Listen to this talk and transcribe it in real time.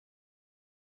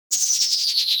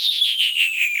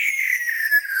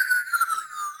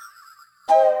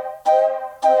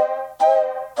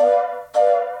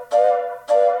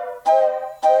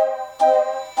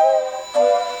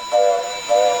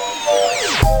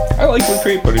I like Loot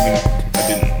Crate, but I mean, I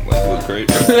didn't like Loot Crate.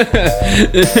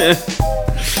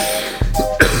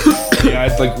 Yeah,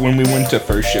 it's like when we went to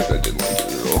first shift, I didn't like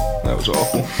it at all. That was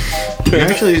awful.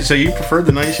 Actually, so you preferred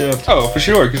the night shift? Oh, for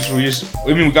sure, because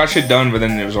we got shit done, but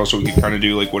then it was also, we could kind of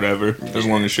do, like, whatever, as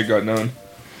long as shit got done.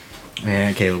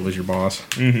 Yeah, Caleb was your boss.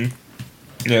 Mm-hmm.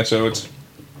 Yeah, so it's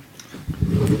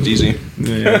easy.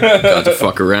 Yeah. Got to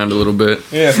fuck around a little bit.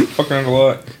 Yeah, fuck around a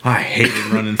lot. I hated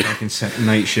running fucking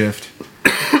night shift.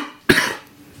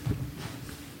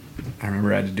 I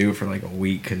remember I had to do it for like a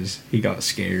week because he got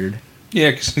scared. Yeah,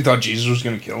 because he thought Jesus was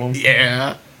going to kill him.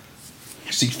 Yeah.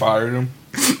 Because he fired him.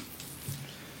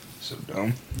 So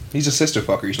dumb. He's a sister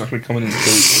fucker. He's not going to come in and kill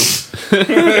you.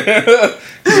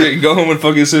 He's going to go home and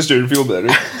fuck his sister and feel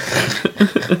better.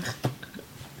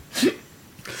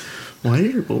 Why do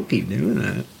your bowl keep doing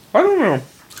that? I don't know.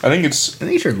 I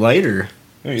think you're lighter.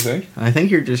 What do you think? I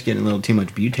think you're just getting a little too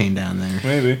much butane down there.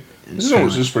 Maybe. This is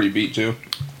almost just pretty beat, too.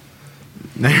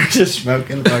 They're just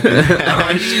smoking fucking.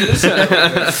 I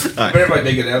better if I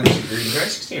dig it out. This is green.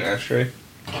 16 ashtray.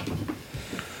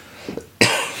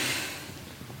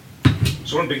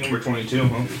 So one big number 22,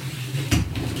 huh?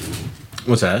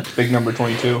 What's that? Big number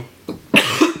 22.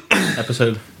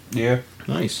 Episode? Yeah.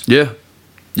 Nice. Yeah.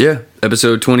 Yeah.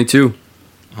 Episode 22.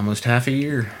 Almost half a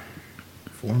year.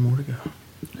 4 more to go.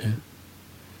 Yeah.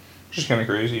 Just kind of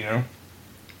crazy, you know?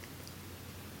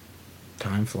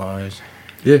 Time flies.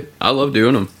 Yeah. I love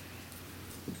doing them.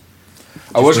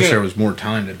 I wish there was more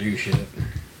time to do shit.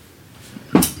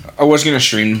 I was going to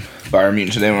stream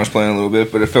Biomutant today when I was playing a little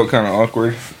bit, but it felt kind of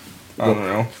awkward. I don't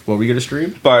know. What were we going to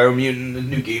stream? Biomutant, the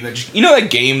new game that just... You know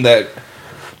that game that...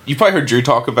 You probably heard Drew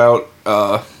talk about?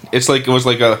 It was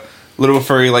like a little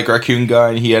furry like raccoon guy,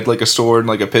 and he had like a sword and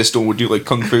like a pistol and would do like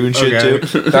kung fu and shit too.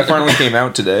 That finally came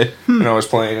out today, and I was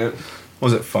playing it.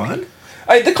 Was it fun?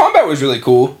 The combat was really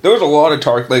cool. There was a lot of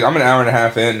talk. Like, I'm an hour and a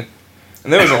half in,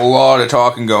 and there was a lot of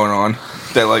talking going on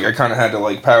that like I kind of had to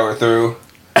like power through.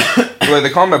 But, like,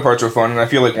 the combat parts were fun, and I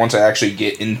feel like once I actually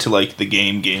get into like the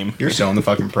game, you're still in the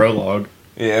fucking prologue.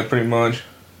 Yeah, pretty much.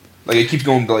 Like, it keeps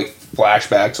going to like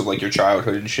flashbacks of like your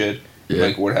childhood and shit,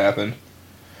 like what happened.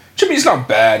 Which, I mean, it's not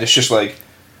bad. It's just like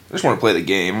I just want to play the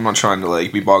game. I'm not trying to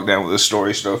like be bogged down with the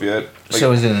story stuff yet. Like,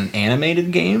 so is it an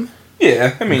animated game?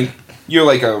 Yeah, I mean, you're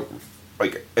like a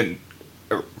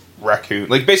raccoon.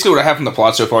 Like, basically what happened in the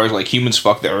plot so far is like humans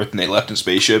fucked the Earth and they left in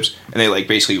spaceships and they like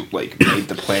basically like made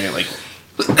the planet like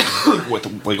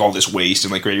with like all this waste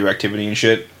and like radioactivity and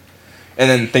shit. And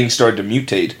then things started to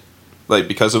mutate, like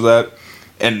because of that.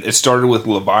 And it started with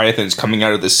leviathans coming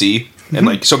out of the sea, and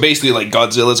like so basically like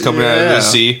Godzilla's coming out of the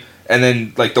sea. And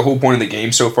then like the whole point of the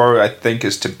game so far, I think,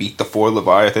 is to beat the 4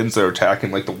 leviathans that are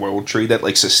attacking like the world tree that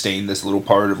like sustain this little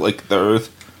part of like the Earth.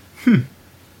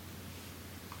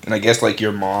 And I guess like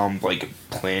your mom like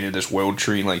planted this world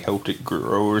tree and like helped it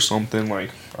grow or something.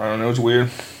 Like I don't know, it's weird.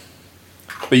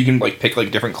 But you can like pick like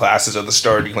different classes at the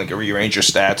start. You can like rearrange your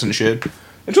stats and shit.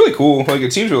 It's really cool. Like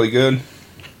it seems really good.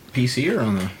 PC or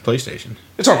on the PlayStation?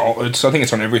 It's on all. I think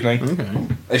it's on everything.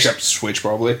 Okay. Except Switch,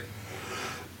 probably.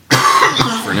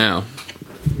 For now.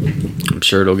 I'm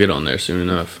sure it'll get on there soon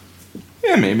enough.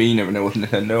 Yeah, maybe. You never know with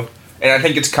Nintendo. And I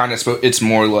think it's kind of... It's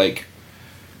more like...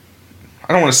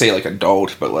 I don't want to say like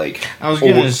adult, but like... I was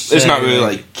gonna say... It's not really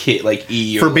like kid, like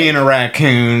E or... For being a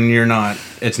raccoon, you're not...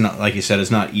 It's not... Like you said,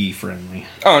 it's not E-friendly.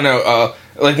 Oh, no.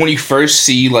 Like when you first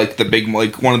see like the big...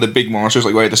 Like one of the big monsters,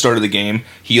 like right at the start of the game,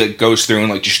 he like goes through and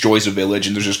like destroys a village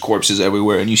and there's just corpses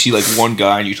everywhere. And you see like one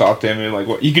guy and you talk to him and like...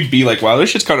 What, you could be like, wow,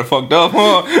 this shit's kind of fucked up,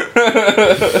 huh?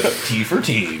 T for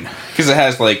teen. Because it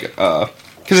has like...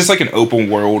 Because it's like an open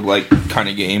world like kind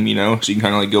of game, you know? So you can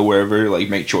kind of like go wherever, like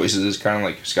make choices. It's kind of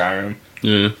like Skyrim.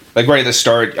 Yeah. Like right at the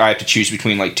start, I have to choose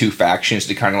between like 2 factions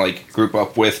to kind of like group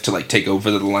up with to like take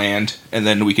over the land, and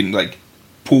then we can like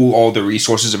pool all the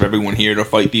resources of everyone here to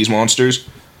fight these monsters.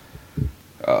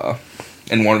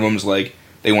 And one of them is like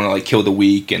they want to like kill the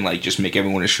weak and like just make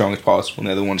everyone as strong as possible, and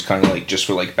the other one's kind of like just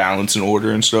for like balance and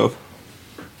order and stuff.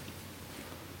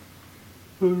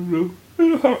 I don't know.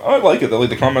 I like it though.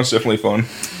 Like the combat's definitely fun.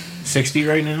 60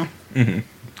 right now. Mm-hmm.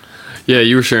 Yeah,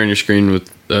 you were sharing your screen with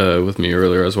me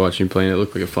earlier. I was watching you playing. It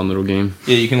looked like a fun little game.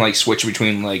 Yeah, you can like switch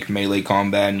between like melee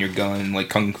combat and your gun, and, like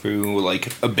kung fu,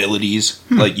 like abilities.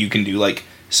 Like you can do like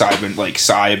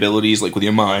psi abilities, like with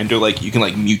your mind, or like you can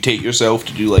like mutate yourself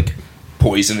to do like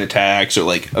poison attacks or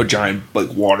like a giant like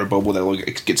water bubble that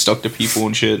like gets stuck to people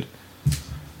and shit.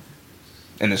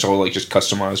 And it's all like just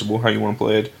customizable how you want to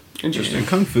play it. Interesting. Yeah,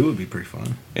 kung fu would be pretty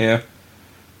fun. Yeah.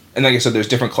 And like I said, there's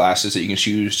different classes that you can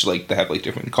choose to like that have like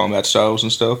different combat styles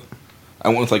and stuff. I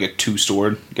went with like a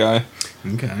 2-sword guy.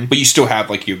 Okay. But you still have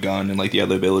like your gun and like the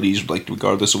other abilities, like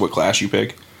regardless of what class you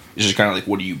pick. It's just kind of like,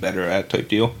 what are you better at type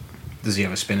deal. Does he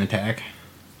have a spin attack?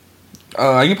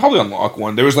 I can probably unlock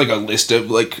one. There was like a list of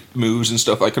like moves and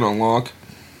stuff I can unlock.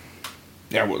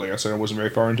 Yeah, like I said, I wasn't very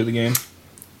far into the game.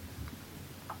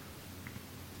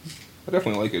 I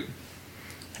definitely like it.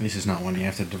 This is not one you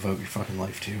have to devote your fucking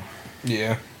life to.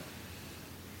 Yeah.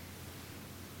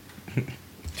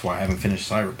 That's why I haven't finished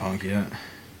Cyberpunk yet.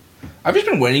 I've just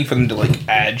been waiting for them to like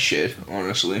add shit,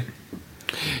 honestly.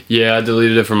 Yeah, I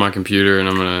deleted it from my computer, and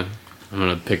I'm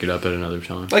gonna pick it up at another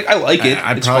time. Like, I like it.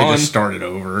 I'd it's probably fun. just start it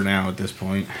over now at this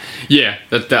point. Yeah,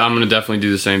 that I'm gonna definitely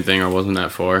do the same thing. I wasn't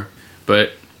that far,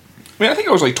 but I mean, I think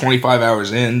I was like 25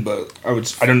 hours in, but I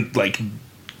didn't like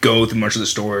go through much of the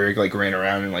story. Like, ran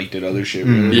around and like did other shit.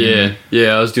 Really.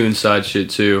 yeah, I was doing side shit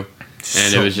too, and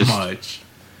So it was just much.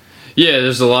 Yeah,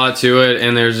 there's a lot to it,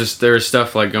 and there was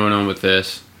stuff like going on with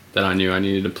this that I knew I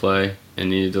needed to play and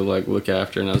needed to like look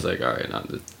after, and I was like, all right,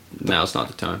 now's not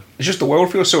the time. It's just the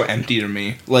world feels so empty to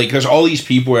me. Like, there's all these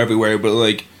people everywhere, but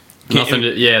like Nothing.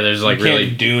 There's like you can't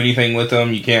really do anything with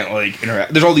them. You can't like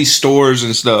interact. There's all these stores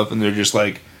and stuff, and they're just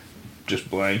like just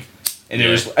blank. And it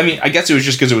was. I mean, I guess it was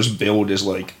just because it was billed as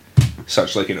like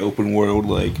such like an open world.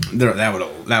 Like That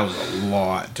was a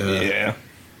lot to... yeah.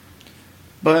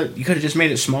 But you could have just made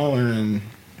it smaller and...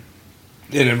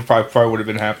 And it probably would have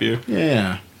been happier.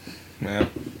 Yeah. Yeah.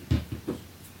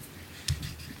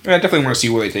 I definitely want to see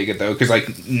where they take it though, because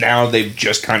like now they've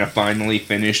just kind of finally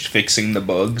finished fixing the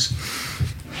bugs,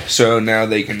 so now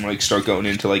they can like start going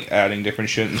into like adding different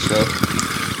shit and stuff.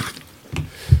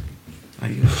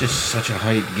 Like, it was just such a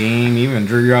hype game. Even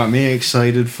Drew got me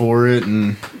excited for it,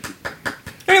 and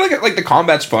I mean, like the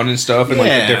combat's fun and stuff, and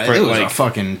like the different it was like a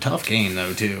fucking tough game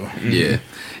though too. Yeah,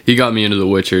 he got me into The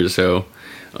Witcher, so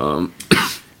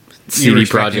You were CD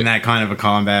expecting Projekt. that kind of a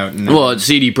combat. And Well, it's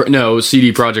CD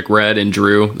Projekt Red and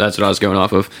Drew. That's what I was going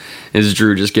off of. Is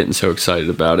Drew just getting so excited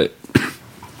about it?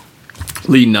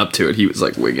 Leading up to it, he was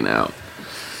like wigging out,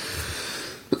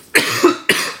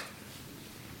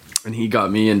 and he got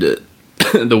me into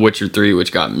The Witcher 3,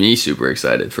 which got me super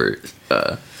excited for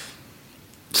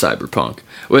Cyberpunk,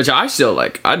 which I still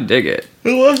like. I dig it.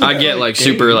 I get like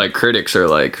super like critics are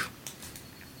like,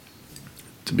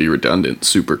 to be redundant,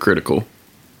 super critical.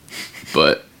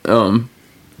 But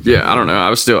yeah, I don't know. I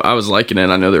was liking it.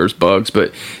 I know there was bugs,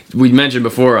 but we mentioned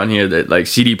before on here that like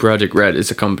CD Projekt Red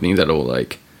is a company that'll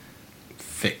like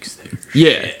fix their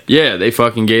yeah, they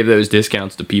fucking gave those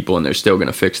discounts to people, and they're still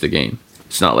gonna fix the game.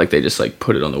 It's not like they just like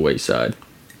put it on the wayside.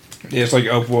 yeah, it's like,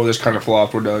 oh well, this kind of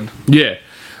flopped, we're done. Yeah,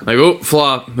 like, oh,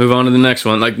 flop, move on to the next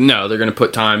one. Like, no, they're gonna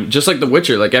put time, just like The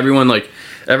Witcher. Like everyone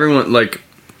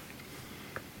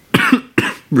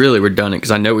really redundant,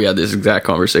 because I know we had this exact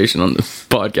conversation on the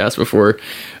podcast before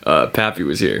Pappy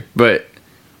was here. But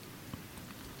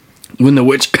when the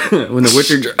Witcher,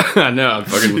 I know, I'm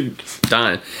fucking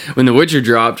dying. When The Witcher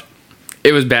dropped,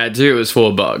 it was bad too. It was full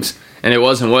of bugs, and it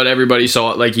wasn't what everybody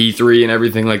saw at like E3 and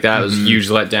everything like that. It was a huge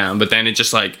letdown. But then it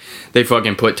just like they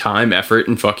fucking put time, effort,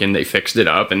 and fucking they fixed it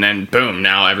up, and then boom,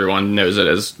 now everyone knows it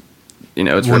as, you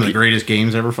know, it's one of the greatest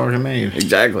games ever fucking made.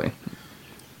 Exactly.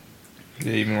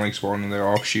 Yeah, even like spawning their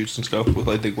offshoots and stuff with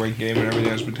like the Gwent game and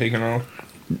everything has been taken off.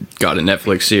 Got a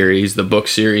Netflix series, the book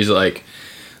series. Like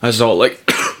I saw like.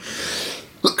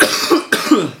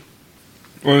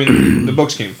 Well, I mean, the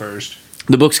books came first.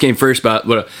 The books came first,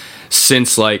 but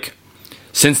since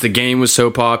the game was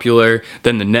so popular,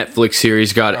 then the Netflix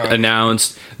series got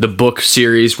announced. The book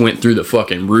series went through the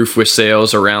fucking roof with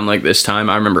sales around like this time.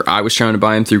 I remember I was trying to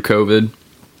buy them through COVID,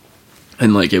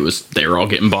 and like they were all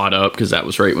getting bought up because that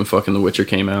was right when fucking The Witcher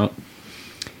came out.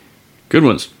 Good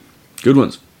ones.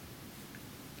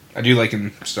 I do like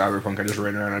in Cyberpunk, I just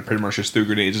ran around and I pretty much just threw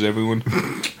grenades at everyone.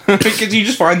 Because you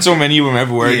just find so many of them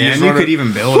everywhere. Yeah, and you could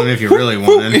even build them if you really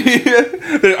wanted.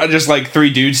 Yeah. I just like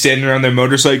 3 dudes standing around their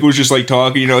motorcycles just like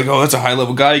talking. You know, like, oh, that's a high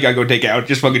level guy. You gotta go take out.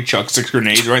 Just fucking chuck 6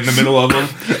 grenades right in the middle of them.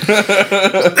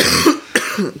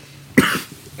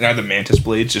 And I had the mantis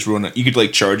blades just run. You could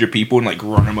like charge at people and like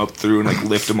run them up through and like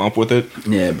lift them up with it.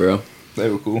 Yeah, bro. They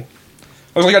were cool.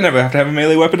 I was like, I never have to have a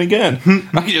melee weapon again.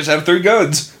 I can just have 3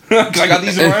 guns. Because I got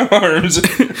these in my arms.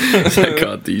 I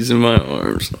got these in my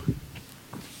arms.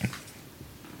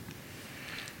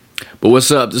 But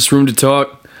what's up? This Room to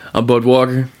Talk. I'm Bud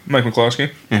Walker. Mike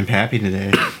McCloskey. And Pappy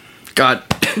today. God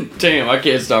damn, I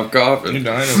can't stop coughing. You're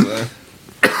dying over there.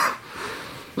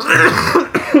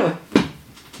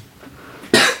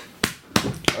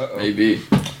 Uh-oh. Maybe.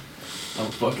 I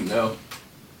don't fucking know.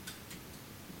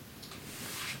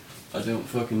 I don't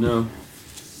fucking know.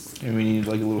 Maybe we need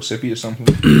like a little sippy or something.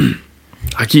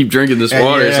 I keep drinking this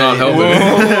water. It's not helping.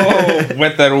 Whoa,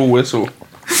 wet that old whistle.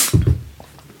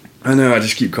 I know. I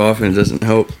just keep coughing. It doesn't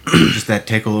help. Just that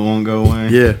tickle that won't go away.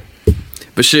 Yeah.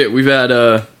 But shit, we've had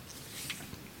a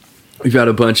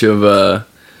bunch of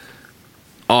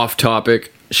off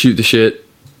topic, shoot the shit,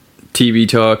 TV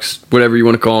talks, whatever you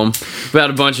want to call them. We've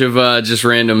had a bunch of just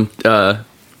random,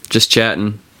 just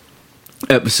chatting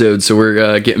episodes. So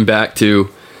we're getting back to.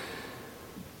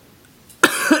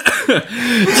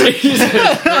 Jesus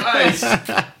Christ!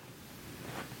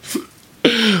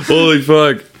 Holy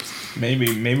fuck! Maybe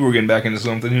we're getting back into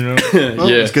something. Who knows? Well,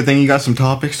 Yeah. it's a good thing you got some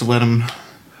topics to let him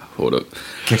Hold up.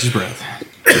 catch his breath.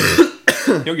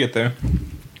 You'll get there.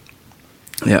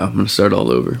 Yeah, I'm gonna start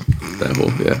all over. That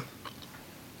whole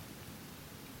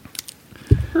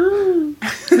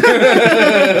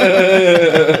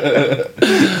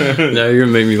Now you're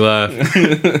gonna make me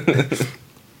laugh.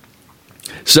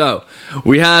 So,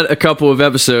 we had a couple of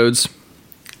episodes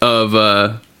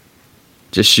of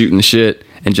just shooting the shit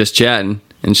and just chatting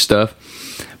and stuff.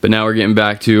 But now we're getting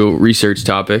back to research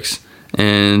topics.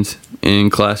 And in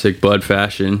classic Bud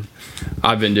fashion,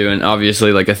 I've been doing,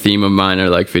 obviously, like a theme of mine are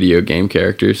like video game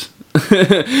characters.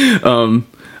 I'm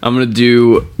going to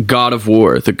do God of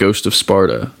War, the Ghost of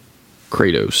Sparta,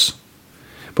 Kratos.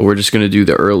 But we're just going to do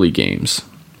the early games.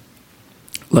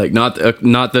 Like, not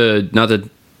the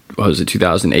what was it,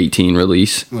 2018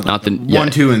 release? Well, Not the 1,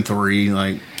 2, and 3.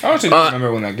 Like, I honestly don't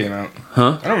remember when that came out.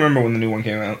 Huh? I don't remember when the new one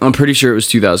came out. I'm pretty sure it was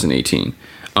 2018.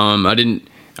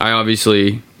 I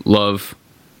obviously love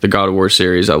the God of War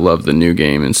series. I love the new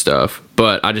game and stuff,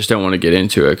 but I just don't want to get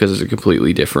into it because it's a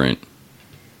completely different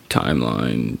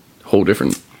timeline, whole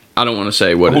different. I don't want to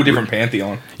say what A whole different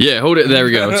pantheon. Yeah, there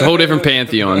we go. It's a whole different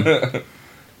pantheon.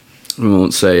 We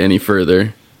won't say any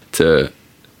further to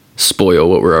spoil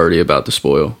what we're already about to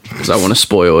spoil because I want to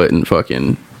spoil it in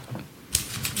fucking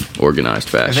organized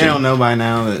if they fashion. don't know by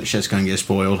now that shit's gonna get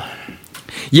spoiled.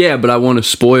 Yeah, but I want to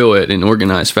spoil it in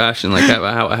organized fashion, like how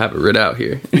I have it writ out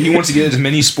here. He wants to get as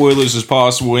many spoilers as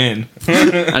possible in.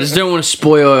 I just don't want to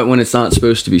spoil it when it's not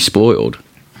supposed to be spoiled.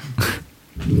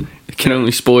 It can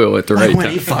only spoil at the right When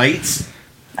time. he fights.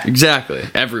 Exactly,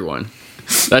 everyone.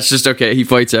 That's just okay. He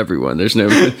fights everyone. There's no.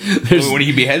 When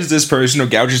he beheads this person or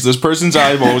gouges this person's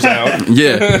eyeballs out.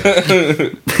 Yeah.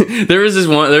 There's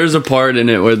a part in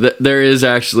it where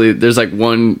there's like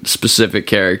one specific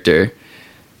character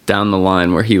down the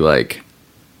line where he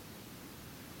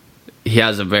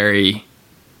has a very,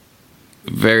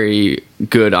 very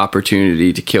good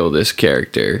opportunity to kill this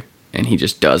character and he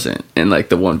just doesn't. And like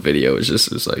the one video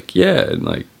is like, yeah, and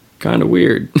like kind of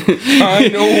weird. I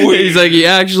know. He's like, he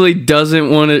actually doesn't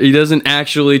want to, he doesn't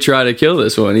actually try to kill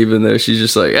this one, even though she's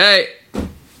just like, hey,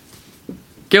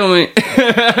 kill me.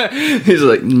 He's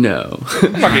like, no.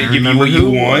 I'm not going to give you what you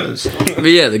want. But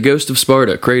yeah, the Ghost of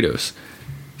Sparta, Kratos.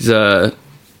 He's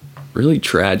really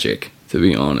tragic, to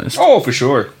be honest. Oh, for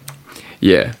sure.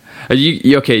 Yeah.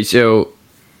 Okay, so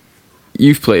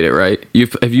you've played it, right?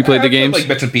 Have you played the games? Like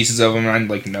bits and pieces of them, and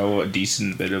I like know a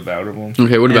decent bit about them.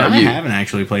 Okay, what about I you? haven't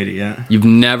actually played it yet. You've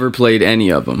never played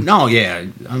any of them. No, yeah,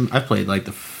 I've played like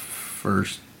the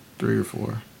first 3 or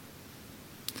 4.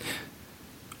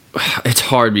 It's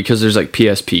hard because there's like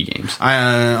PSP games.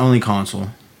 Only console.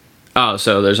 Oh,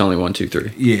 so there's only 1, 2,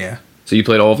 3. Yeah. So you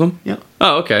played all of them? Yep.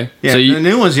 Oh, okay. Yeah, So the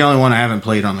new one's the only one I haven't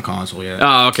played on the console yet.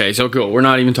 Oh, okay. So cool. We're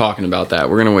not even talking about that.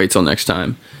 We're gonna wait till next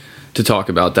time to talk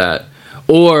about that.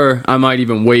 Or I might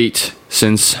even wait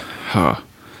since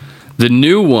the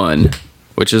new one,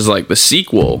 which is like the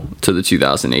sequel to the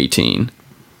 2018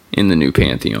 in the new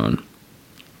Pantheon,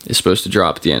 is supposed to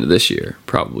drop at the end of this year.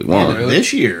 Probably won't. really?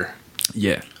 This year.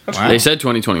 Yeah. Wow. They said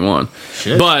 2021,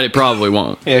 Shit. but it probably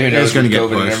won't. Yeah, who knows? It's gonna with get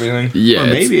COVID and pushed. everything. Yeah. Or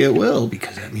it's- maybe it will,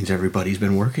 because that means everybody's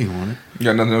been working on it. You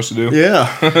got nothing else to do. Yeah.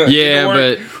 Yeah,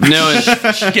 but no.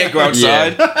 You can't go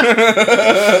outside.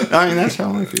 I mean, that's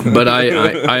how I feel. But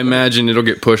I imagine it'll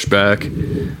get pushed back.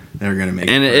 They're going to make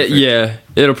And it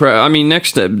perfect. it'll probably. I mean,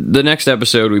 the next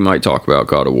episode we might talk about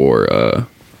God of War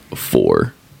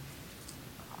 4,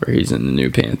 where he's in the new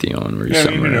Pantheon, where he's Yeah, I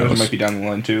mean, who somewhere knows? It else. might be down the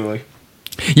line too. Like,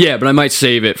 Yeah, but I might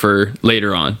save it for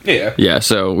later on. yeah. Yeah,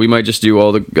 so we might just do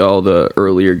all the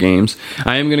earlier games.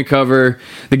 I am going to cover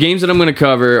the games that I'm going to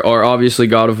cover are obviously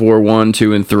God of War 1,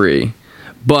 2, and 3,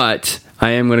 but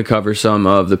I am going to cover some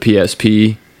of the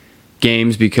PSP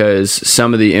games because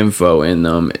some of the info in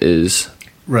them is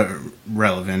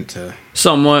relevant to...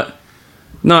 somewhat,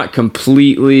 not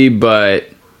completely, but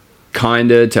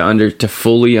kinda to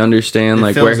fully understand It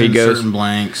like fills where he in goes. certain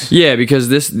blanks. Yeah, because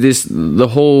the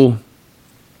whole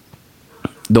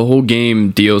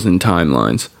game deals in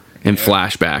timelines and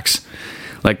flashbacks.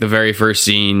 Like the very first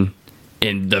scene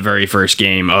in the very first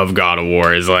game of God of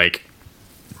War is like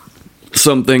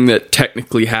something that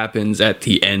technically happens at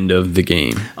the end of the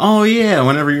game. Oh yeah,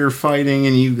 whenever you're fighting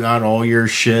and you got all your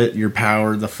shit, you're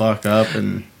powered the fuck up,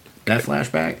 and that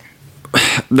flashback.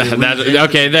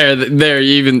 Okay, there.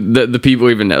 Even the people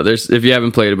even know. There's, if you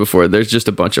haven't played it before, there's just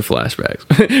a bunch of flashbacks.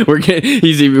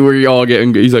 We're all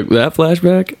getting. He's like, that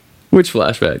flashback. Which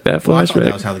flashback? That flashback. Well, I thought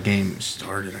that was how the game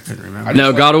started. I couldn't remember.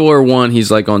 No, God of War 1, he's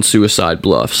like on suicide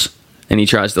bluffs, and he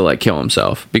tries to like kill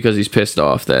himself because he's pissed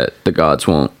off that the gods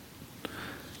won't.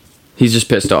 He's just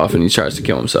pissed off and he tries to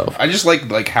kill himself. I just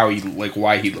like how he like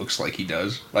why he looks like he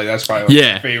does. Like that's probably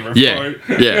my favorite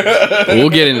part. Yeah. We'll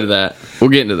get into that.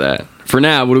 For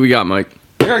now, what do we got, Mike?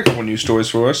 I got a couple news stories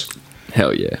for us.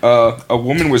 Hell yeah. A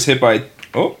woman was hit by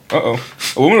a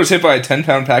woman was hit by a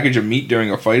 10-pound package of meat during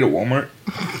a fight at Walmart.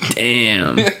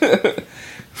 Damn.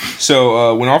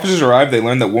 So when officers arrived, they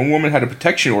learned that one woman had a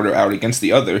protection order out against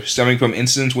the other, stemming from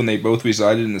incidents when they both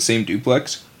resided in the same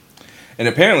duplex. And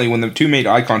apparently, when the two made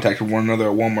eye contact with one another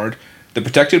at Walmart, the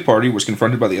protected party was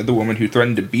confronted by the other woman who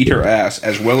threatened to beat her ass,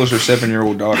 as well as her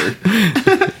 7-year-old daughter.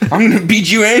 I'm gonna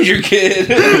beat you and your kid!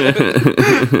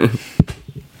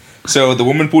 So the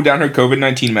woman pulled down her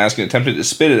COVID-19 mask and attempted to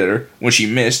spit it at her. When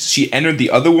she missed, she entered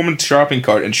the other woman's shopping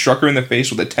cart and struck her in the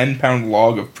face with a 10-pound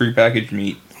log of prepackaged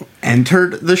meat.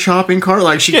 Entered the shopping cart?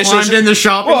 Like she climbed in the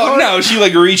shopping cart? Well, no, she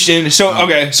like reached in.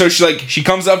 So so she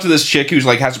comes up to this chick who's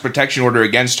like has a protection order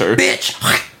against her. Bitch.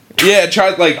 Yeah,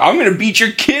 tried like I'm gonna beat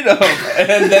your kid up,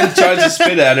 and then tries to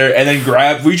spit at her, and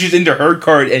then reaches into her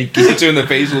cart and hits her in the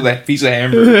face with a piece of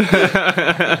hamburger.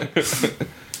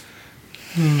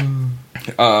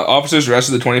 Officers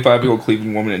arrested the 25-year-old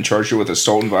Cleveland woman and charged her with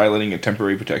assault and violating a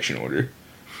temporary protection order.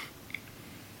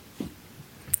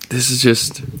 This is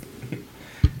just.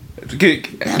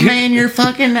 Man, you're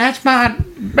fucking. That's my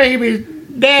baby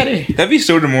daddy. That'd be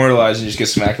so demoralizing. Just get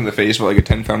smacked in the face with like a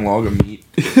 10-pound log of meat.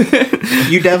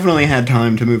 You definitely had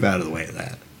time to move out of the way of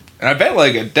that. And I bet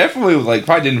like it definitely like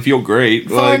probably didn't feel great.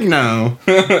 Fuck like no.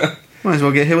 Might as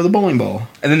well get hit with a bowling ball.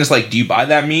 And then it's like, do you buy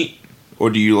that meat or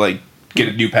do you like get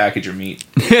a new package of meat?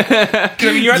 I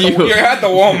mean, you're at the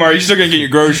Walmart. You're still gonna get your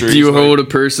groceries. Do you hold a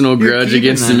personal grudge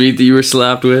against the meat that you were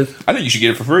slapped with? I think you should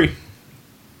get it for free.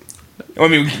 I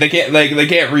mean, they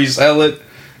can't resell it.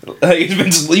 Like you've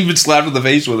been slapped in the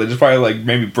face with it. It's probably like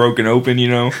maybe broken open, you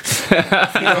know.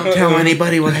 Don't tell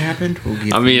anybody what happened.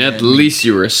 I mean, at least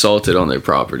you were assaulted on their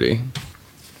property.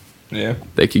 Yeah,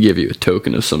 they could give you a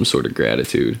token of some sort of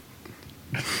gratitude.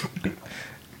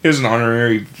 Here's an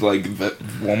honorary like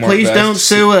Walmart. Please vest. don't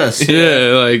sue us.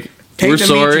 Yeah, like take we're the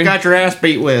sorry. meat you got your ass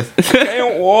beat with. I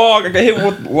can't walk. I got hit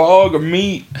with a log of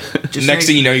meat. Just next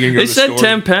thing you know, you're gonna go to the store. They said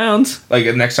 10 pounds. Like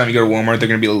next time you go to Walmart, they're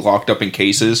gonna be locked up in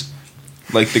cases.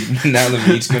 Like now the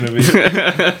meat's gonna be.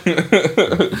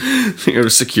 You have a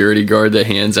security guard that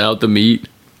hands out the meat.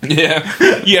 Yeah,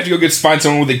 you have to go find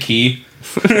someone with a key.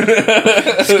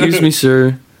 Excuse me,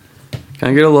 sir. Can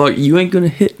I get a log? You ain't gonna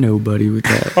hit nobody with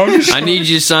that. I need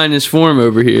you to sign this form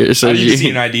over here. So I need to see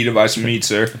an ID to buy some meat,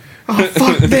 sir. Oh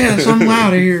fuck this! I'm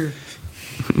out of here.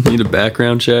 Need a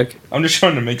background check? I'm just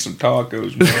trying to make some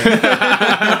tacos,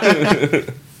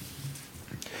 man.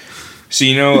 So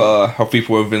you know how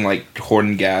people have been like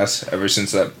hoarding gas ever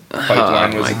since that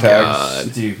pipeline was attacked?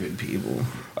 God. Stupid people.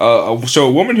 So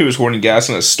a woman who was hoarding gas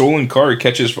in a stolen car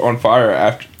catches on fire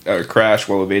after a crash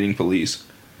while evading police.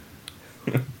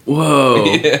 Whoa.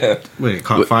 Yeah. Wait, it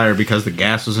caught fire because the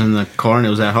gas was in the car and it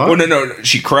was that hot? Oh no,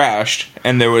 she crashed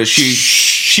and there was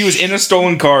she was in a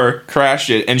stolen car,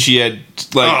 crashed it, and she had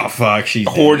like she's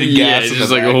hoarded gas. Yeah,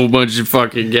 just like a whole bunch of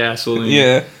fucking gasoline.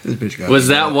 Yeah. This bitch got was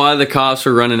that why the cops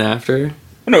were running after her?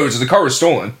 No, it was the car was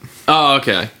stolen. Oh,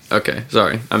 okay. Okay,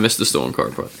 sorry. I missed the stolen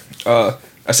car part.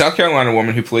 A South Carolina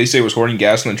woman who police say was hoarding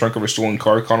gas in the trunk of her stolen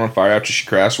car caught on fire after she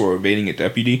crashed while evading a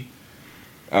deputy.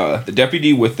 The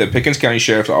deputy with the Pickens County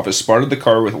Sheriff's Office spotted the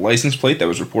car with a license plate that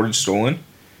was reported stolen,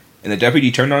 and the deputy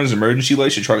turned on his emergency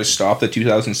lights to try to stop the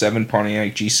 2007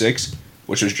 Pontiac G6,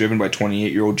 which was driven by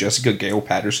 28-year-old Jessica Gale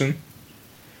Patterson.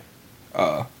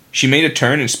 She made a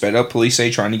turn and sped up, police say,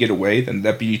 trying to get away. Then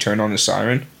the deputy turned on his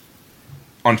siren.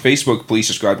 On Facebook, police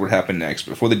described what happened next.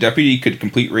 Before the deputy could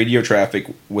complete radio traffic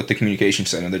with the communication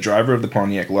center, the driver of the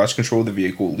Pontiac lost control of the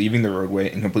vehicle, leaving the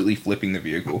roadway and completely flipping the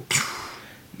vehicle.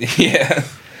 Yeah.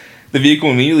 The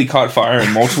vehicle immediately caught fire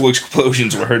and multiple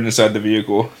explosions were heard inside the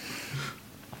vehicle.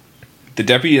 The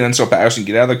deputy then saw Patterson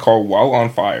get out of the car while on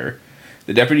fire.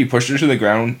 The deputy pushed her to the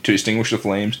ground to extinguish the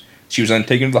flames. She was then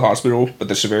taken to the hospital, but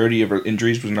the severity of her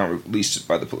injuries was not released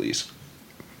by the police.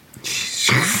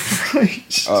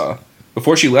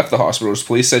 Before she left the hospital,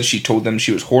 police said she told them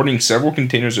she was hoarding several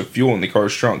containers of fuel in the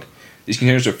car's trunk. These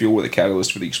containers are fueled with a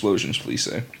catalyst for the explosions, police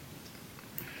say.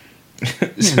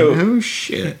 So, oh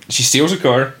shit. she steals a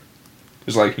car.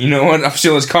 It's like, you know what? I'm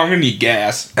stealing this car. I'm going to need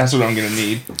gas. That's what I'm going to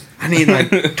need. I need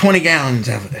like 20 gallons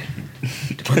of it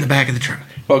to put in the back of the truck.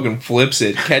 Fucking flips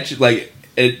it. Catches, like,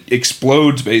 it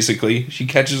explodes, basically. She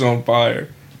catches on fire.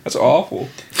 That's awful.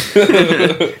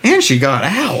 And she got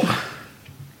out.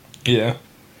 Yeah.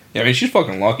 Yeah, I mean, she's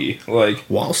fucking lucky. Like,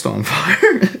 whilst on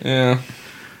fire. Yeah.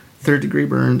 3rd-degree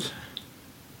burns.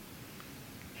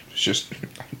 It's just...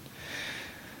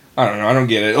 I don't know. I don't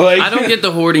get it. Like, I don't get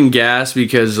the hoarding gas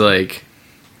because, like,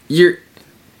 you're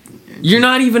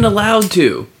not even allowed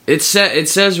to. It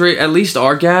says right, at least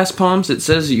our gas pumps, it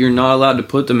says that you're not allowed to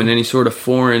put them in any sort of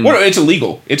foreign... Well, it's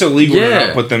illegal. It's illegal to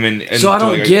not put them in... So I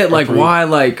don't get, why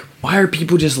are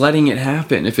people just letting it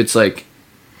happen if it's, like...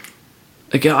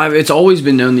 it's always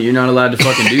been known that you're not allowed to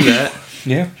fucking do that.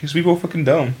 Yeah, because people are fucking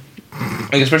dumb.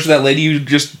 Like, especially that lady who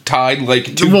just tied, like,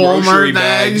 2 Walmart grocery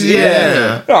bags.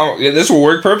 Yeah. Oh, yeah, this will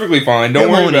work perfectly fine.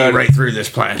 Don't worry about it. Right through this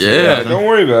plastic. Yeah, don't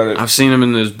worry about it. I've seen them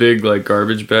in those big, like,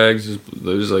 garbage bags.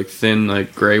 Those, like, thin,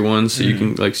 like, gray ones. So you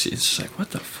can, like, see. It's just like,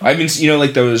 what the fuck? I've been,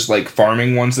 like, those, like,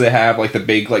 farming ones they have. Like, the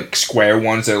big, like, square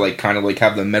ones that, like, kind of, like,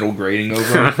 have the metal grating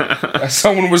over them.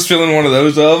 Someone was filling one of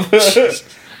those up.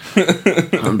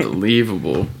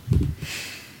 Unbelievable.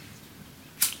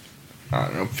 I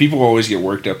don't know. People always get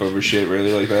worked up over shit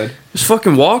really like that. Just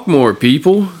fucking walk more,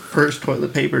 people. First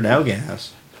toilet paper, now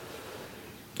gas.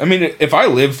 I mean, if I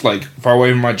lived, like, far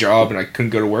away from my job and I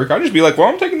couldn't go to work, I'd just be like, well,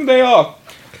 I'm taking the day off.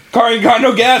 Car ain't got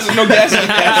no gas. There's no gas at the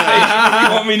gas station. What do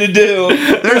you want me to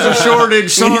do? There's a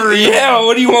shortage. Sorry. Yeah,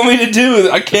 what do you want me to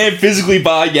do? I can't physically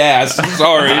buy gas.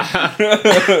 Sorry.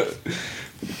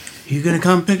 You gonna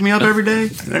come pick me up every day?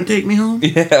 You gonna take me home?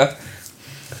 Yeah.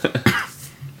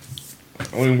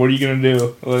 I mean, what are you gonna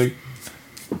do? Like,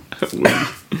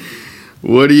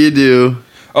 what do you do?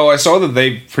 Oh, I saw that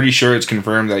they pretty sure it's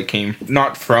confirmed that it came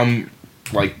not from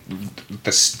like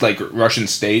the Russian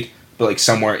state, but like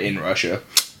somewhere in Russia.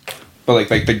 But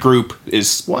like the group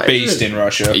is based in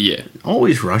Russia. Yeah,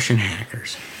 always Russian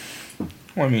hackers.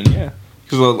 Well, I mean, yeah,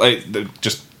 because like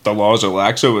the laws are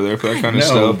lax over there for that kind of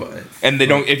stuff. But and they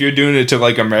don't. If you're doing it to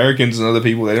like Americans and other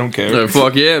people, they don't care.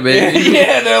 Fuck yeah, baby.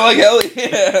 Yeah, they're like, hell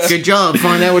yeah. Good job.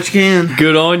 Find out what you can.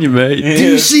 Good on you, mate. Yeah.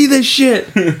 Do you see this shit?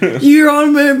 You're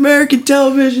on American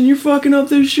television. You're fucking up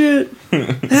this shit.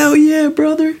 Hell yeah,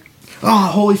 brother. Oh,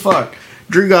 holy fuck.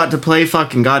 Drew got to play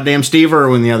fucking goddamn Steve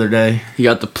Irwin the other day. He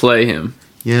got to play him.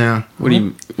 Yeah. What do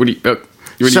you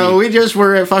we just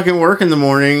were at fucking work in the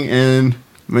morning and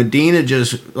Medina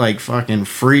just like fucking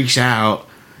freaks out,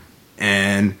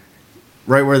 and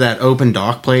right where that open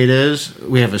dock plate is,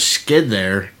 we have a skid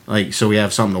there, like, so we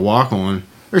have something to walk on.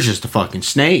 There's just a fucking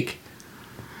snake.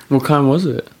 What kind was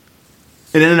it?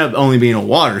 It ended up only being a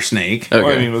water snake. Okay.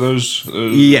 Well, I mean, those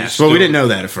yes, well, we didn't know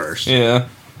that at first. Yeah.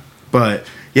 But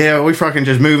yeah, we fucking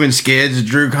just moving skids.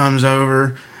 Drew comes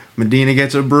over. Medina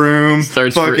gets a broom,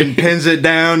 fucking pins it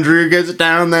down. Drew gets it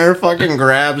down there, fucking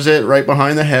grabs it right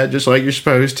behind the head, just like you're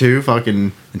supposed to,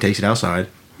 fucking, and takes it outside.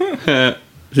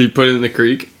 He put it in the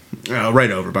creek?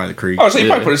 Right over by the creek. Oh, so he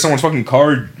probably put it in someone's fucking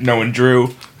car knowing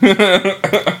Drew.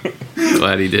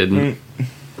 Glad he didn't.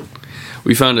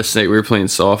 We found a snake. We were playing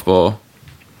softball,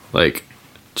 like,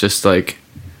 just like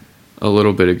a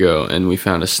little bit ago, and we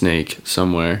found a snake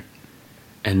somewhere.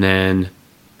 And then,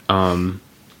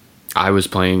 I was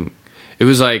playing. It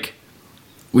was like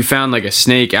we found like a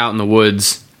snake out in the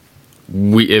woods.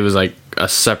 It was like a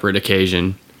separate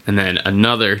occasion, and then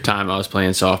another time I was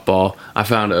playing softball, I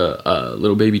found a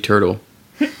little baby turtle.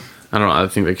 I don't know. I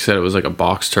think they said it was like a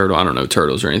box turtle. I don't know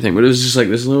turtles or anything, but it was just like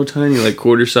this little tiny, like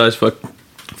quarter-size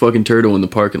fucking turtle in the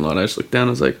parking lot. I just looked down.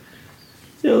 I was like,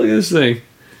 "Yeah, look at this thing."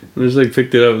 And I just like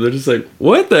picked it up. They're just like,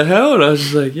 "What the hell?" And I was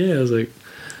just like, "Yeah." I was like.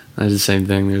 I did the same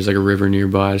thing. There's like a river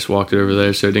nearby. I just walked it over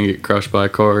there so it didn't get crushed by a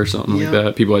car or something like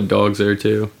that. People had dogs there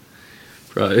too.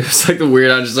 Probably it's like the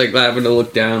weird. I just like happened to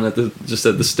look down at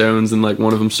the stones and like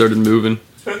one of them started moving.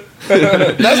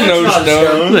 That's no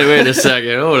stone. Like, wait a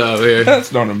second, hold up here.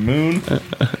 That's not a moon.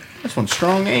 That's one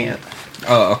strong ant.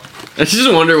 Oh. I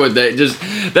just wonder what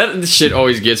that shit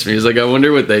always gets me. It's like I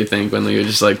wonder what they think when they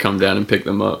just like come down and pick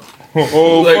them up.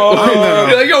 Oh, like,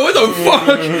 fuck. Like, oh, what the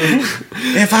fuck?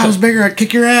 If I was bigger, I'd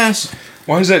kick your ass.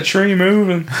 Why is that tree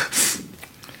moving?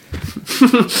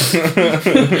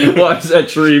 Why is that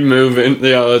tree moving?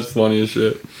 Yeah, that's funny as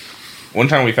shit. One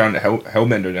time we found a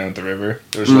hellbender down at the river.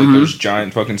 There's like those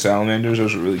giant fucking salamanders.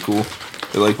 Those were really cool.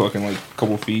 They're like fucking like a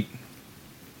couple feet.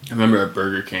 I remember at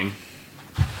Burger King,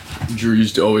 Drew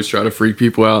used to always try to freak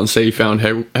people out and say he found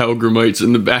hellgrammites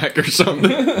in the back or something.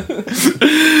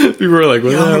 People were like,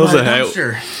 what the hell is a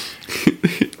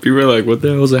People are like, what the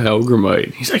hell is a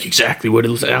Hellgramite? He's like, exactly what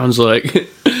it sounds like.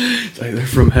 It's like, they're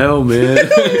from hell, man.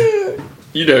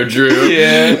 You know, Drew.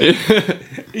 Yeah.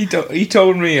 He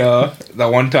told me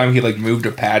that one time he like moved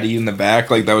a patty in the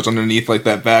back, like that was underneath like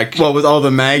that back. What, with all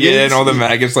the maggots? Yeah, and all the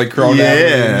maggots like crawled out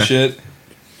and shit.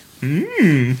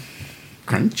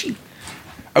 Crunchy.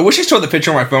 I wish I still had the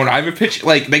picture on my phone. I have a picture,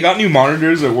 like, they got new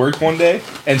monitors at work one day,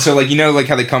 and so, like, you know, like,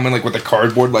 how they come in, like, with the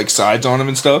cardboard, like, sides on them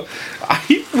and stuff?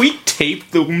 We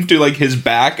taped them to, like, his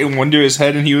back and one to his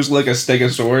head, and he was, like, a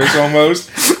stegosaurus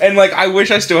almost. And, like, I wish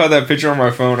I still had that picture on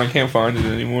my phone. I can't find it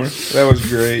anymore. That was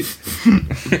great.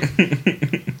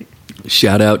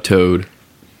 Shout out Toad.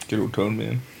 Good old Toad,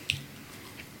 man.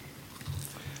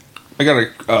 I got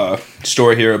a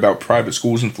story here about private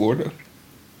schools in Florida.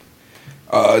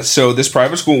 So this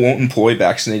private school won't employ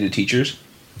vaccinated teachers.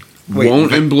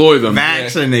 Won't employ them.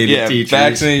 Vaccinated teachers.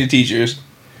 Vaccinated teachers.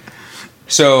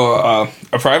 So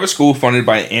a private school funded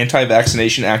by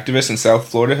anti-vaccination activists in South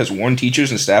Florida has warned teachers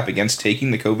and staff against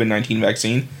taking the COVID-19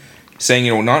 vaccine, saying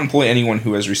it will not employ anyone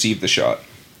who has received the shot.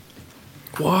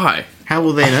 Why? How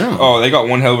will they know? Oh, they got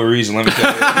one hell of a reason, let me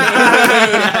tell you.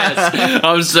 Yes,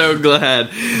 I'm so glad.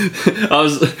 I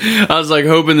was like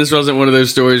hoping this wasn't one of those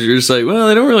stories where you're just like, well,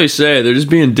 they don't really say, they're just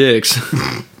being dicks.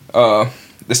 The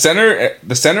Center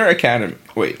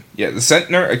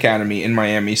Academy in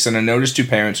Miami sent a notice to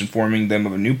parents informing them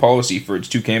of a new policy for its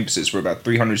 2 campuses for about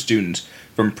 300 students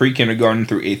from pre-kindergarten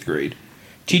through 8th grade.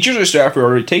 Teachers or staff who had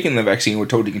already taken the vaccine were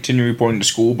told to continue reporting to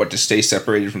school, but to stay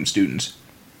separated from students.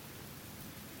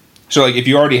 So, like, if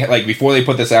you already, like, before they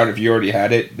put this out, if you already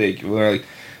had it, they were like,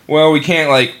 well, we can't,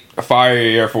 like, fire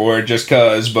you for it just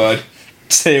cause, but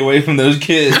stay away from those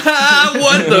kids.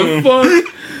 What the fuck?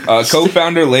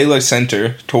 Co-founder Layla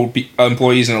Center told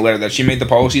employees in a letter that she made the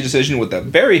policy decision with a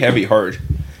very heavy heart.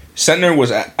 Centner was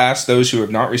asked those who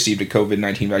have not received a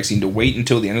COVID-19 vaccine to wait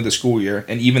until the end of the school year,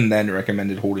 and even then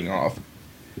recommended holding off.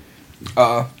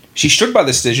 She stood by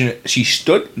the decision. She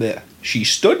stood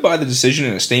by the decision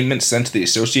in a statement sent to the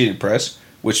Associated Press,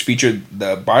 which featured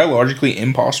the biologically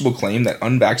impossible claim that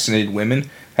unvaccinated women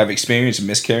have experienced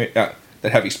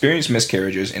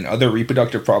miscarriages and other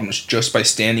reproductive problems just by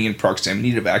standing in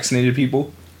proximity to vaccinated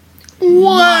people.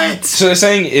 What? So they're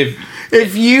saying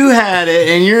if you had it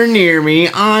and you're near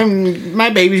me, my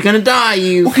baby's gonna die,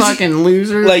 you fucking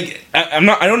loser. Like, I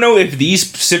don't know if these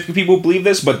specific people believe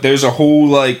this, but there's a whole,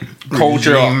 like,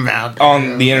 culture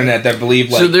on the internet that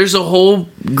believe, like... So there's a whole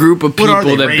group of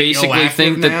people that basically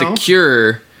think that the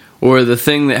cure, or the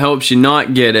thing that helps you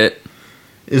not get it,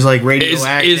 is like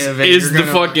radioactive. Is the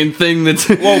fucking thing that's...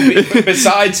 Well,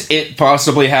 besides it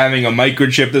possibly having a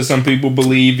microchip that some people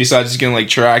believe, besides it's going to, like,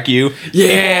 track you.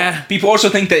 Yeah. People also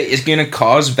think that it's going to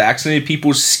cause vaccinated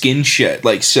people's skin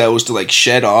cells to, like,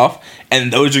 shed off.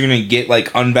 And those are going to get, like,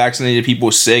 unvaccinated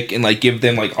people sick and, like, give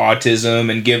them, like,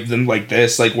 autism and give them, like,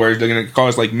 this, like, where they're going to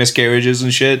cause, like, miscarriages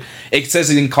and shit. It says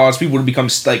it can cause people to become,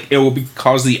 like, it will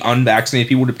cause the unvaccinated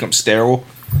people to become sterile.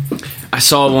 I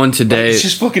saw one today. It's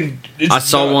just fucking... I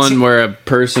saw one where a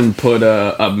person put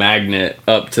a magnet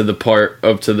up to the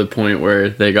point where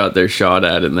they got their shot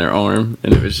at in their arm,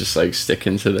 and it was just like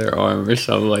sticking to their arm or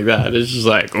something like that. It's just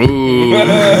like, ooh,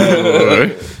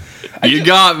 you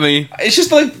got me. It's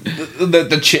just like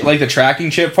the chip, like the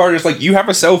tracking chip part. It's like, you have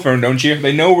a cell phone, don't you?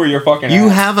 They know where you're fucking. You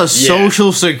have a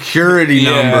social security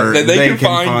number. They can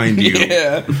find you.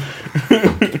 Yeah.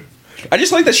 I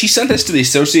just like that she sent this to the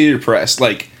Associated Press,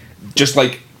 like. Just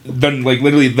like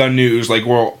literally the news, like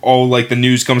where all like the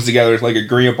news comes together to like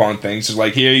agree upon things. It's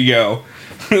like, here you go.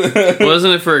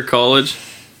 Wasn't it for a college?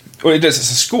 Well, it's a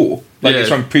school. Like it's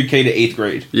from pre-K to 8th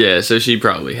grade. Yeah, so she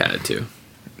probably had to.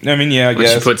 I mean, yeah, I guess.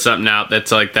 When she puts something out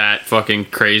that's like that fucking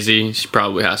crazy, she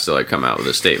probably has to like come out with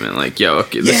a statement like, yo,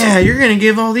 okay, you're gonna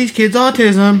give all these kids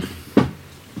autism.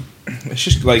 It's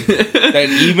just like that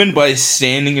even by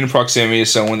standing in proximity to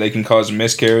someone, they can cause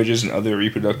miscarriages and other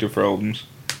reproductive problems.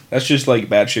 That's just, like,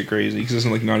 batshit crazy, because it's,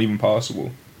 like, not even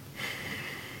possible.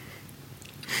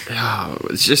 Oh,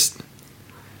 it's just...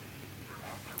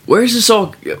 Where's this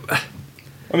all...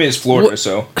 I mean, it's Florida,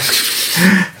 so...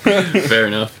 Fair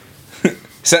enough.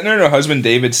 Sentner and her husband,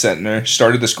 David Sentner,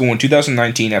 started the school in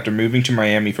 2019 after moving to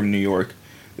Miami from New York.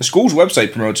 The school's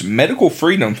website promotes medical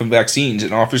freedom from vaccines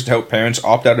and offers to help parents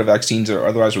opt out of vaccines that are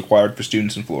otherwise required for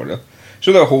students in Florida.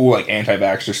 So the whole, like,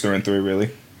 anti-vaxxers through and through, really.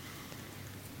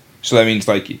 So that means,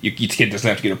 like, your kid doesn't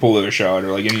have to get a polio shot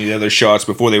or, like, any of the other shots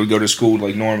before they would go to school,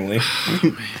 like, normally.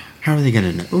 How are they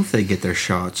going to know if they get their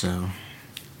shots, though?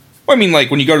 Well, I mean,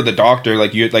 like, when you go to the doctor,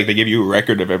 like, they give you a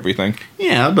record of everything.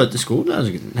 Yeah, but the school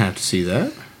doesn't have to see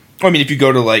that. I mean, if you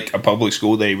go to like a public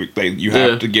school, you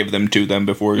have to give them to them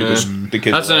before the kids.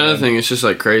 That's another thing. It's just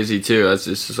like crazy too. It's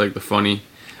just like the funny.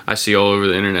 I see all over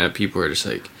the internet. People are just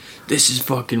like, "This is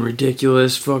fucking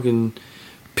ridiculous." Fucking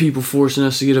people forcing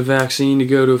us to get a vaccine to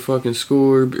go to a fucking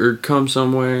school or come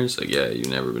somewhere. It's like, yeah, you've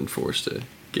never been forced to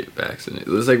get vaccinated.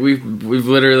 It's like we've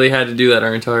literally had to do that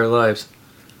our entire lives.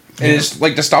 And it's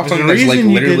like to stop something that's like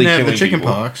literally killing the chicken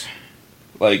people. pox.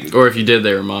 Like, or if you did,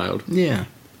 they were mild. Yeah.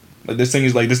 But this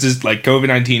is like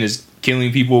COVID-19 is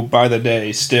killing people by the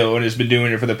day still, and it's been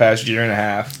doing it for the past year and a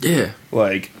half. Yeah.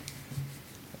 Like,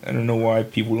 I don't know why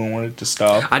people don't want it to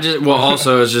stop.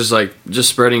 Also it's just like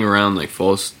spreading around like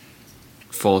false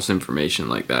information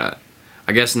like that.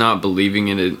 I guess not believing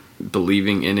in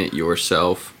it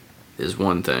yourself is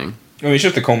one thing. I mean, it's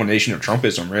just the culmination of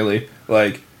Trumpism, really.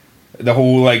 Like, the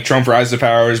whole like Trump rise to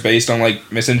power is based on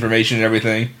like misinformation and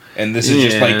everything, and this is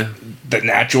just like the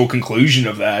natural conclusion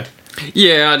of that.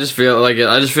 Yeah, I just feel like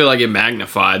it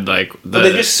magnified like but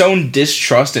they just sown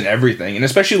distrust in everything, and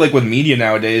especially like with media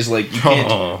nowadays, like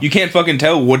you can't fucking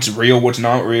tell what's real, what's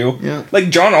not real. Yeah. Like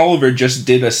John Oliver just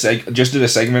did a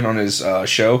segment on his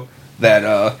show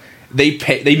that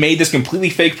they made this completely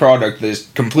fake product that's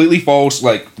completely false,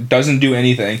 like doesn't do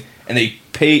anything, and they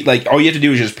pay like all you have to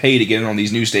do is just pay to get it on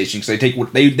these news stations. They take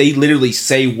what they literally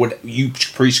say what you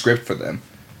pre-script for them,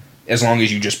 as long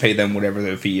as you just pay them whatever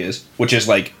their fee is, which is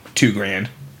like $2,000.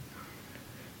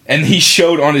 And he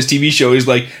showed on his TV show, he's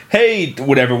like, "Hey,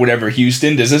 whatever,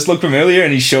 Houston, does this look familiar?"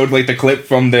 And he showed like the clip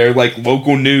from their like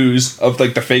local news of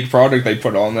like the fake product they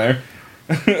put on there.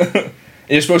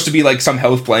 It's supposed to be like some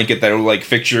health blanket that will like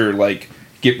fix your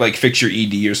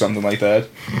ED or something like that.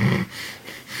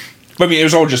 But I mean, it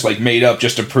was all just like made up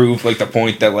just to prove like the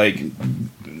point that like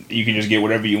you can just get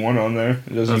whatever you want on there.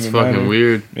 It doesn't even matter. Fucking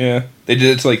weird. Yeah, they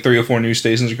did it to like 3 or 4 news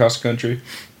stations across the country.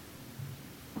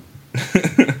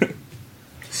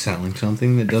 Selling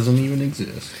something that doesn't even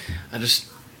exist. I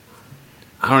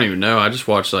don't even know. I just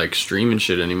watch like streaming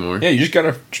shit anymore. Yeah, you just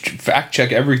gotta fact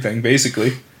check everything,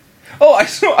 basically. Oh, I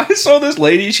saw this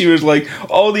lady. She was like,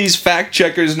 "All these fact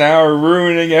checkers now are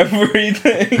ruining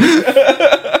everything."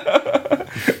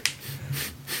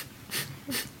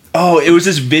 Oh, it was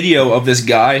this video of this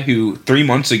guy who 3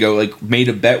 months ago like made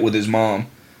a bet with his mom,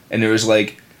 and it was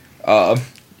like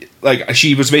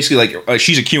she was basically like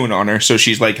she's a QAnoner, so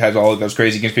she's like has all of those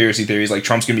crazy conspiracy theories like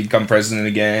Trump's gonna become president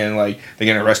again, like they're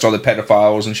gonna arrest all the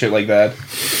pedophiles and shit like that.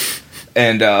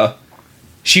 And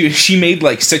she made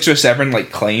like 6 or 7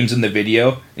 like claims in the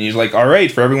video, and he's like, "All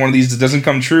right, for every one of these that doesn't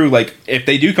come true, like if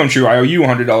they do come true, I owe you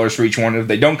 $100 for each one. If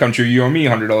they don't come true, you owe me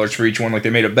 $100 for each one." Like they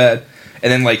made a bet.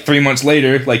 And then, like, 3 months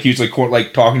later, like, he was,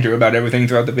 like, talking to her about everything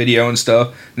throughout the video and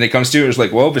stuff. And it comes to it, it's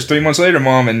like, "Well, it's 3 months later,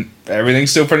 Mom, and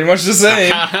everything's still pretty much the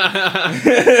same."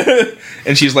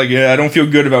 And she's like, "Yeah, I don't feel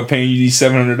good about paying you these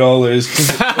 $700.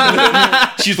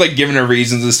 She's, like, giving her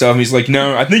reasons and stuff. And he's like,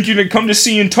 "No, I think you're going to come to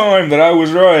see in time that I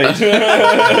was right."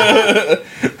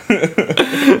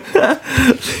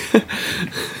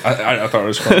 I thought it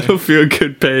was funny. I don't feel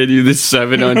good paying you the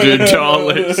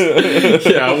 $700.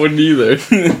 Yeah, I wouldn't either.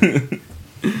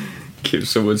 Give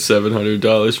someone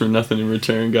 $700 for nothing in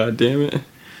return, god damn it.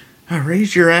 I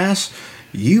raised your ass.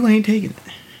 You ain't taking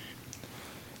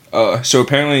it. So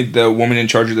apparently the woman in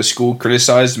charge of the school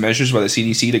criticized measures by the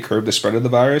CDC to curb the spread of the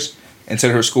virus and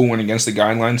said her school went against the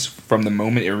guidelines from the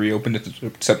moment it reopened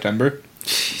in September.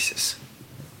 Jesus.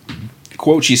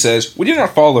 Quote, she says, "We did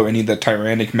not follow any of the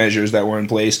tyrannic measures that were in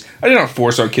place. I did not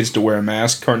force our kids to wear a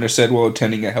mask," Carter said while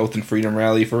attending a health and freedom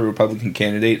rally for a Republican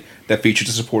candidate that featured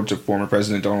the support of former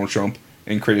President Donald Trump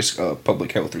and critics of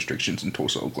public health restrictions in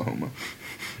Tulsa, Oklahoma.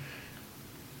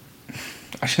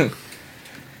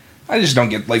 I just don't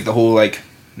get, like, the whole, like,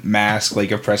 mask, like,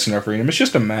 oppressing our freedom. It's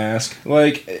just a mask.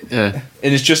 Like, and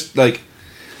it's just, like,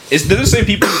 they're the same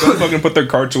people who don't fucking put their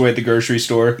carts away at the grocery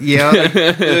store. Yeah.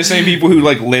 They're the same people who,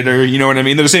 like, litter, you know what I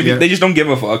mean? They're the same people. They just don't give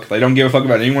a fuck. They don't give a fuck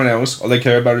about anyone else. All they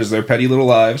care about is their petty little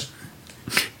lives.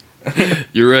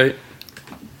 You're right.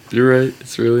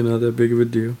 It's really not that big of a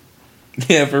deal.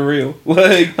 Yeah, for real.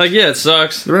 Like yeah, it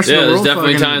sucks. The rest of the there's world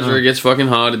definitely times where it gets fucking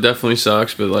hot. It definitely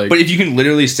sucks, but like. But if you can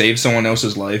literally save someone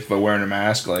else's life by wearing a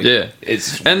mask, like,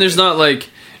 it's. And there's not like.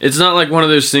 It's not like one of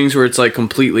those things where it's like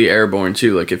completely airborne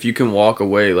too. Like if you can walk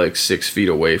away like 6 feet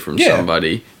away from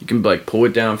somebody, you can like pull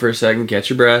it down for a second, catch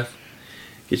your breath,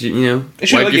 get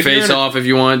wipe your face off if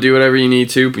you want to do whatever you need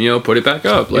to. Put it back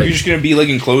up. Like if you're just gonna be like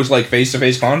in close like face to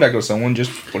face contact with someone, just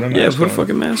put a mask on. Yeah, put a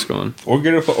fucking mask on, or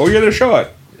get a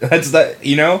shot. That's that,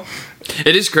 you know?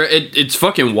 It is it's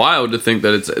fucking wild to think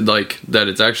that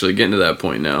it's actually getting to that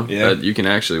point now. Yeah. That you can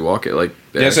actually walk it like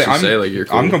you're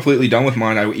cool. I'm completely done with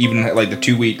mine. I even like the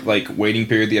 2-week like waiting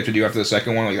period that you have to do after the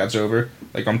second one, like that's over.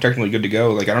 Like I'm technically good to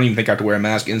go. Like I don't even think I have to wear a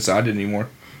mask inside it anymore.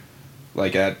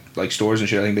 Like at like stores and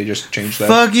shit, I think they just changed that.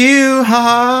 Fuck you,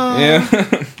 ha. Yeah.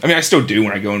 I mean I still do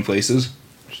when I go in places.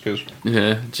 Just cause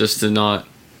just to not.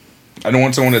 I don't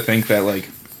want someone to think that like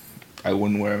I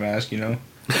wouldn't wear a mask, you know?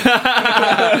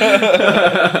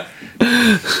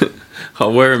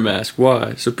 I'll wear a mask.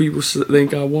 Why? So people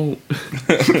think I won't.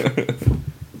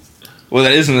 Well,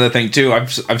 that is another thing too.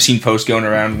 I've seen posts going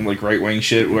around like right wing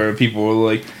shit where people are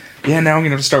like, "Yeah, now I'm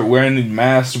gonna have to start wearing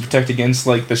masks to protect against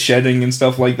like the shedding and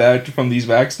stuff like that from these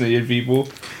vaccinated people."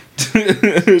 So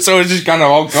it's just kind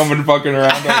of all coming fucking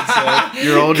around.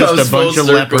 You're all just a bunch of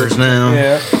lepers now.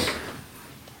 Yeah.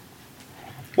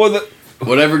 Well,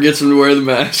 whatever gets them to wear the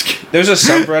mask. There's a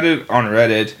subreddit on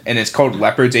Reddit, and it's called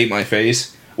 "Leopards Ate My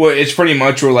Face." Well, it's pretty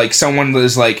much where like someone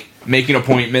is like making a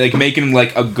point, like making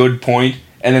like a good point,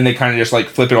 and then they kind of just like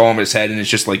flip it all on his head, and it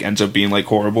just like ends up being like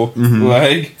horrible. Mm-hmm.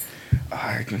 Like,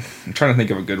 I'm trying to think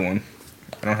of a good one.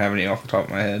 I don't have any off the top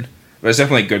of my head, but it's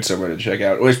definitely a good subreddit to check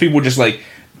out. Or it's people just like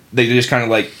they just kind of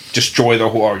like destroy the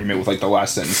whole argument with like the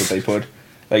last sentence that they put.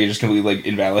 Like it just completely like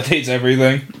invalidates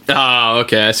everything. Oh,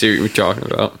 okay. I see what you're talking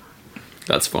about.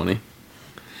 That's funny.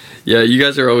 Yeah, you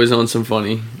guys are always on some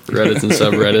funny Reddits and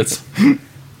subreddits.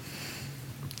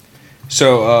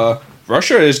 So,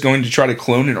 Russia is going to try to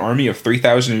clone an army of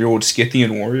 3,000-year-old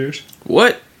Scythian warriors.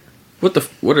 What? What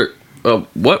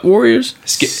what warriors?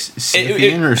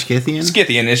 Scythian or Scythian?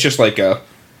 Scythian. It's just like a...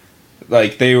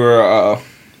 Like, they were,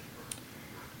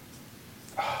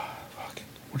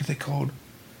 what are they called?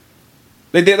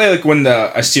 They like when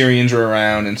the Assyrians were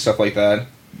around and stuff like that.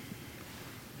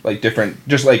 Like different,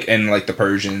 just like in like the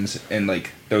Persians and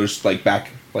like those like back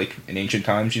like in ancient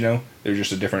times, you know, they're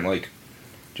just a different like,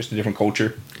 just a different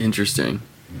culture. Interesting.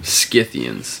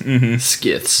 Scythians. Mm-hmm.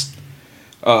 Scyths.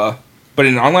 But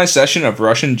in an online session of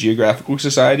Russian Geographical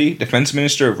Society, Defense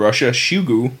Minister of Russia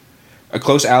Shoigu, a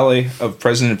close ally of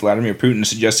President Vladimir Putin,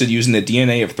 suggested using the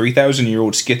DNA of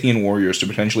 3,000-year-old Scythian warriors to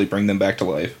potentially bring them back to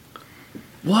life.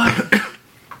 What?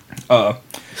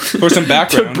 For some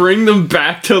background. To bring them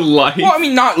back to life? Well, I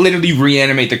mean, not literally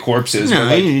reanimate the corpses, but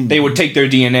like, they would take their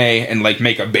DNA and like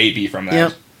make a baby from that.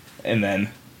 Yep. And then...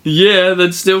 Yeah,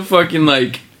 that's still fucking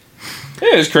like...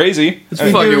 Yeah, it's crazy. It's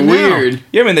fucking weird.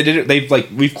 Yeah, I mean, they did it.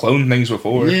 We've cloned things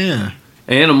before. Yeah.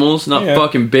 Animals, not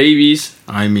fucking babies.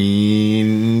 I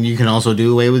mean, you can also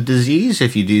do away with disease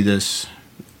if you do this.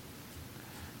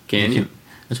 Can you?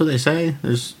 That's what they say.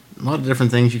 There's a lot of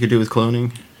different things you could do with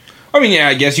cloning. I mean, yeah,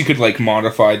 I guess you could, like,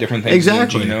 modify different things in the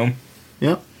genome.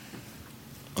 Yep.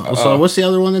 So, what's the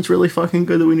other one that's really fucking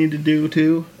good that we need to do,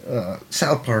 too?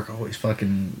 South Park always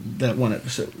fucking... That one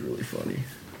episode was really funny.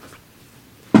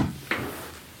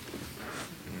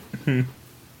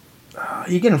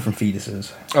 You get them from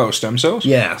fetuses. Oh, stem cells?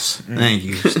 Yes. Thank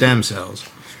you. Stem cells.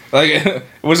 Like,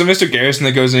 was it Mr. Garrison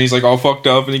that goes in, he's like all fucked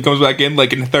up, and he comes back in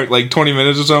like in 20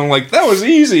 minutes or something? Like, that was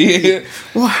easy.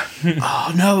 What?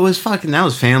 Oh no, it was fucking. That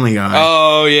was Family Guy.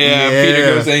 Oh yeah.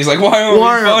 Peter goes in, he's like, why are we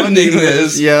funding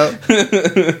this?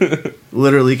 Yep.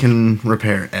 Literally can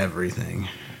repair everything.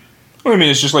 Well, I mean,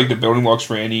 it's just like the building blocks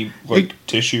for any like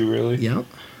tissue, really. Yep.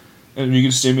 And you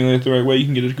can stimulate it the right way, you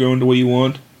can get it going the way you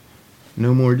want.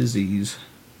 No more disease.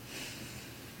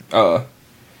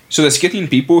 So the Scythian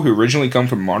people, who originally come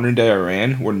from modern-day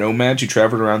Iran, were nomads who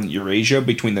traveled around Eurasia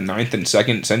between the 9th and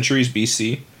 2nd centuries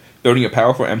BC, building a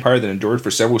powerful empire that endured for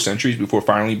several centuries before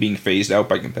finally being phased out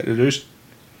by competitors.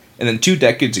 And then 2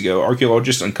 decades ago,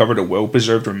 archaeologists uncovered a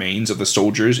well-preserved remains of the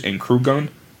soldiers in Kurgan,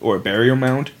 or a burial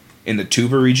mound, in the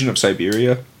Tuva region of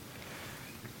Siberia.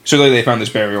 So they found this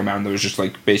burial mound that was just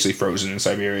like basically frozen in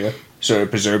Siberia, so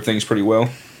it preserved things pretty well.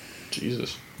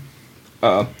 Jesus.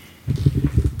 The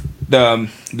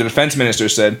defense minister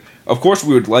said, "Of course,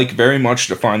 we would like very much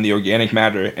to find the organic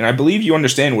matter, and I believe you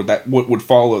understand what would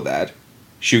follow that."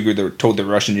 Shoigu told the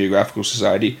Russian Geographical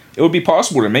Society, "It would be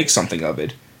possible to make something of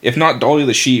it. If not Dolly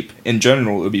the sheep, in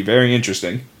general, it would be very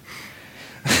interesting."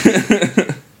 The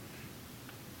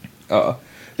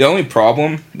only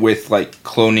problem with like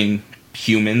cloning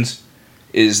humans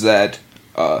is that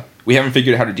we haven't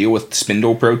figured out how to deal with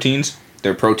spindle proteins.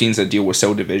 They're proteins that deal with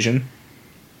cell division.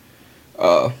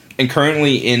 And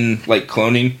currently in like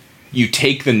cloning, you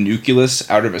take the nucleus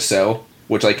out of a cell,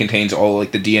 which like contains all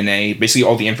like the DNA, basically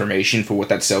all the information for what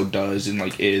that cell does and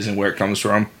like is and where it comes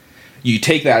from. You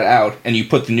take that out and you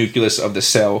put the nucleus of the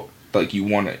cell like you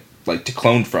want it like to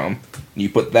clone from, and you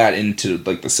put that into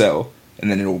like the cell,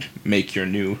 and then it'll make your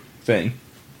new thing.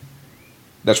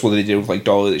 That's what they did with like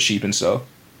Dolly the sheep and stuff.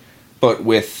 But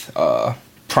with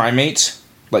primates,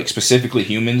 like specifically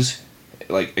humans,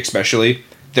 like especially,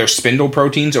 their spindle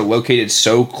proteins are located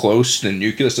so close to the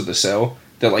nucleus of the cell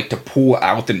that like to pull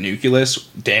out the nucleus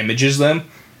damages them,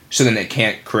 so then it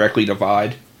can't correctly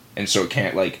divide, and so it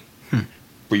can't like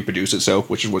reproduce itself,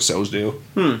 which is what cells do.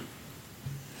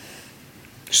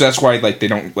 So that's why like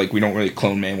we don't really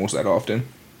clone mammals that often.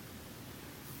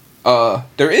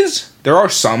 There are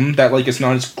some that like it's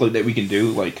not as close that we can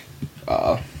do, like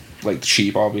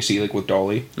sheep, obviously, like with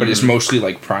Dolly, but it's mostly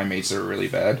like primates that are really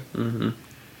bad.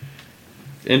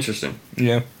 Interesting.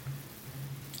 Yeah.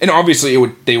 And obviously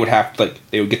they would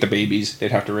get the babies,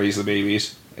 they'd have to raise the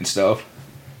babies and stuff,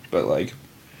 but like,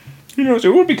 you know,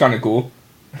 so it would be kind of cool.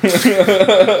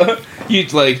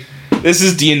 You'd like, this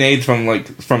is DNA from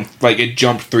it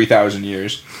jumped 3,000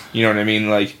 years, you know what I mean,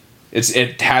 like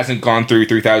it hasn't gone through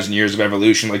 3,000 years of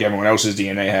evolution like everyone else's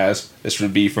DNA has. This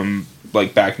would be from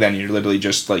like back then. You're literally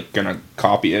just like gonna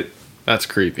copy it. That's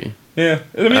creepy. Yeah,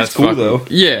 I mean, it's cool though.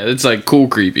 Yeah, it's like cool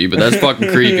creepy, but that's fucking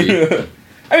creepy.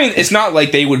 I mean, it's not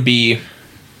like they wouldn't be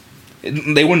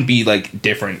like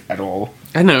different at all.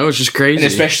 I know, it's just crazy. And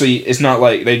especially, it's not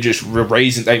like they just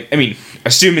raise. I mean,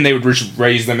 assuming they would just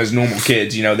raise them as normal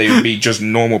kids, you know, they would be just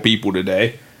normal people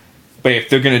today. But if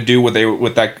they're gonna do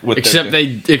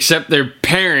except their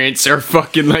parents are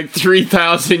fucking like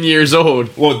 3,000 years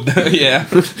old. Well, yeah.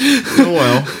 Oh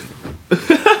well.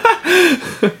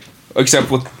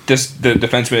 Except what the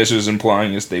defense minister is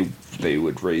implying is they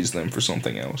would raise them for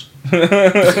something else.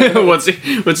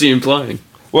 What's he implying?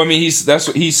 Well, I mean, that's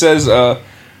what he says. Of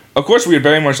course, we would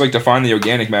very much like to find the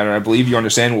organic matter. I believe you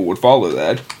understand what would follow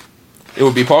that. It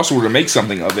would be possible to make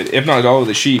something of it, if not all of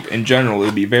the sheep. In general, it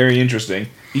would be very interesting.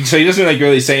 So he doesn't like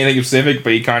really say anything specific,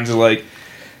 but he kind of like,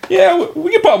 yeah,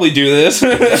 we could probably do this.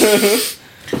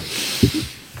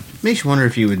 Makes you wonder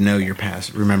if you would know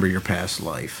remember your past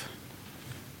life.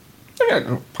 I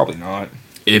mean, probably not.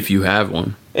 If you have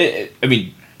one. I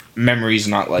mean, memory's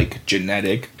not like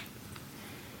genetic.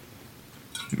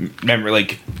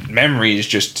 Memory is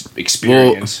just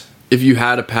experience. Well, if you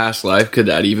had a past life, could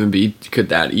that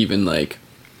even like,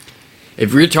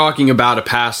 if we're talking about a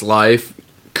past life,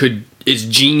 is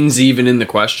genes even in the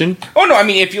question? Oh no, I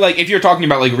mean if you're talking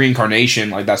about like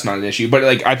reincarnation, like that's not an issue. But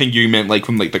like I think you meant like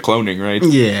from like the cloning, right?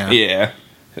 Yeah. Yeah.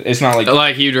 It's not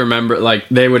like you'd remember, like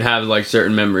they would have like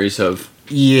certain memories of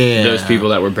those people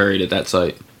that were buried at that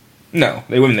site. No,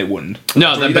 they wouldn't. They wouldn't.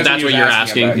 No, but that's what you're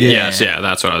asking. About, Yes, yeah,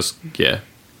 that's what I was. Yeah.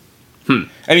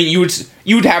 I mean, you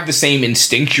would have the same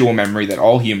instinctual memory that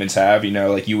all humans have. You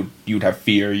know, like you would have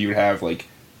fear. You would have like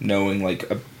knowing, like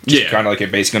kind of like a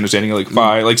basic understanding of like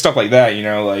fire, like stuff like that. You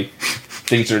know, like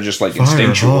things are just like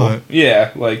instinctual.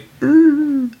 Yeah, like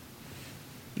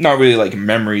not really like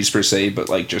memories per se, but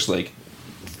like just like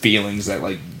feelings that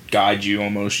like guide you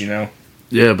almost. You know.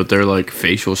 Yeah, but their like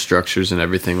facial structures and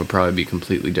everything would probably be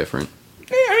completely different.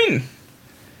 Yeah, I mean.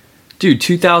 Dude,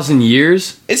 2,000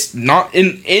 years? It's not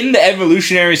in the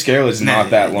evolutionary scale. It's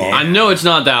not that long. I know it's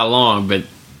not that long, but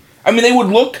I mean, they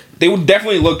would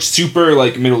definitely look super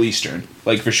like Middle Eastern,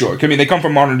 like for sure. I mean, they come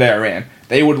from modern day Iran.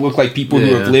 They would look like people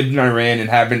who have lived in Iran and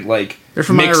haven't like. They're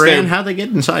from Iran. How'd they get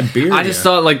inside beer? I just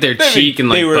thought like their cheek and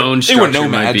like bone structure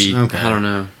might be. Okay. I don't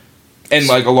know. And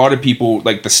like a lot of people,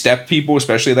 like the steppe people,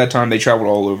 especially at that time, they traveled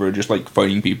all over, just like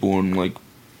fighting people and like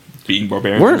being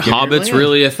barbarians. Weren't hobbits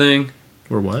really a thing?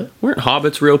 Or what? Weren't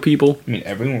hobbits real people? I mean,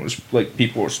 everyone was like,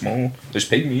 people were small. There's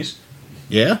pygmies.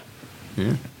 Yeah.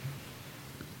 The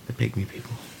pygmy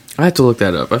people. I have to look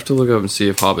that up. I have to look up and see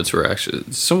if hobbits were actually.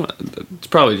 It's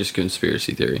probably just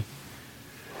conspiracy theory.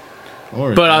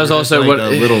 But I was also like a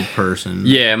little person.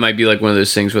 Yeah, it might be like one of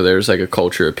those things where there's like a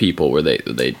culture of people where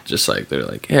they just like they're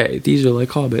like, hey, these are like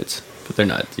hobbits, but they're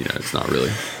not. You know, it's not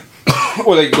really.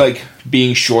 Or like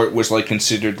being short was like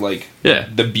considered like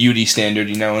the beauty standard,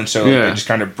 you know, and so they just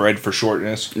kind of bred for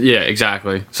shortness. Yeah,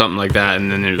 exactly, something like that. And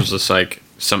then there was just like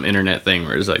some internet thing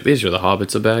where it's like these are the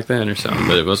hobbits of back then or something,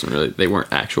 but it wasn't really. They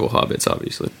weren't actual hobbits,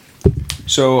 obviously.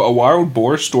 So a wild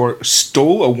boar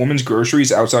stole a woman's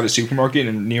groceries outside a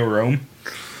supermarket near Rome.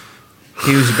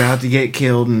 He was about to get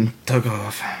killed and took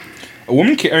off. A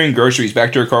woman carrying groceries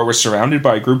back to her car was surrounded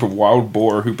by a group of wild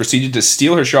boar who proceeded to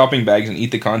steal her shopping bags and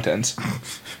eat the contents.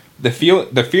 The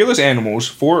fearless animals,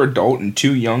 4 adult and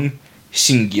 2 young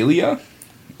Singilia,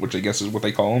 which I guess is what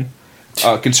they call them,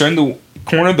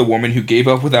 cornered the woman, who gave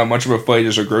up without much of a fight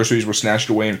as her groceries were snatched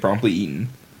away and promptly eaten.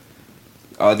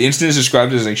 The incident is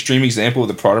described as an extreme example of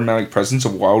the problematic presence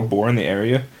of wild boar in the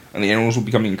area, and the animals were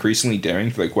becoming increasingly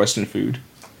daring for their quest in food.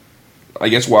 I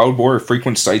guess wild boar are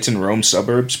frequent sights in Rome's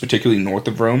suburbs, particularly north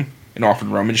of Rome, and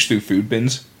often rummage through food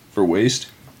bins. for waste.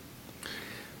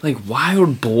 Like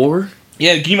wild boar?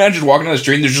 Yeah, can you imagine walking down the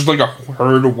street and there's just like a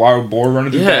herd of wild boar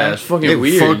running through Yeah, town? it's fucking They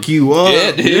weird. fuck you up.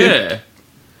 Yeah, dude. Yeah.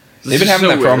 They've been having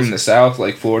that problem in the South,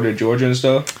 like Florida, Georgia, and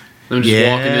stuff. I'm just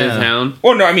walking into town.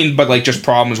 Well, no, I mean, but like just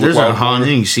problems with There's wild a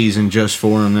hunting season just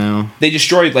for them now. They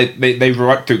destroy, like, they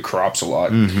rut through crops a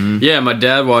lot. Mm-hmm. Yeah, my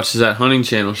dad watches that hunting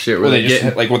channel shit where Where they they just,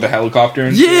 get... like, with the helicopter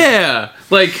and Yeah!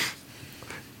 Like...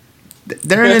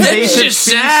 They're an invasive It's just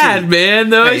species. sad,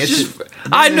 man. Though Hey, it's it's just,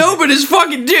 I know, but it's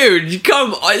fucking dude. You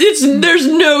come, there's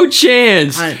no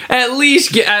chance. At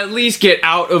least get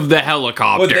out of the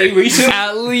helicopter. But they recently-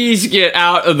 At least get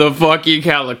out of the fucking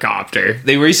helicopter.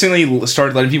 They recently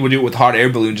started letting people do it with hot air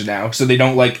balloons now, so they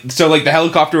don't like the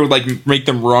helicopter would like make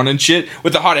them run and shit.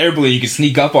 With the hot air balloon, you can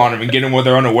sneak up on them and get them while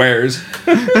they're unawares.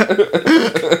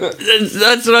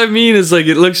 That's what I mean. It's like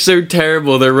it looks so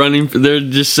terrible. They're running. They're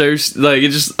just so like it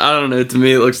just. I don't know. To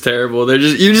me, it looks terrible.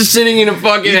 You're just sitting in a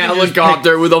fucking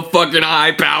helicopter with a fucking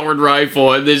high powered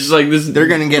rifle, and it's like this. They're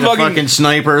gonna get a fucking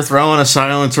sniper, throwing a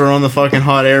silencer on the fucking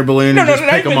hot air balloon, and just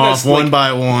pick them off one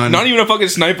by one. Not even a fucking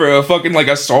sniper, a fucking like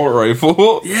assault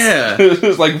rifle. Yeah,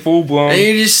 it's like full blown. And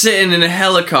you're just sitting in a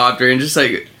helicopter and just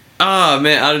like, oh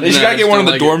man, I don't know. They just gotta get one of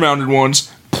the door mounted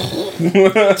ones.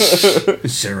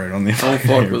 Sit right on the. I don't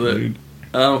fuck with it.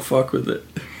 I don't fuck with it.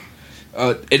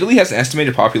 Italy has an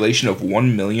estimated population of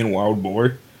 1 million wild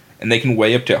boar, and they can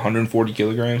weigh up to 140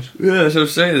 kilograms. Yeah, that's what I'm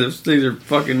saying. Those things are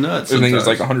fucking nuts. I think it's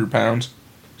like 100 pounds,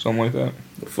 something like that.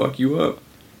 They'll fuck you up.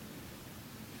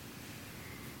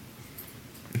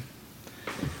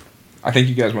 I think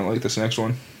you guys might like this next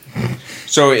one.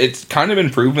 So it's kind of been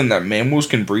proven that mammals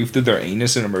can breathe through their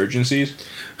anus in emergencies.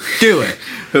 Do it.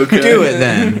 Okay. Do it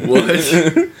then.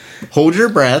 What? Hold your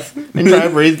breath and try to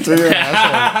breathe through your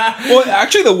asshole. Well,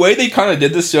 actually, the way they kind of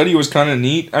did this study was kind of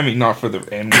neat. I mean, not for the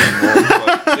animals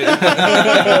involved, but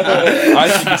I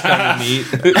think it's kind of neat.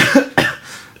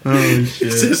 Oh shit!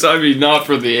 It's just, I mean, not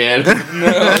for the animal. No,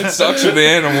 it sucks for the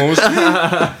animals.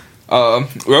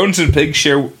 Rodents and pigs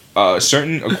share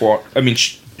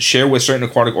share with certain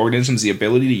aquatic organisms the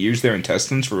ability to use their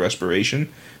intestines for respiration.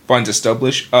 Finds a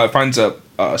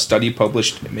study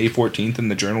published May 14th in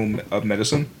the Journal of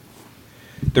Medicine.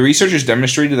 The researchers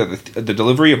demonstrated that the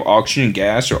delivery of oxygen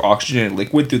gas or oxygen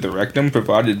liquid through the rectum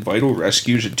provided vital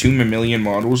rescues to 2 mammalian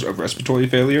models of respiratory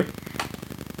failure.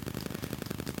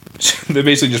 So they're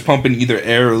basically just pumping either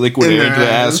air or liquid air into the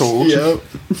assholes. Yep.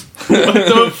 What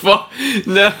the fuck?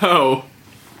 No.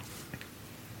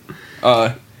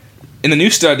 In the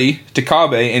new study,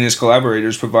 Takabe and his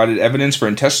collaborators provided evidence for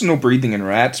intestinal breathing in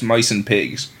rats, mice, and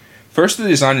pigs. First, they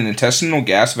designed an intestinal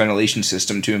gas ventilation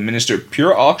system to administer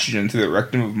pure oxygen through the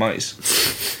rectum of mice.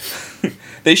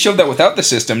 They showed that without the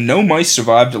system, no mice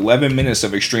survived 11 minutes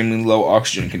of extremely low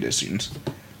oxygen conditions.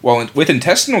 While with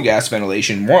intestinal gas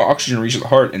ventilation, more oxygen reached the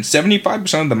heart, and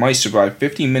 75% of the mice survived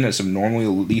 15 minutes of normally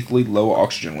lethally low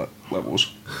oxygen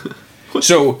levels.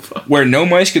 So, where no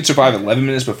mice could survive 11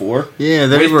 minutes before... Yeah,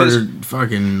 they were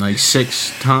fucking like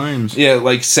 6 times. Yeah,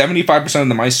 like 75% of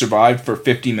the mice survived for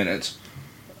 50 minutes.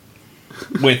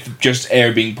 With just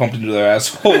air being pumped into their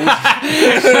assholes.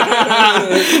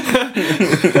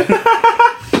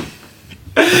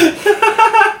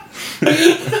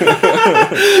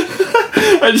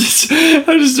 I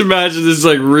just imagine this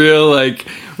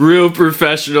real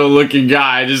professional looking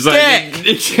guy just like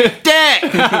Dick,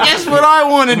 guess what I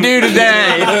want to do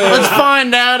today? Let's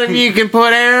find out if you can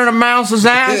put air in a mouse's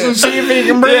ass and see if he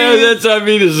can breathe. Yeah, that's what I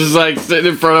mean. It's just like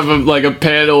sitting in front of a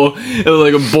panel of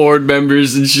like a board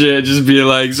members and shit, just being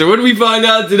like, so what do we find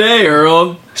out today,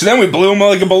 Earl? So then we blew him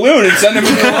like a balloon and sent him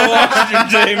into a low oxygen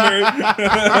chamber.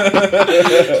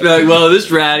 Like, well, this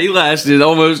rat, he lasted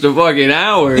almost a fucking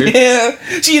hour. Yeah.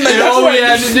 See, like, And all we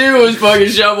had to do was fucking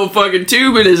shove a fucking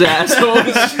tube in his asshole.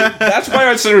 That's why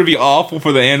I consider it to be awful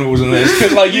for the animals in this.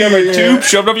 Because, like, you have a tube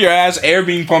shoved up your ass, air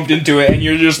being pumped into it, and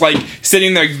you're just, like,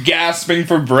 sitting there gasping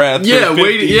for breath. Yeah, for 50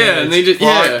 wait, yeah, minutes. and they just,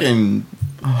 Fucking...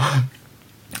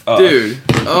 dude,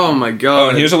 oh my god. Oh,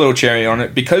 and here's a little cherry on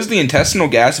it. Because the intestinal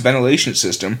gas ventilation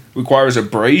system requires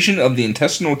abrasion of the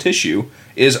intestinal tissue,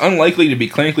 it is unlikely to be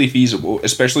clinically feasible,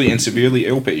 especially in severely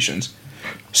ill patients.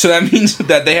 So that means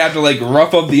that they have to, like,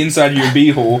 rough up the inside of your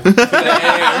beehole for the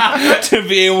air to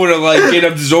be able to, like, get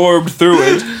absorbed through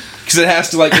it. Because it has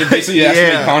to, like, it basically has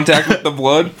to make contact with the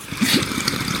blood.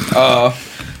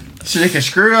 So they can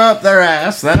screw up their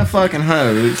ass, then a fucking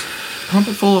hose, pump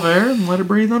it full of air, and let it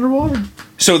breathe underwater.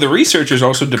 So the researchers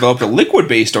also developed a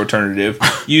liquid-based alternative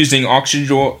using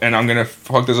oxygen, and I'm gonna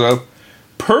fuck this up,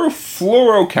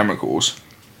 perfluorochemicals.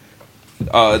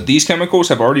 These chemicals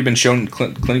have already been shown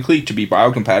clinically to be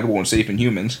biocompatible and safe in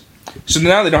humans. So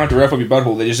now they don't have to rough up your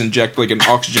butthole. They just inject like an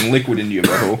oxygen liquid into your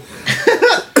butthole.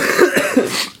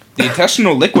 The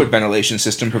intestinal liquid ventilation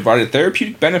system provided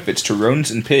therapeutic benefits to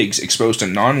rodents and pigs exposed to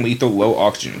non-lethal low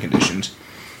oxygen conditions.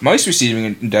 Mice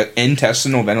receiving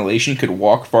intestinal ventilation could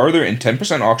walk farther in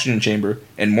 10% oxygen chamber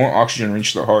and more oxygen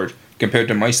reached their heart compared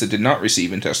to mice that did not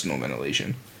receive intestinal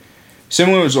ventilation.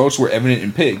 Similar results were evident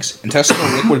in pigs. Intestinal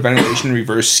liquid ventilation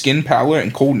reversed skin pallor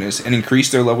and coldness and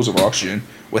increased their levels of oxygen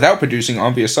without producing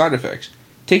obvious side effects.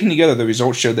 Taken together, the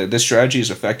results showed that this strategy is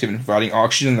effective in providing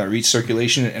oxygen that reaches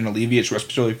circulation and alleviates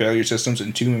respiratory failure systems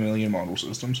in 2 mammalian model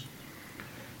systems.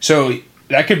 So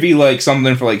that could be like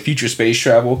something for like future space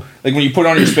travel. Like when you put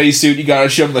on your spacesuit, you gotta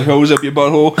shove the hose up your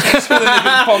butthole so then they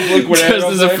can pump liquid air.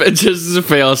 Just as a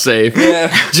fail safe.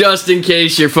 Yeah. Just in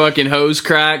case your fucking hose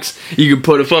cracks, you can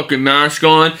put a fucking mask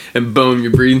on and boom,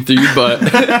 you're breathing through your butt.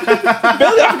 Billy, I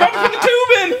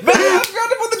forgot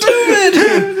to put the tube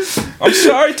in. I'm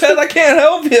sorry, Ted, I can't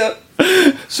help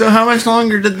you. So how much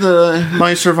longer did the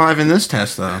mice survive in this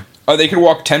test, though? Oh, they could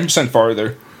walk 10%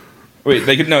 farther. Wait,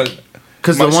 they could, no.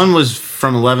 Because the one was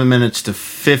from 11 minutes to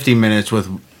 50 minutes with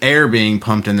air being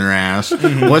pumped in their ass.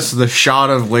 What's the shot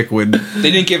of liquid?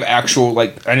 They didn't give actual,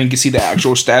 like, I didn't see the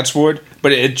actual stats for it,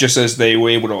 but it just says they were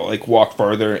able to, like, walk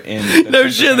farther in... No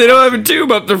shit, they don't have a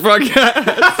tube up their fucking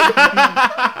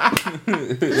ass.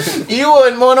 You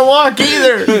wouldn't want to walk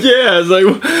either. Yeah, it's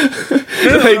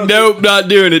like, nope, not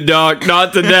doing it, Doc.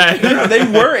 Not today. They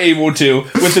were able to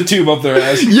with the tube up their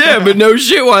ass. Yeah, but no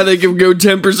shit why they can go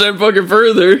 10% fucking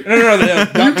further. No,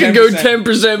 you can go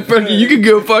 10% fucking, you can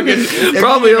go fucking,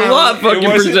 probably a lot fucking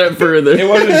percent further. It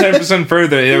wasn't 10%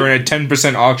 further, they were in a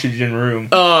 10% oxygen room.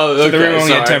 Oh, okay, so they were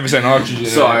only at 10% oxygen.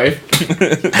 Sorry.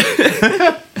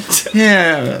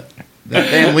 Yeah. That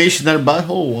damn leash in their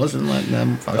butthole wasn't letting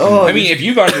them fucking... I mean, if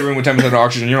you got in a room with 10%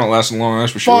 oxygen, you're not lasting long,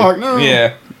 that's for sure. Fuck, no.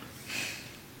 Yeah.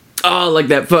 Oh, like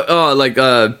that,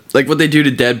 like what they do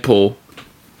to Deadpool.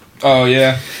 Oh,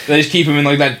 yeah. They just keep him in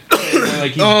like that...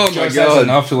 Like he just has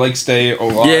enough to like stay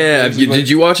alive. Yeah, did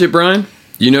you watch it, Brian?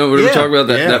 You know what we're talking about?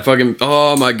 That fucking...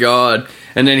 Oh, my God.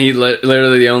 And then he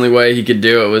literally the only way he could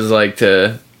do it was like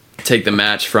to take the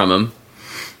match from him.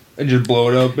 And just blow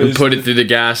it up. And put it through the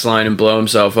gas line and blow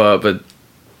himself up, but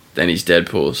then he's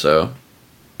Deadpool, so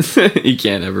he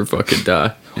can't ever fucking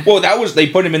die. Well, that was... They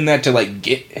put him in that to like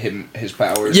get him his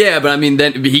powers. Yeah, but I mean,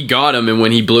 then he got him, and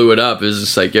when he blew it up, it was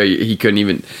just like, yo, he couldn't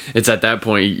even... It's at that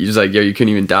point, he's like, yo, you couldn't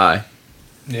even die.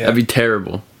 Yeah. That'd be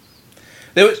terrible.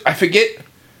 There was... I forget...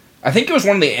 I think it was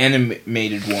one of the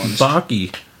animated ones.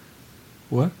 Baki.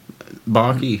 What?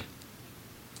 Baki.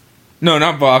 No,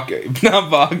 not Baki.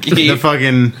 Not Baki. The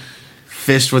fucking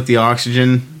fist with the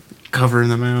oxygen cover in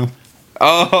the mouth.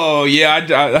 Oh, yeah.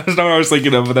 That's not what I was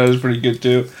thinking of, but that was pretty good,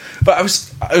 too. But it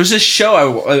was this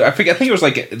show, I think it was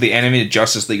like the animated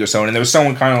Justice League or so, and there was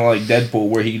someone kind of like Deadpool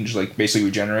where he can just like basically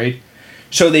regenerate.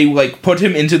 So they like put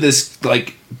him into this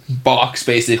like box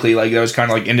basically, like that was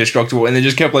kind of like indestructible, and they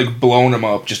just kept like blowing him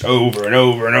up just over and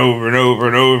over and over and over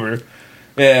and over.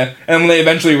 Yeah, and when they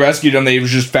eventually rescued him, they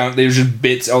was just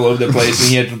bits all over the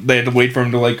place, and they had to wait for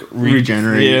him to like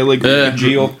regenerate. Yeah, like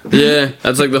congeal. Yeah,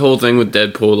 that's like the whole thing with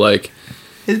Deadpool. Like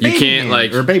you can't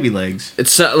like or baby legs.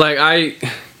 It's like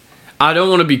I don't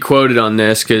want to be quoted on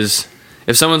this because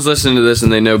if someone's listening to this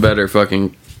and they know better,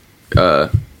 fucking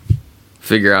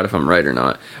figure out if I'm right or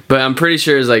not. But I'm pretty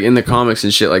sure it's like in the comics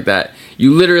and shit like that.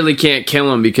 You literally can't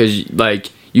kill him because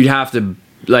like you'd have to.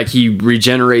 Like he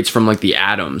regenerates from like the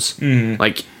atoms,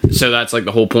 like so that's like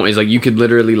the whole point is like you could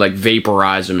literally like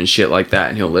vaporize him and shit like that,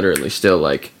 and he'll literally still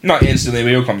like not instantly, but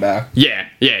he'll come back. Yeah,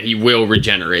 he will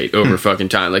regenerate over fucking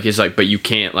time. Like it's like, but you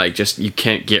can't like just you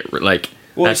can't get like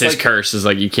that's his curse is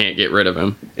like you can't get rid of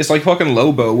him. It's like fucking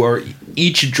Lobo, where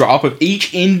each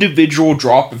individual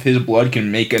drop of his blood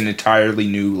can make an entirely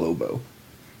new Lobo.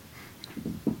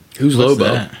 Who's Lobo?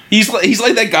 That? He's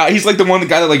like that guy. He's like the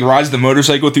guy that like rides the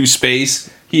motorcycle through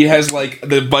space. He has like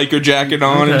the biker jacket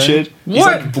on and shit. He's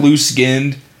like blue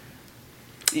skinned.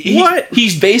 What?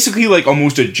 He's basically like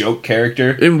almost a joke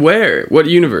character. In where? What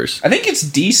universe? I think it's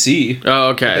DC. Oh,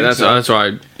 okay. That's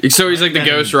why. So he's like the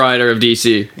Ghost Rider of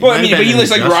DC. Well, I mean, but he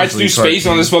like rides through space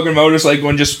on this fucking motorcycle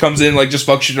and just comes in, like just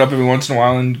fucks shit up every once in a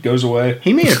while and goes away.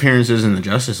 He made appearances in the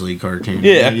Justice League cartoon.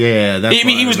 Yeah. That's I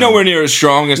mean, he was nowhere near as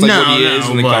strong as like what he is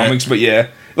in the comics, but yeah,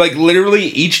 like literally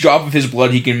each drop of his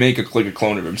blood he can make a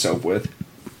clone of himself with.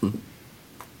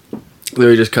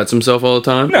 Literally just cuts himself all the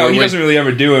time? No, he doesn't really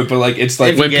ever do it, but like it's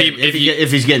like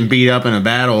if he's getting beat up in a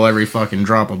battle, every fucking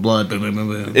drop of blood, boom, boom, boom,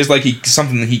 boom. It's like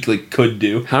something that he like could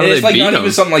do. How do they it's like beat not even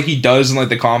something like he does in like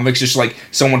the comics. Just like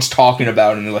someone's talking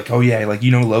about it, and they're like, "Oh yeah, like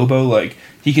you know Lobo, like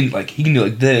he can do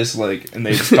like this, like, and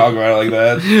they just talk about it like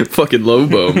that. Fucking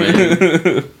Lobo,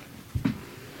 man.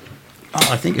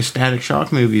 I think a Static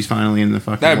Shock movie's finally in the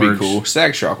fucking That'd works. be cool.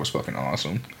 Static Shock was fucking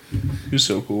awesome. He was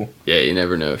so cool. Yeah, you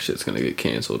never know if shit's gonna get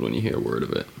canceled when you hear a word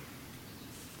of it.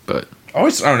 But I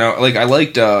don't know. Like, I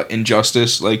liked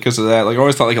Injustice, like, because of that. Like, I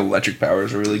always thought, like, electric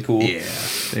powers were really cool. Yeah,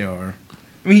 they are.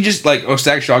 I mean, he just, like,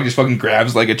 Static Shock just fucking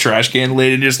grabs, like, a trash can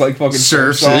lid and just, like, fucking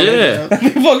surfs on it. Yeah.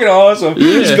 That'd be fucking awesome.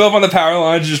 Yeah. Just go up on the power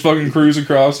lines and just fucking cruise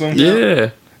across them. yeah.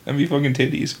 That'd be fucking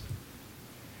titties.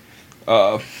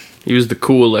 He was the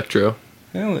cool Electro.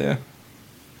 Hell yeah.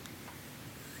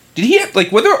 Did he have,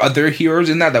 like, were there other heroes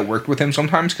in that worked with him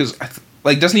sometimes? Because,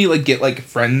 like, doesn't he, like, get, like,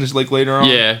 friends, like, later on?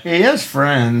 Yeah. He has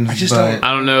friends. I just but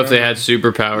I don't know if they had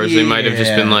superpowers. They might have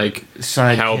just been like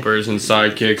helpers and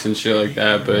sidekicks and shit like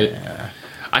that. But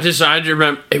I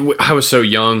remember I was so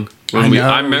young when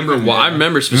I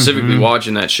remember specifically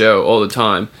watching that show all the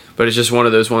time. But it's just one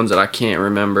of those ones that I can't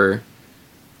remember,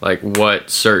 like what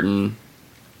certain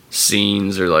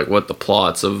scenes or like what the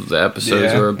plots of the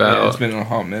episodes were about. Yeah, it's been a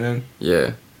hot minute.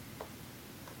 Yeah.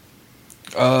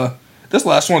 This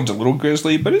last one's a little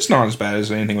grisly, but it's not as bad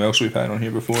as anything else we've had on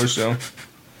here before, so.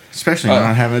 Especially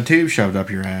not having a tube shoved up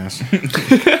your ass.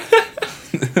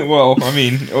 Well, I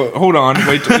mean, hold on.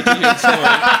 Wait till you hear the story.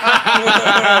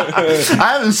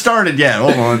 I haven't started yet.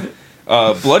 Hold on.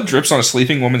 Blood drips on a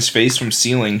sleeping woman's face from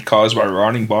ceiling caused by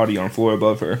rotting body on floor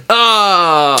above her.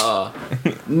 Oh!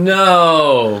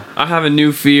 No! I have a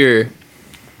new fear.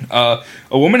 A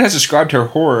woman has described her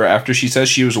horror after she says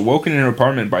she was awoken in her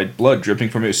apartment by blood dripping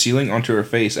from her ceiling onto her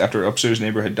face after her upstairs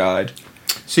neighbor had died.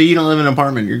 See, you don't live in an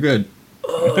apartment. You're good.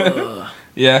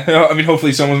 Yeah, I mean,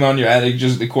 hopefully someone's not in your attic,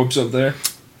 just the corpse up there.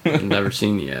 I've never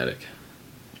seen the attic.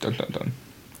 Dun, dun, dun.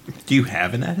 Do you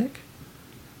have an attic?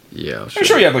 Yeah, I'm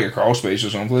sure you have like a crawl space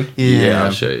or something. Yeah,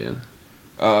 I'll show you.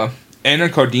 Anna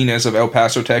Cardenas of El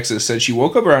Paso, Texas, said she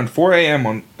woke up around 4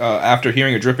 a.m. After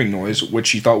hearing a dripping noise, which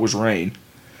she thought was rain.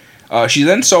 She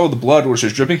then saw the blood, which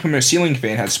was dripping from her ceiling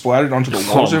fan, had splattered onto the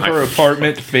walls of her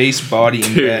apartment, face, body,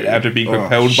 and bed after being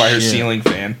propelled by her ceiling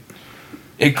fan.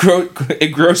 It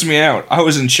grossed me out. I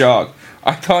was in shock.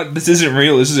 I thought, this isn't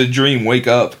real. This is a dream. Wake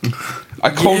up.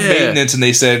 I called maintenance and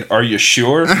they said, are you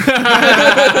sure?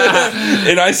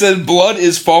 And I said, blood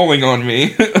is falling on me.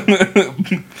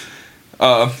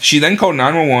 She then called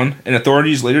 911 and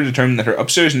authorities later determined that her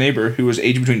upstairs neighbor, who was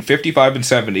aged between 55 and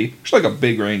 70, which is like a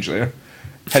big range there,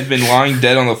 had been lying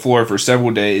dead on the floor for several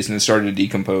days and had started to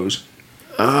decompose.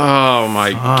 Oh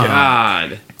my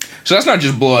god. So that's not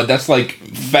just blood, that's like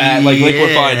fat, like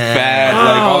liquefied fat,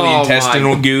 like all the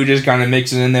intestinal goo just kind of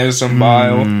mixing in there with some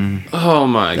bile. Oh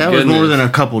my god. That was more than a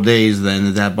couple days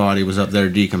then that body was up there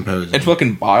decomposing. And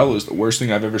fucking bile is the worst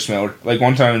thing I've ever smelled. Like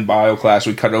one time in bio class,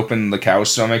 we cut open the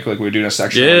cow's stomach, like we were doing a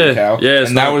section on the cow. Yeah,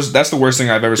 and that's the worst thing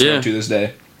I've ever smelled to this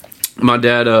day. My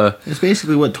dad, it's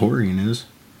basically what taurine is.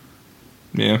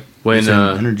 Yeah. When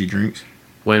energy drinks.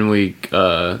 When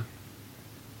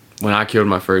I killed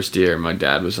my first deer, my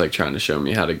dad was like trying to show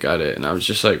me how to gut it, and I was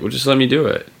just like, well, just let me do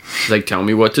it. He's like, tell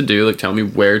me what to do, like tell me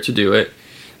where to do it.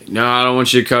 Like, no, I don't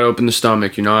want you to cut open the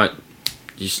stomach. You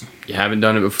haven't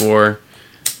done it before.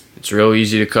 It's real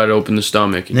easy to cut open the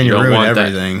stomach. And then you don't ruin want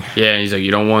everything. That. Yeah, he's like,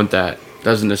 you don't want that.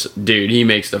 Doesn't this dude? He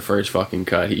makes the first fucking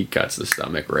cut. He cuts the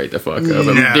stomach right the fuck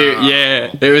open. No. Dude,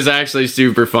 yeah, it was actually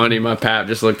super funny. My pap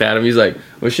just looked at him. He's like,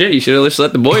 "Well, shit, you should have just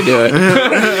let the boy do it."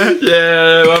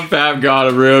 Yeah, my pap got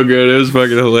him real good. It was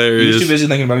fucking hilarious. He was too busy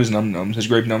thinking about his num-nums, his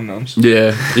grape num-nums.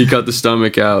 Yeah, he cut the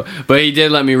stomach out, but he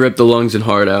did let me rip the lungs and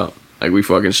heart out. Like we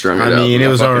fucking strung it out. I mean, it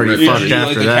was already fucked Like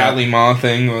after the that. Cali Ma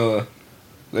thing,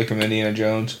 like from Indiana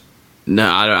Jones. No,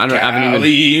 I haven't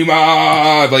even.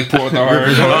 Like pour the heart.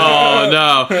 Oh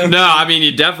no! I mean,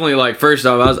 you definitely like. First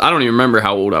off, I don't even remember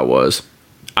how old I was.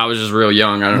 I was just real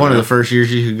young. I don't One know. of the first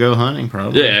years you could go hunting,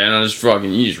 probably. Yeah, and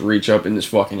you just reach up in this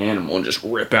fucking animal and just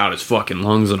rip out his fucking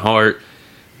lungs and heart,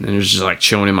 and then it was just like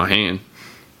chilling in my hand.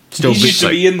 Still used to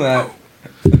be in that.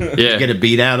 Yeah. Did you get a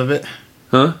beat out of it?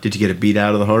 Huh? Did you get a beat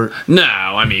out of the heart? No,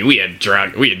 I mean we had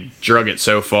drug it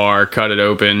so far, cut it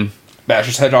open. Bash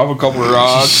his head off a couple of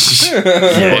rocks. But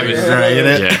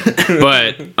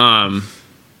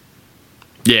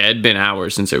yeah, it'd been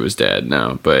hours since it was dead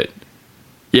now. But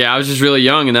yeah, I was just really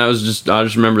young, and I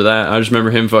just remember that. I just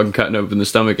remember him fucking cutting open the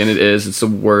stomach, and it's the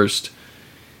worst.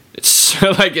 It's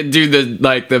like dude,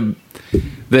 the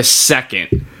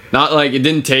second. Not like it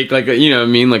didn't take like like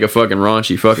a fucking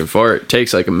raunchy fucking fart. It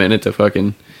takes like a minute to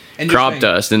fucking crop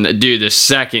dust, and the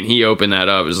second he opened that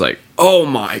up, it was like, oh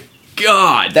my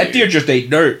god, that deer just ate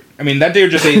dirt. I mean, that dude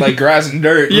just ate, like, grass and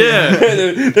dirt. Yeah.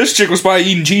 This chick was probably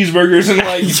eating cheeseburgers and,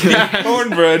 like,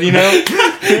 cornbread, you know?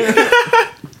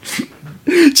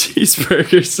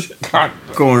 Cheeseburgers. God.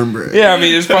 Cornbread. Yeah, I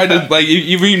mean, it's probably just, like,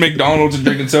 you've eaten McDonald's and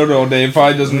drinking soda all day. It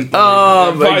probably doesn't...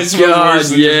 Oh, my God.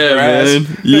 Yeah, man.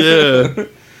 Yeah.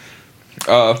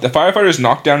 The firefighters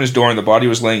knocked down his door and the body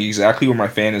was laying exactly where my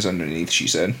fan is underneath, she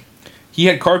said. He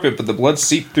had carpet, but the blood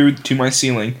seeped through to my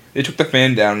ceiling. They took the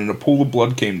fan down and a pool of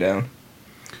blood came down.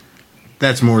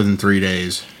 That's more than 3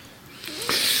 days.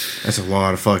 That's a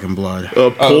lot of fucking blood. A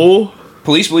pool?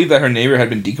 Police believe that her neighbor had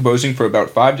been decomposing for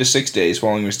about 5 to 6 days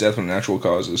following his death from natural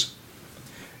causes.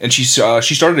 And she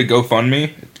started a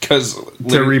GoFundMe because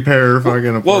to repair her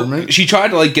fucking apartment. Well, she tried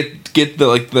to like get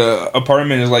the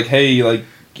apartment is like, hey, like,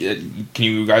 can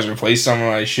you guys replace some of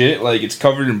my shit? Like, it's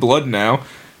covered in blood now.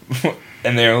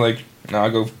 And they're like, nah,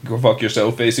 go fuck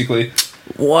yourself, basically.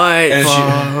 What?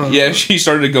 And she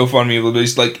started to GoFundMe a little bit.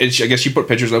 It's like, I guess she put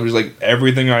pictures up. It's like,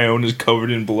 everything I own is covered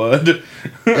in blood.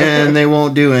 And they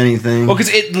won't do anything. Well,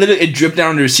 because it dripped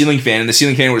down to a ceiling fan, and the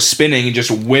ceiling fan was spinning and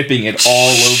just whipping it all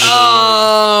over the room.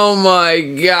 Oh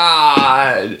my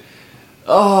God.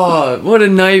 Oh, what a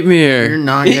nightmare. You're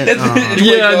not getting...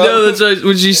 Yeah, no, that's right.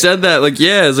 When she said that, like,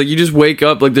 yeah, it's like you just wake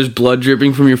up, like, there's blood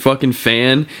dripping from your fucking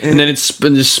fan, and then it's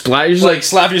just splatters. Like,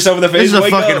 slap yourself in the face. This is a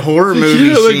fucking horror movie.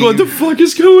 Yeah, like, what the fuck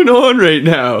is going on right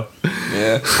now?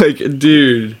 Yeah. Like,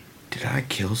 dude. Did I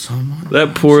kill someone?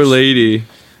 That poor lady.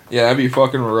 Yeah, that'd be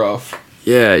fucking rough.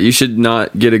 Yeah, you should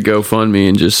not get a GoFundMe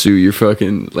and just sue your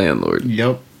fucking landlord.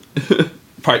 Yep.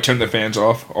 Probably turn the fans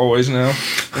off always now.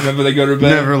 Whenever they go to bed.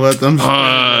 Never let them.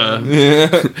 Yeah.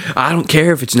 I don't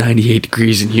care if it's 98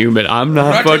 degrees and humid. I'm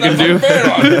not fucking doing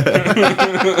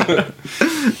it.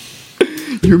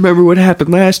 You remember what happened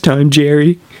last time,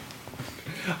 Jerry?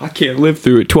 I can't live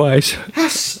through it twice. I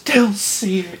still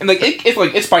see it. And like,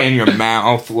 it's by in your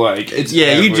mouth. Like, it's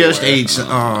you just everywhere. ate some.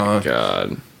 Oh,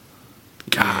 God.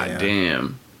 God Yeah.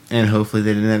 damn. And hopefully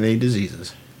they didn't have any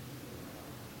diseases.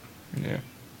 Yeah.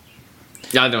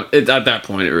 I don't. At that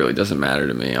point, it really doesn't matter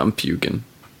to me. I'm puking.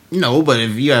 No, but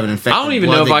if you have an infected, I don't even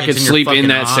know if I could sleep in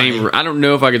that same room. I don't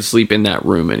know if I could sleep in that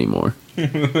room anymore.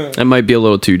 That might be a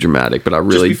little too dramatic, but I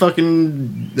really just be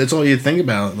fucking. That's all you think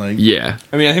about, like. Yeah.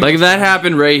 I mean, I think like if that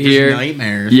happened right just here.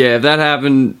 nightmares. Yeah, if that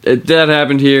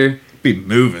happened here, Be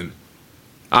moving.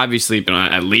 I'd be sleeping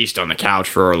at least on the couch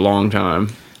for a long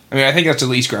time. I mean, I think that's at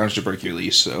least grounds to break your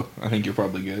lease. So I think you're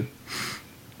probably good.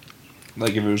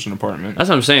 Like if it was an apartment. That's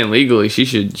what I'm saying. Legally, she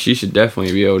should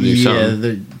definitely be able to do something.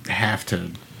 Yeah, they have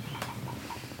to.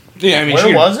 Yeah, I mean,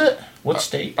 Where was it? What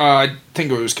state? I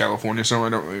think it was California. Somewhere.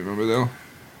 I don't really remember though.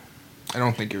 I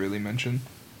don't think it really mentioned.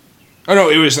 Oh no,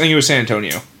 I think it was San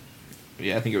Antonio.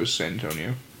 Yeah, I think it was San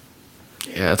Antonio.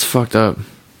 Yeah, that's fucked up.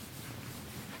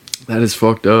 That is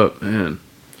fucked up, man.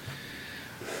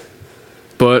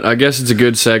 But I guess it's a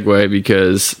good segue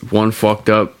because one fucked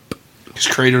up. Because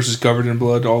Kratos is covered in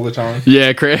blood all the time.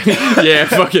 Yeah, yeah,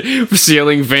 fucking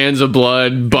ceiling fans of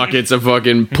blood, buckets of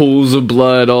fucking pools of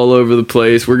blood all over the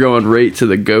place. We're going right to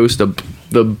the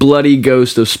bloody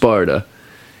Ghost of Sparta,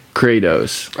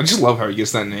 Kratos. I just love how he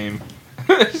gets that name.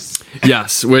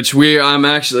 Yes, which I'm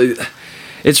actually.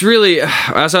 It's really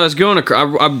as I was going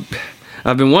to.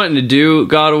 I've been wanting to do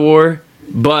God of War,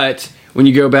 but when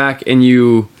you go back and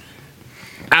you,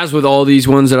 as with all these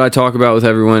ones that I talk about with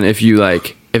everyone, if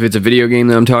it's a video game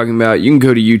that I'm talking about, you can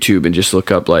go to YouTube and just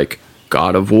look up like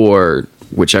God of War,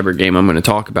 whichever game I'm going to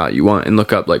talk about you want, and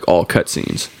look up like all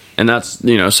cutscenes. And that's,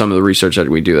 some of the research that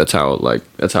we do. That's how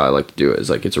I like to do it. Is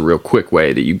like it's a real quick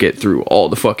way that you get through all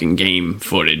the fucking game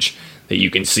footage that you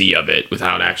can see of it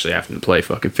without actually having to play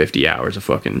fucking 50 hours of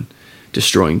fucking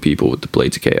destroying people with the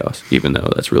Blades of Chaos. Even though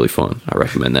that's really fun, I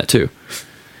recommend that too.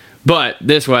 But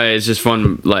this way, it's just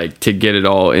fun, like to get it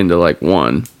all into like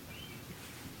one.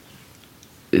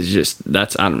 It's just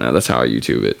I don't know. That's how I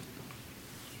YouTube it.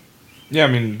 Yeah, I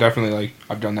mean, definitely. Like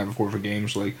I've done that before for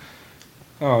games. Like,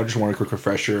 oh, I just want a quick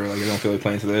refresher. Like I don't feel like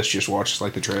playing through this. Just watch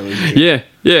like the trailer.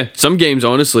 Yeah. Some games,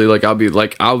 honestly, like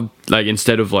I'll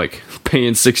instead of like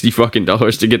paying $60 fucking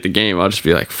to get the game, I'll just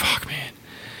be like, fuck, man.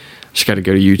 Just got to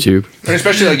go to YouTube. And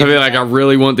especially like I feel like I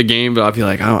really want the game, but I'll be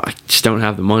like, I just don't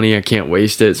have the money. I can't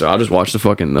waste it, so I'll just watch the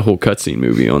whole cutscene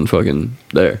movie on fucking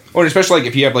there. Or especially like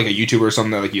if you have like a YouTuber or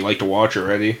something that like you like to watch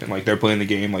already, and like they're playing the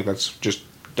game, like that's just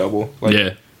double. Like,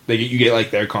 yeah, you get like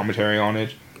their commentary on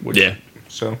it. Yeah.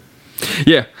 So.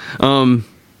 Yeah.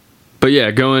 But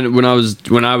yeah, when I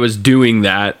was doing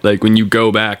that, like when you go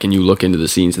back and you look into the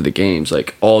scenes of the games,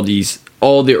 like all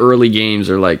the early games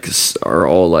are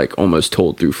all like almost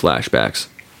told through flashbacks.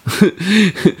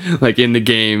 Like in the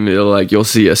game, you'll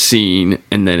see a scene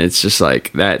and then it's just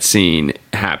like that scene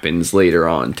happens later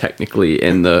on, technically,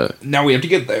 in the... Now we have to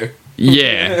get there.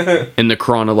 Yeah, in the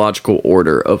chronological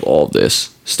order of all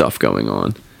this stuff going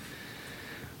on.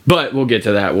 But we'll get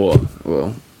to that.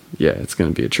 We'll yeah, it's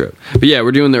going to be a trip. But yeah,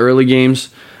 we're doing the early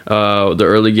games. The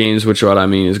early games, which what I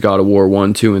mean is God of War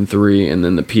 1, 2, and 3, and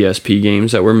then the PSP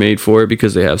games that were made for it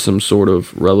because they have some sort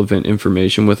of relevant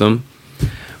information with them.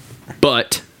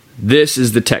 But this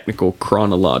is the technical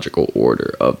chronological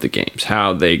order of the games,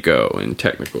 how they go in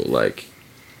technical, like,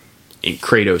 in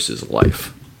Kratos'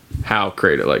 life. How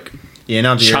Kratos, like... Yeah,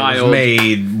 not the child year it was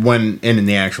made when in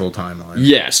the actual timeline.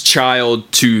 Yes, child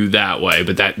to that way,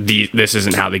 but this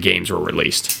isn't how the games were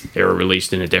released. They were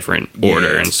released in a different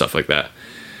order and stuff like that.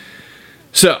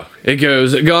 So it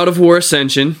goes God of War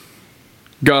Ascension,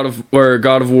 God of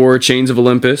War Chains of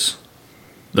Olympus,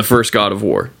 the first God of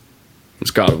War.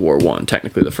 It's God of War 1,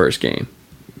 technically the first game.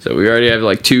 So we already have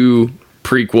like 2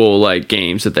 prequel like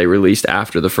games that they released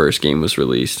after the first game was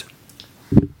released.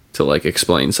 To like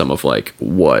explain some of like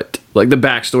what like the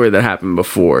backstory that happened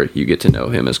before you get to know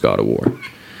him as God of War.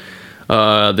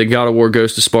 The God of War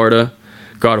Ghost of Sparta,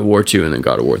 God of War 2, and then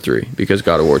God of War 3, because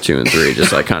God of War 2 and 3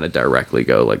 just like kind of directly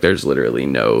go, like there's literally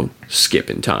no skip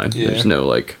in time. Yeah. There's no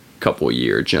like couple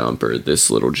year jump or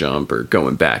this little jump or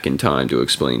going back in time to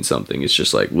explain something. It's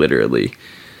just like literally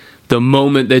the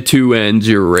moment that 2 ends,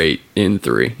 you're right in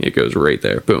 3. It goes right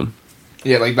there. Boom.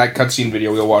 Yeah, like that cutscene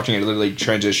video we were watching, it literally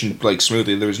transitioned like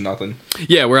smoothly. There was nothing.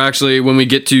 Yeah, we're actually, when we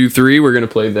get to 3, we're gonna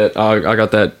play that. I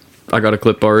got a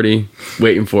clip already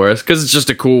waiting for us because it's just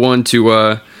a cool one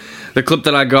to. The clip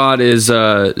that I got is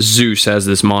Zeus has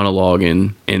this monologue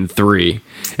in 3,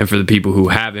 and for the people who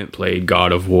haven't played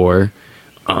God of War,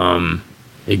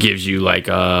 it gives you like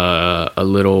a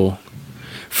little.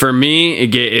 For me,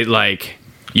 it like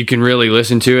you can really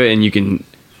listen to it and you can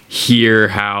hear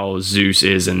how Zeus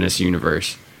is in this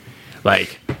universe.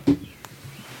 Like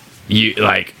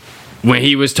when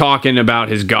he was talking about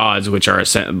his gods, which are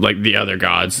like the other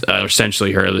gods,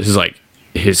 essentially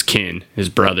his kin, his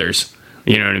brothers.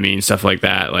 You know what I mean? Stuff like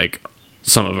that. Like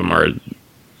some of them are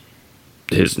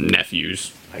his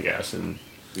nephews, I guess. And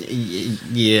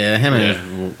yeah, him and his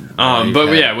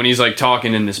but yeah, when he's like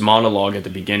talking in this monologue at the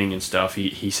beginning and stuff,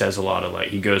 he says a lot of like,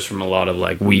 he goes from a lot of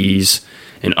like we's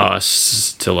and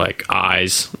us to like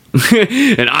eyes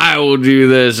and I will do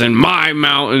this and my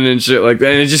mountain and shit like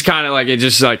that. And it's just kind of like, it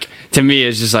just like, to me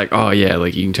it's just like, oh yeah,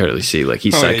 like you can totally see like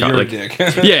he's psychotic.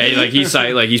 Yeah, like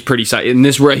he's pretty in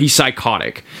this where he's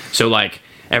psychotic. So like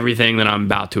everything that I'm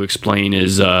about to explain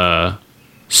is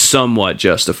somewhat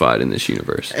justified in this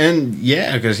universe. And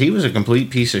yeah, because he was a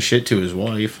complete piece of shit to his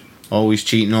wife, always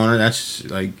cheating on her. That's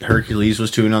like Hercules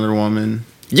was to another woman.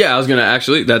 Yeah, I was gonna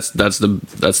actually. That's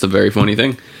the very funny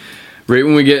thing. Right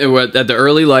when we get at the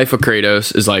early life of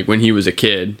Kratos is like when he was a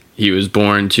kid. He was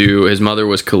born to his mother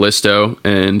was Callisto,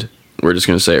 and we're just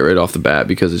gonna say it right off the bat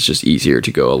because it's just easier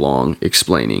to go along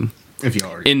explaining. If you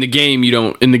are in the game, you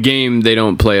don't. In the game, they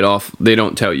don't play it off. They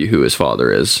don't tell you who his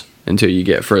father is until you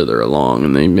get further along,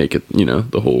 and they make it,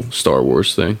 the whole Star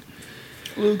Wars thing.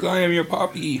 Luke, I am your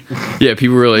poppy. Yeah,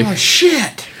 people really. Oh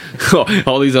shit.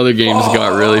 All these other games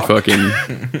got really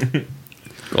fucking.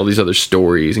 All these other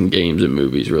stories and games and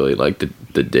movies really like to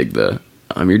dig the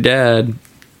I'm your dad.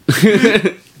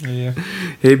 Yeah.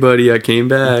 Hey buddy, I came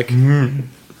back. It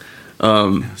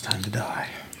was time to die.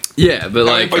 Yeah, but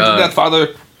like that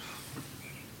father.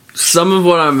 Some of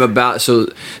what I'm about, so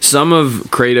some of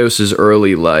Kratos'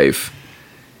 early life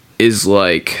is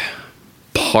like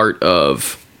part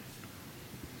of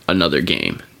another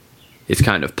game. It's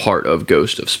kind of part of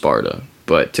Ghost of Sparta,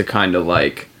 but to kind of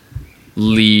like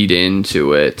lead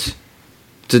into it,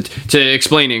 to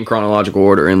explain it in chronological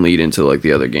order and lead into like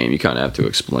the other game, you kind of have to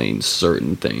explain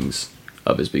certain things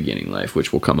of his beginning life,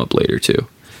 which will come up later too,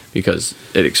 because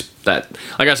like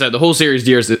I said, the whole series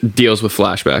deals with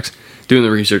flashbacks. Doing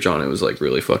the research on it was like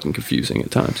really fucking confusing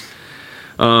at times.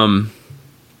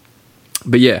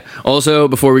 But yeah, also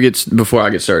before I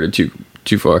get started too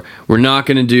far, we're not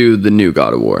going to do the new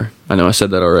God of War. I know I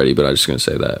said that already, but I'm just going to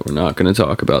say that we're not going to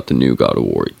talk about the new God of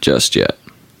War just yet.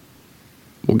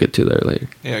 We'll get to there later.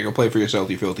 Yeah, go play for yourself,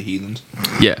 you filthy heathens.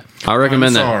 Yeah, I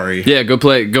recommend that. Sorry. Yeah, go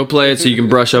play it so you can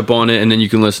brush up on it, and then you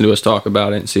can listen to us talk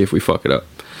about it and see if we fuck it up.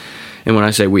 And when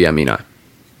I say we, I mean I,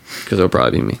 because it'll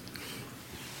probably be me.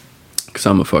 Because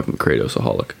I'm a fucking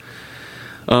Kratos-aholic.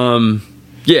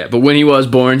 Yeah, but when he was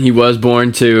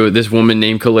born to this woman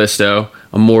named Callisto,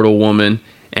 a mortal woman,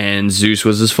 and Zeus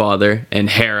was his father, and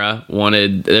Hera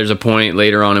there's a point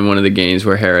later on in one of the games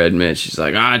where Hera admits, she's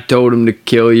like, I told him to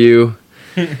kill you.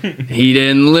 He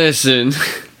didn't listen.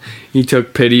 He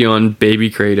took pity on baby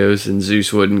Kratos, and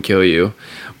Zeus wouldn't kill you.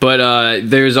 But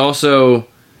there's also,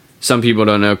 some people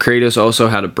don't know, Kratos also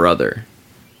had a brother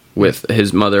with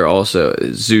his mother also.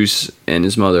 Zeus and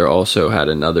his mother also had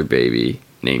another baby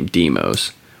named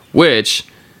Deimos, which...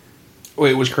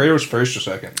 Wait, was Kratos first or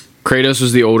second? Kratos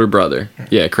was the older brother.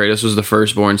 Yeah, Kratos was the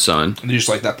firstborn son. And you're just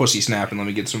like, that pussy snapped and let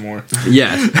me get some more.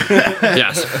 Yes.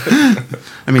 Yes.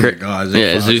 I mean, God.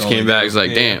 Yeah, Zeus came back. He's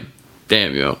like, damn,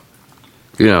 you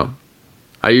know,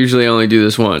 I usually only do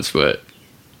this once, but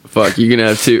fuck, you can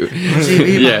have two.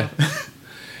 Yeah.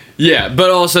 Yeah, but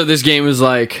also this game is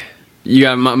like, you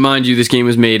got, mind you, this game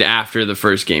was made after the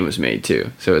first game was made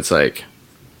too. So it's like,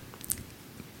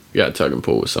 you got to tug and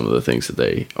pull with some of the things that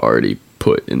they already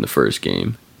put in the first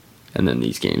game. And then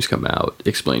these games come out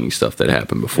explaining stuff that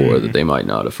happened before that they might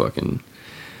not have fucking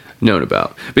known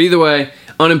about. But either way,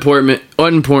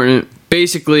 unimportant.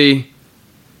 Basically,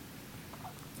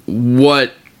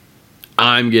 what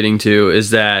I'm getting to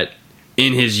is that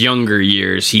in his younger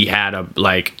years, he had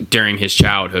during his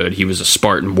childhood, he was a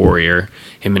Spartan warrior.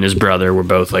 Him and his brother were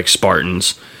both like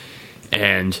Spartans.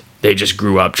 And they just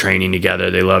grew up training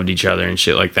together. They loved each other and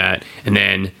shit like that. And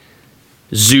then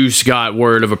Zeus got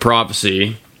word of a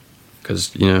prophecy.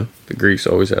 Because, you know, the Greeks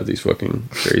always have these fucking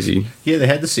crazy... Yeah, they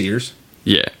had the seers.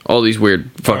 Yeah, all these weird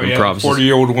fucking prophecies.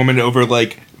 40-year-old woman over,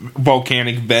 like,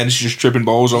 volcanic vents just tripping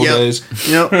balls all days.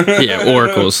 Yep. Yeah,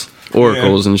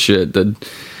 oracles and shit that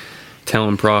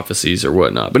telling prophecies or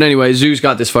whatnot. But anyway, Zeus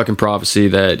got this fucking prophecy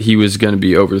that he was going to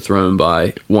be overthrown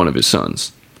by one of his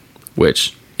sons.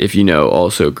 Which, if you know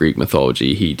also Greek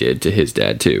mythology, he did to his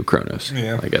dad too, Kronos.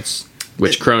 Yeah. Like that's...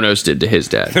 Which Kronos did to his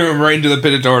dad. Threw him right into the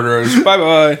pit of Tartarus.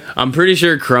 Bye-bye. I'm pretty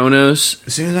sure Kronos...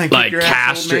 As soon as I kick your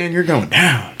ass, old man, you're going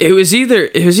down. It was either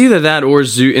that or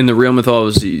Zeus, in the real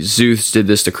mythology, Zeus did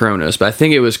this to Kronos. But I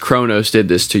think it was Kronos did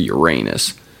this to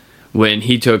Uranus. When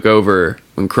he took over...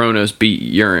 When Kronos beat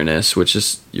Uranus, which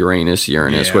is Uranus,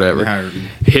 whatever.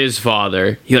 His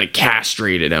father, he like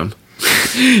castrated him.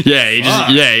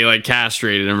 He like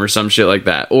castrated him or some shit like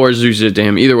that, or Zeus did to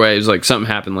him. Either way, it was like something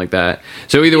happened like that.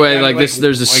 So either way, like this,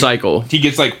 there's a cycle. He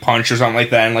gets like punched or something like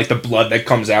that, and like the blood that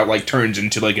comes out like turns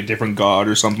into like a different god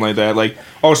or something like that. Like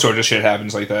all sorts of shit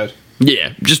happens like that.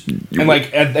 Yeah, just and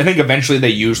like I think eventually they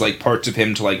use like parts of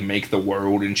him to like make the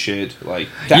world and shit, like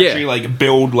to actually like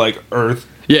build like Earth.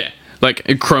 Yeah,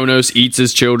 like Kronos eats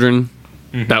his children.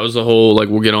 Mm-hmm. That was the whole, like,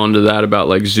 we'll get on to that about,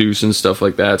 like, Zeus and stuff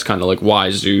like that. It's kind of like why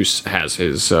Zeus has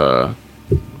his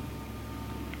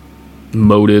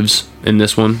motives in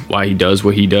this one. Why he does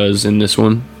what he does in this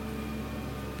one.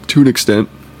 To an extent.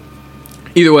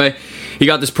 Either way, he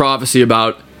got this prophecy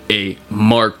about a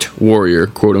marked warrior,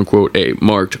 quote-unquote, a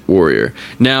marked warrior.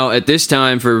 Now, at this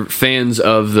time, for fans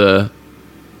of the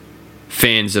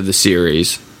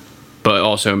series, but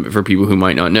also for people who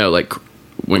might not know, like...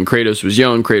 When Kratos was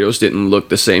young, Kratos didn't look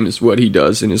the same as what he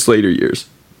does in his later years.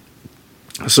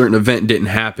 A certain event didn't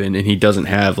happen, and he doesn't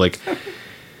have, like...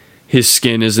 His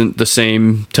skin isn't the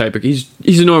same type of...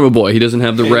 He's a normal boy. He doesn't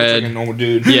have the red... Like a normal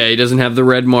dude. Yeah, he doesn't have the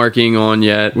red marking on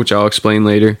yet, which I'll explain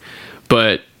later.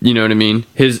 But, you know what I mean?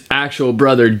 His actual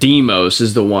brother, Deimos,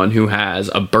 is the one who has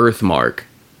a birthmark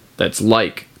that's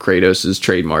like Kratos'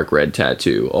 trademark red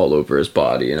tattoo all over his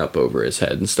body and up over his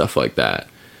head and stuff like that.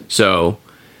 So...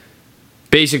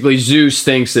 Basically, Zeus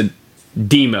thinks that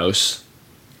Deimos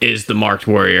is the marked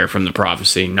warrior from the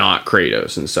prophecy, not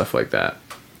Kratos and stuff like that.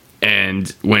 And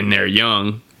when they're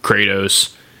young,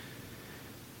 Kratos,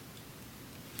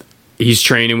 he's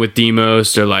training with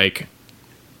Deimos. They're like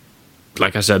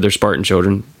I said, they're Spartan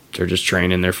children. They're just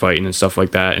training, they're fighting and stuff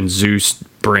like that. And Zeus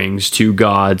brings two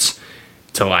gods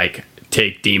to, like,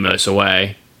 take Deimos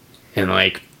away. And,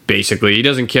 like... Basically, he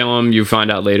doesn't kill him. You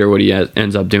find out later what he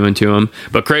ends up doing to him.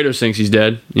 But Kratos thinks he's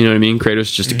dead. You know what I mean? Kratos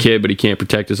is just a kid, but he can't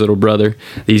protect his little brother.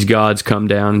 These gods come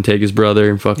down and take his brother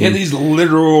and fucking... Yeah, these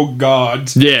literal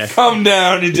gods come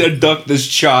down and abduct this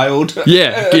child.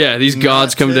 Yeah, these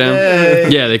gods come down.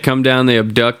 Yeah, they come down, they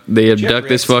abduct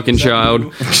this fucking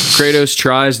child. Kratos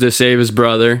tries to save his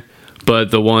brother, but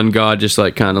the one god just,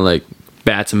 like, kind of, like,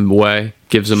 bats him away.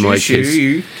 Gives him like his...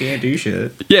 You can't do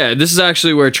shit. Yeah, this is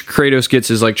actually where Kratos gets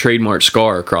his like trademark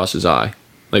scar across his eye.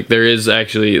 Like there is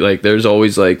actually like there's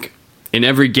always like in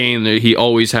every game he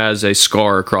always has a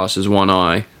scar across his one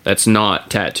eye that's not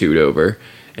tattooed over.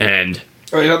 And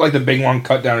oh, you got like the big one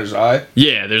cut down his eye?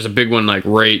 Yeah, there's a big one like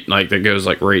right like that goes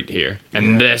like right here.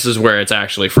 And this is where it's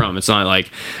actually from. It's not like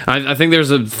I think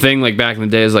there's a thing like back in the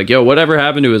day is like, yo, whatever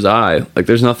happened to his eye? Like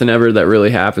there's nothing ever that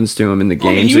really happens to him in the games.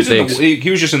 I mean, he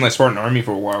was just in the Spartan army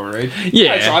for a while, right?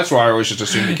 Yeah. That's why I always just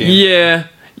assumed he came.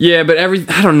 Yeah, but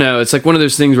I don't know. It's like one of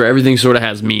those things where everything sort of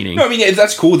has meaning. No, I mean,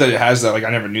 that's cool that it has that. Like,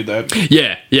 I never knew that.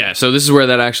 Yeah. So this is where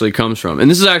that actually comes from. And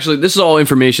this is all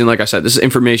information, like I said, this is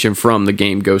information from the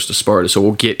game Ghost of Sparta. So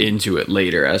we'll get into it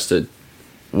later as to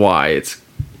why it's,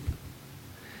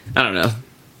 I don't know,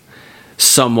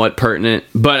 somewhat pertinent.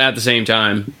 But at the same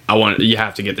time, you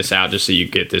have to get this out just so you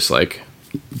get this, like,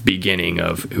 beginning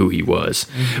of who he was.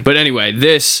 But anyway,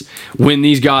 when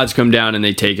these gods come down and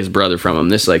they take his brother from him,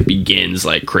 this like begins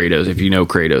like Kratos, if you know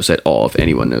Kratos at all, if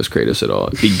anyone knows Kratos at all,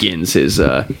 it begins his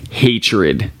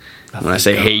hatred. When I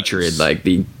say hatred, like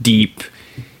the deep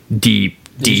hatred.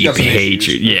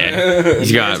 Issues. Yeah,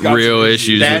 he's got real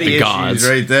issues with the gods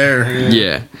right there.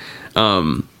 Yeah.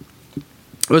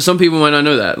 But some people might not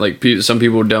know that. Like, some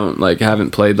people don't, like,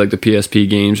 haven't played, like, the PSP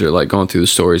games or, like, gone through the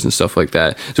stories and stuff like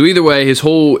that. So either way, his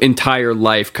whole entire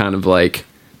life kind of, like,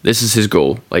 this is his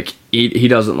goal. Like, he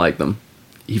doesn't like them.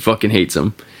 He fucking hates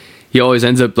them. He always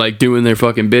ends up, like, doing their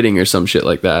fucking bidding or some shit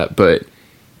like that, but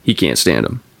he can't stand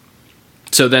them.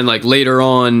 So then, like, later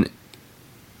on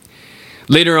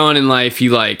in life, he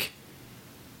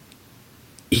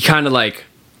kind of, like,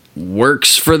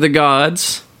 works for the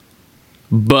gods,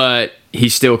 but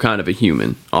he's still kind of a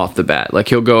human off the bat. Like,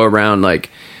 he'll go around, like,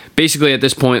 basically at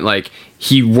this point, like,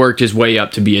 he worked his way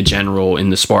up to be a general in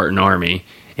the Spartan army,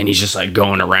 and he's just, like,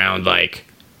 going around, like,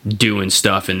 doing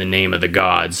stuff in the name of the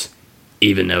gods,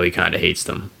 even though he kind of hates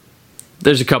them.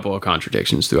 There's a couple of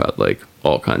contradictions throughout, like,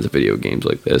 all kinds of video games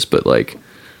like this, but, like,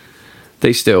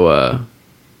 they still, I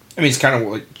mean, it's kind of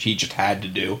what he just had to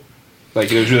do. Like,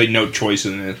 there's really no choice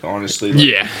in it, honestly. Like,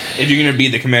 yeah. If you're going to be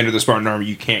the commander of the Spartan army,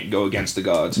 you can't go against the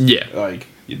gods. Yeah. Like,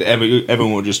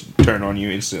 everyone will just turn on you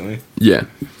instantly. Yeah.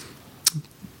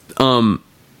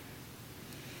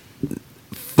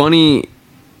 Funny...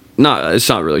 it's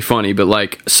not really funny, but,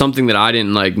 like, something that I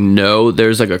didn't, like, know,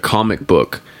 there's, like, a comic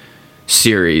book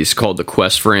series called The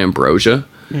Quest for Ambrosia.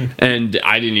 And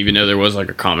I didn't even know there was, like,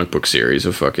 a comic book series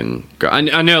of fucking...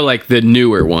 I know, like, the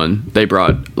newer one, they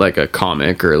brought, like, a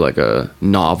comic or, like, a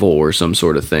novel or some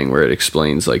sort of thing where it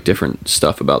explains, like, different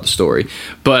stuff about the story.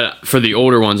 But for the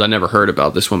older ones, I never heard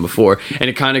about this one before. And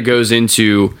it kind of goes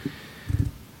into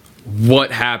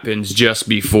what happens just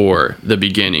before the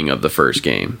beginning of the first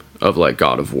game of, like,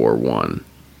 God of War 1.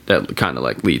 That kind of,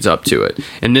 like, leads up to it.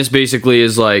 And this basically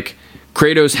is, like...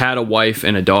 Kratos had a wife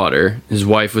and a daughter. His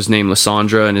wife was named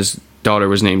Lysandra, and his daughter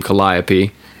was named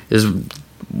Calliope. His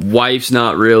wife's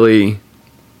not really...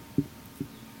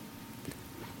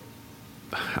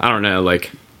 I don't know, like...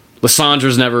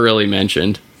 Lysandra's never really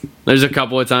mentioned. There's a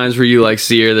couple of times where you, like,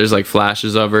 see her, there's, like,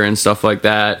 flashes of her and stuff like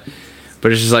that.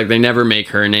 But it's just, like, they never make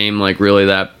her name, like, really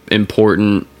that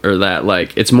important, or that,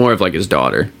 like... It's more of, like, his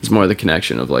daughter. It's more the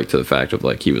connection of, like, to the fact of,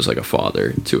 like, he was, like, a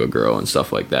father to a girl and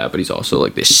stuff like that. But he's also,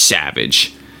 like, this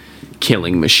savage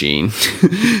killing machine.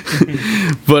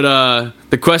 But,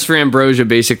 the Quest for Ambrosia,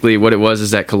 basically, what it was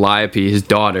is that Calliope, his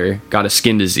daughter, got a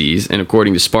skin disease. And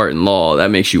according to Spartan law,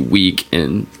 that makes you weak,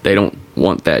 and they don't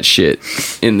want that shit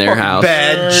in their house.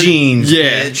 Bad genes,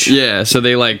 bitch. Yeah, so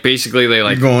they, like, basically, they,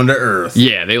 like... You're going to Earth.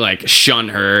 Yeah, they, like, shun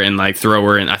her and, like, throw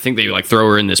her in... I think they, like, throw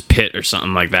her in this pit or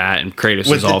something like that, and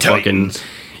Kratos is all fucking...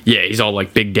 Yeah, he's all,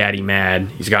 like, Big Daddy mad.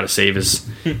 He's got to save his...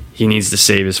 He needs to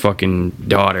save his fucking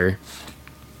daughter.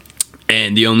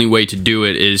 And the only way to do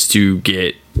it is to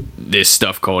get this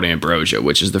stuff called ambrosia,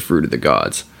 which is the fruit of the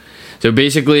gods. So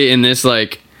basically, in this,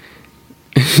 like...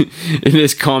 in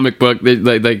this comic book,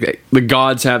 like the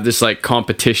gods have this, like,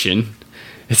 competition.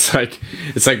 It's like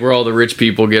where all the rich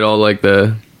people get all, like,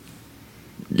 the...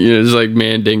 You know, it's like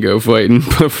Mandingo fighting.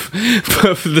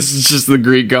 This is just the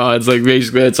Greek gods. Like,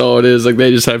 basically, that's all it is. Like, they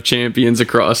just have champions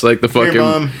across, like, the fucking... Here,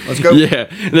 Mom. Let's go. Yeah.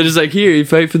 And they're just like, here, you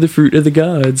fight for the fruit of the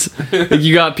gods. Like,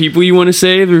 you got people you want to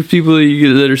save, or people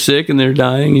that are sick and they're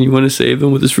dying, and you want to save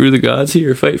them with this fruit of the gods.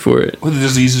 Here, fight for it. With the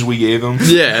diseases we gave them.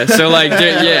 Yeah. So, like,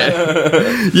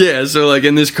 yeah. So, like,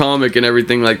 in this comic and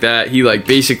everything like that, he, like,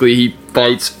 basically, he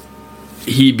fights...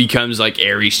 He becomes, like,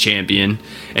 Ares champion,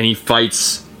 and he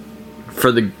fights for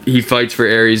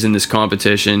Ares in this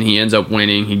competition. He ends up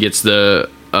winning. He gets the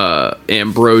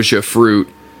ambrosia fruit,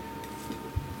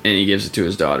 and he gives it to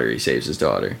his daughter. He saves his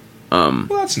daughter. Well,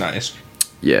 that's nice.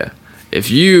 Yeah. If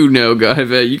you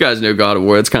guys know God of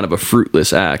War, it's kind of a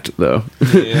fruitless act, though.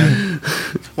 Yeah.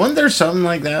 Wasn't there something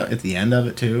like that at the end of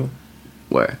it too?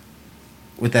 Where?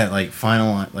 With that, like,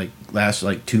 final, like, last,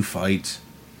 like, 2 fights.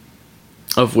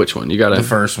 Of which one? You gotta... The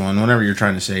first one, whenever you're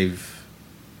trying to save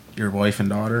your wife and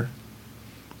daughter.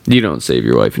 You don't save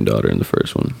your wife and daughter in the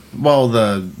first one. Well,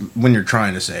 when you're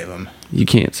trying to save them. You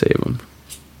can't save them.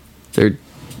 They're...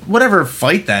 Whatever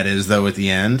fight that is, though, at the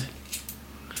end.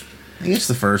 I think it's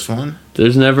the first one.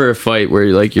 There's never a fight where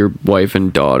like your wife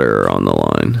and daughter are on the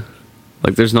line.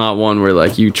 Like there's not one where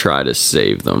like you try to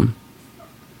save them.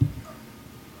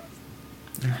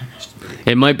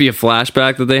 It might be a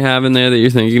flashback that they have in there that you're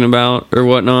thinking about or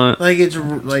whatnot. Like it's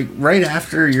like right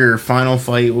after your final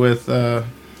fight with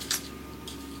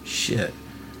shit.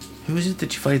 Who is it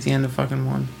that you fight at the end of fucking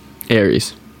one?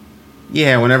 Ares.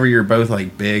 Yeah, whenever you're both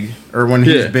like big, or when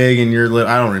he's big and you're little.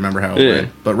 I don't remember how it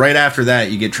went. But right after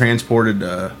that, you get transported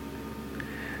to.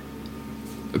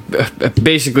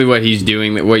 Basically, what he's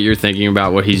doing, what you're thinking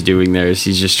about, what he's doing there is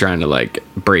he's just trying to like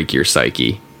break your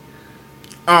psyche.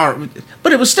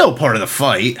 But it was still part of the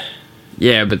fight.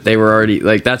 Yeah, but they were already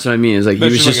like that's what I mean. Is like he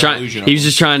was just trying. He was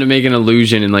just trying to make an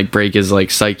illusion and like break his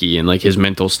like psyche and like his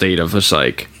mental state of a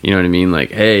psyche. You know what I mean?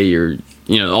 Like, hey, you're.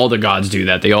 You know, all the gods do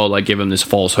that. They all like give him this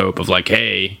false hope of like,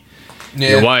 hey,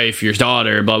 your wife, your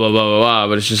daughter, blah blah blah blah blah.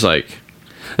 But it's just like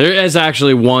there is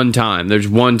actually one time. There's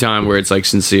one time where it's like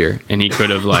sincere, and he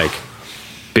could have like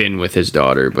been with his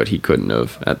daughter, but he couldn't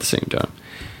have at the same time.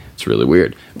 It's really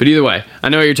weird. But either way, I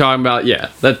know what you're talking about. Yeah,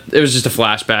 that it was just a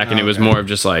flashback, and it was more of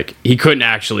just like he couldn't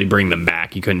actually bring them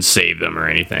back. He couldn't save them or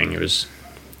anything. It was,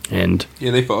 and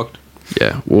yeah, they fucked.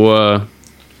 Yeah, we'll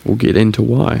get into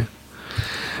why.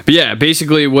 But yeah,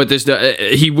 basically what this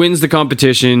does, he wins the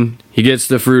competition. He gets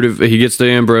the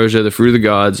ambrosia, the fruit of the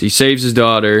gods. He saves his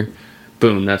daughter.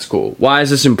 Boom, that's cool. Why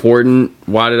is this important?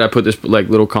 Why did I put this like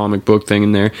little comic book thing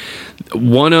in there?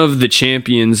 One of the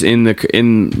champions in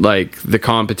the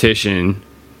competition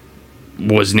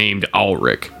was named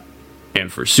Ulrich.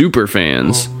 And for super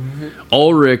fans,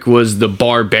 Ulrich was the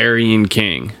barbarian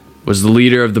king, was the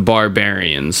leader of the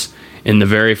barbarians in the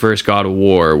very first God of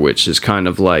War, which is kind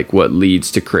of like what leads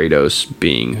to Kratos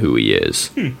being who he is.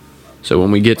 So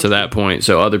when we get to that point,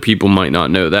 so other people might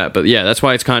not know that, but yeah, that's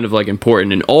why it's kind of like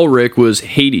important. And Ulrich was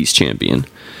Hades champion.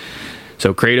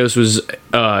 So Kratos was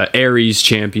Ares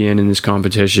champion in this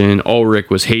competition. Ulrich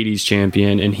was Hades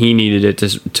champion, and he needed it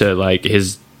to like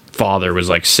his father was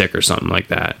like sick or something like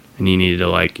that, and he needed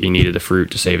the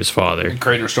fruit to save his father. And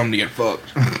Kratos told him to get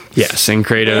fucked. Yes, and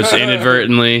Kratos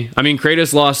inadvertently. I mean,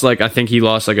 Kratos lost I think he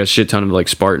lost like a shit ton of like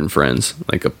Spartan friends,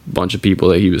 like a bunch of people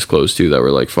that he was close to that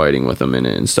were like fighting with him in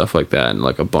it and stuff like that, and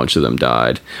like a bunch of them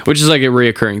died, which is like a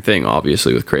reoccurring thing,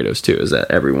 obviously with Kratos too, is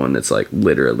that everyone that's like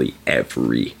literally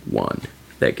everyone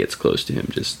that gets close to him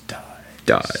just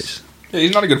dies. Yeah,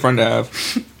 he's not a good friend to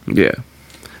have. Yeah,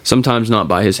 sometimes not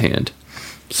by his hand.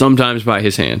 Sometimes by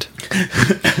his hand.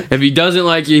 If he doesn't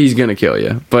like you, he's gonna kill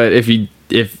you. But if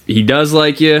he does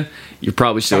like you, you're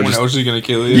probably still someone else is gonna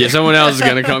kill you. Yeah, someone else is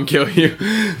gonna come kill you,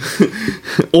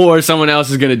 or someone else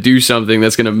is gonna do something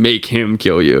that's gonna make him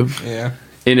kill you. Yeah,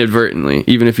 inadvertently,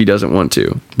 even if he doesn't want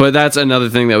to. But that's another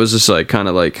thing that was just like kind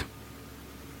of like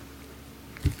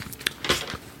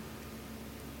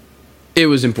it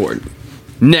was important.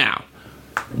 Now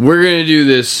we're gonna do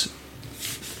this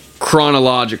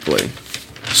chronologically.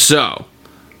 So,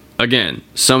 again,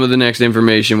 some of the next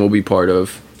information will be part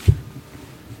of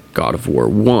God of War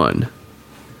 1.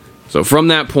 So from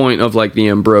that point of like the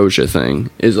ambrosia thing,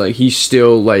 is like he's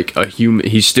still like a human,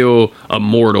 he's still a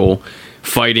mortal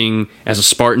fighting as a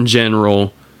Spartan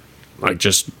general, like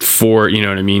just for, you know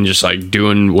what I mean, just like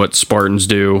doing what Spartans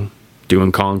do,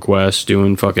 doing conquests,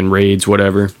 doing fucking raids,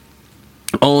 whatever.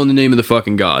 All in the name of the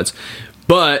fucking gods.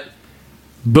 But,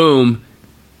 boom,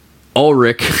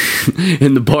 Ulrich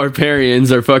and the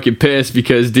barbarians are fucking pissed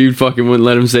because dude fucking wouldn't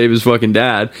let him save his fucking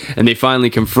dad, and they finally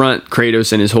confront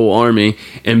Kratos and his whole army,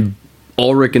 and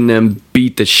Ulrich and them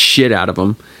beat the shit out of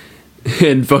him.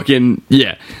 And fucking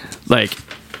yeah, like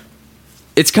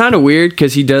it's kind of weird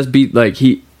because he does beat like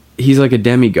he's like a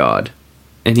demigod,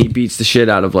 and he beats the shit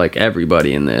out of like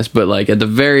everybody in this, but like at the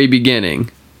very beginning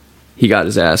he got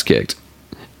his ass kicked,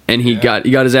 and he got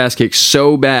his ass kicked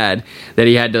so bad that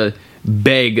he had to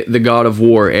beg the God of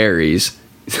War Ares,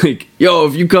 like, yo,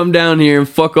 if you come down here and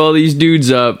fuck all these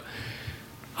dudes up,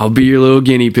 I'll be your little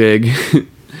guinea pig.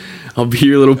 I'll be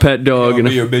your little pet dog. I'll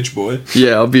be your bitch boy.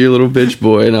 Yeah, I'll be your little bitch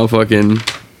boy, and I'll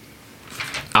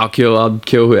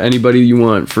kill anybody you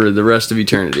want for the rest of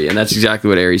eternity. And that's exactly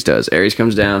what Ares does. Ares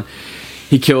comes down,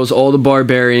 he kills all the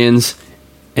barbarians,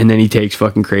 and then he takes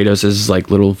fucking Kratos as his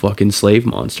like little fucking slave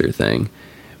monster thing.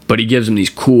 But he gives him these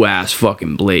cool ass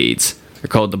fucking blades. They're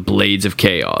called the Blades of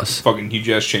Chaos. Fucking huge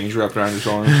ass chains wrapped around his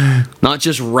arms. Not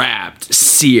just wrapped,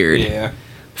 seared. Yeah.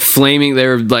 Flaming.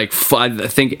 They're like I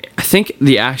think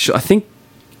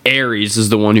Ares is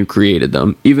the one who created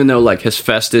them. Even though like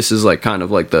Hephaestus is like kind of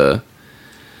like the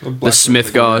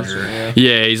smith god.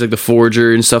 Yeah, he's like the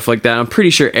forger and stuff like that. I'm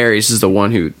pretty sure Ares is the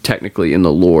one who technically in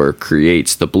the lore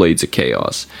creates the Blades of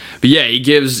Chaos. But yeah, he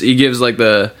gives like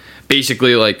the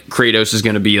basically like Kratos is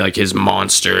gonna be like his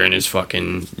monster and his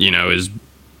fucking, you know,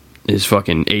 his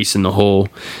fucking ace in the hole.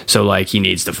 So like he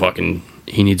needs a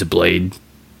blade,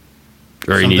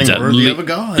 or Something he needs worthy of a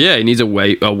god. Yeah, he needs a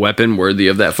weapon worthy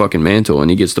of that fucking mantle,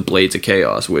 and he gets the Blades of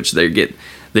Chaos, which they get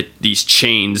these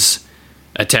chains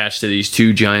attached to these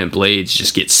two giant blades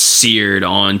just get seared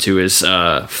onto his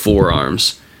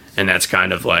forearms, and that's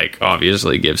kind of like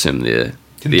obviously gives him the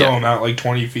Can throw him out like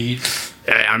 20 feet.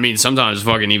 I mean, sometimes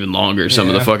fucking even longer. Some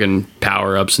of the fucking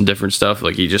power ups and different stuff,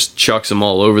 like he just chucks them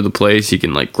all over the place. He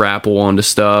can like grapple onto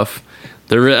stuff.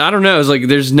 I don't know. It's like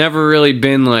there's never really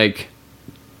been like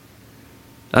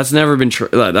that's never been.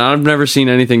 I've never seen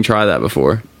anything try that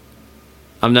before.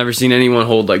 I've never seen anyone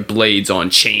hold like blades on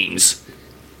chains,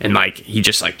 and like he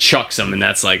just like chucks them, and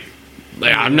that's like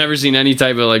I've never seen any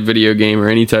type of like video game or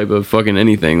any type of fucking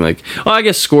anything. Like, oh, I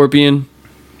guess Scorpion.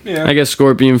 Yeah. I guess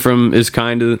Scorpion is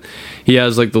kind of, he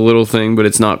has like the little thing, but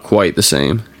it's not quite the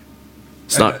same.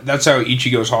 It's not. That's how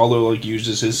Ichigo's Hollow like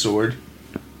uses his sword.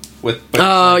 With.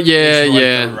 Oh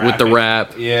yeah, with the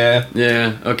wrap. Yeah.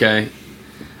 Yeah. Okay.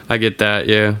 I get that.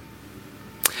 Yeah.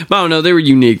 But I don't know. They were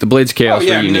unique. The Blades of Chaos. Oh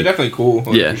yeah, were unique. they're definitely cool.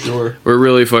 Like, yeah, for sure. We're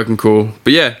really fucking cool.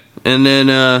 But yeah, and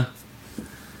then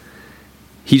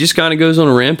he just kind of goes on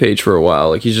a rampage for a while.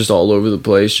 Like he's just all over the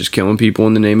place, just killing people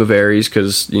in the name of Ares,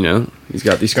 because you know he's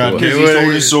got these. Because he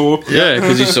sold his soul. Yeah,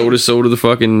 because he sold his soul to the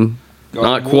fucking.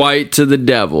 Not quite to the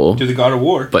devil. To the god of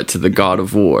war. But to the god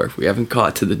of war. We haven't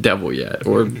caught to the devil yet.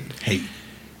 Or hey.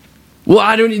 Well,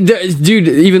 I don't... Dude,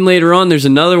 even later on, there's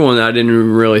another one that I didn't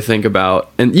even really think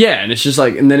about. And yeah, and it's just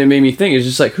like... And then it made me think, it's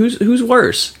just like, who's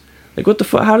worse? Like, what the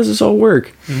fuck? How does this all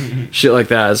work? Shit like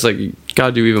that. It's like, you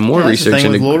gotta do even more research. That's the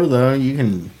thing with lore, though. You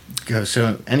can go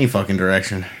so any fucking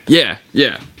direction. Yeah,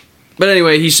 yeah. But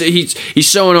anyway, he's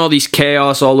sowing all these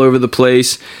chaos all over the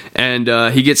place. And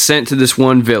he gets sent to this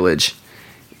one village.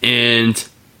 And,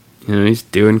 you know, he's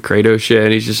doing Kratos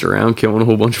shit. He's just around killing a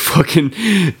whole bunch of fucking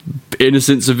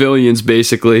innocent civilians,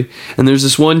 basically. And there's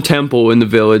this one temple in the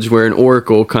village where an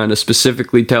oracle kind of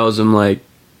specifically tells him, like,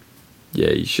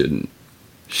 yeah, you shouldn't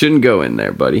go in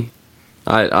there, buddy.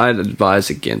 I'd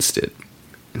advise against it.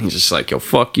 And he's just like, yo,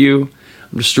 fuck you.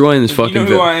 I'm destroying this fucking village.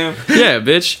 You know who I am? Yeah,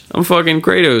 bitch. I'm fucking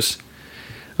Kratos.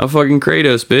 I'm fucking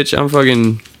Kratos, bitch.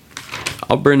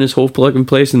 I'll burn this whole fucking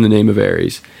place in the name of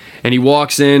Ares. And he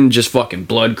walks in, just fucking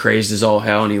blood crazed as all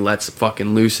hell, and he lets it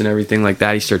fucking loose and everything like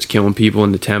that. He starts killing people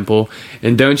in the temple.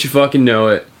 And don't you fucking know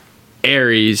it,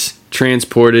 Ares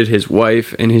transported his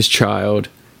wife and his child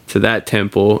to that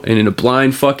temple, and in a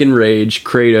blind fucking rage,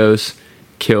 Kratos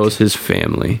kills his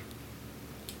family.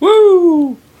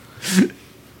 Woo!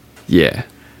 Yeah.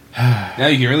 Now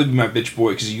you can really be my bitch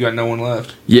boy because you got no one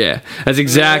left. Yeah, that's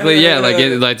exactly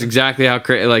that's exactly how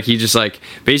like he just like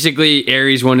basically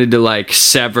Ares wanted to like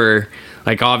sever,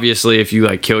 like obviously if you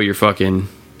like kill your fucking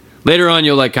later on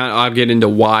you'll like I'll get into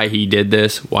why he did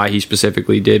this, why he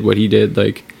specifically did what he did,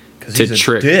 like to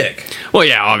trick. Dick. Well,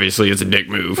 yeah, obviously it's a dick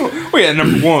move. Well, yeah,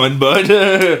 number one, but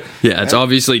yeah, it's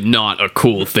obviously not a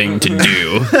cool thing to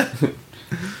do.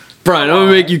 Brian, I'm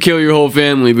gonna make you kill your whole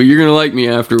family, but you're gonna like me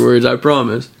afterwards, I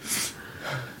promise.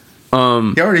 He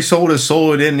already sold his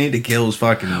soul. He didn't need to kill his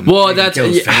fucking. Well, that's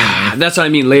what I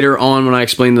mean. Later on, when I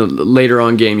explain the later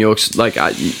on game,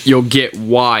 you'll get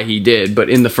why he did. But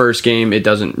in the first game, it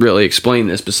doesn't really explain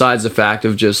this. Besides the fact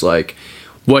of just like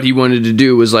what he wanted to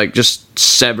do was like just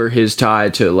sever his tie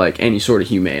to like any sort of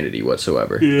humanity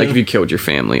whatsoever. Yeah. Like if you killed your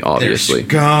family, obviously.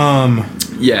 They're scum.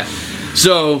 Yeah.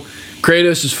 So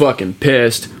Kratos is fucking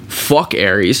pissed. Fuck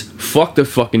Ares, fuck the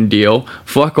fucking deal,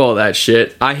 fuck all that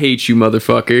shit, I hate you,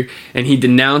 motherfucker. And he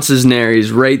denounces Ares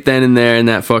right then and there in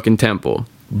that fucking temple.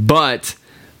 But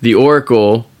the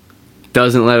Oracle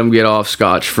doesn't let him get off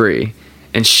scotch-free.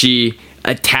 And she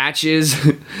attaches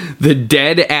the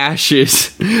dead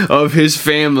ashes of his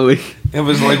family. It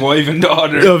was like wife and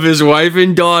daughter. Of his wife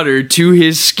and daughter to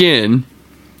his skin.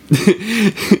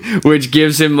 Which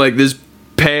gives him like this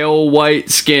pale white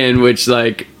skin, which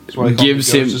like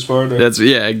gives him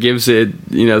it gives it,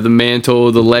 you know, the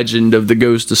mantle, the legend of the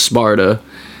Ghost of Sparta.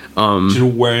 Just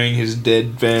wearing his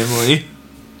dead family.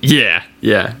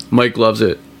 Yeah, Mike loves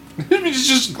it. It's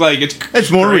just like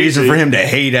it's more crazy. Reason for him to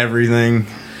hate everything.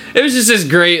 It was just this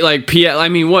great like I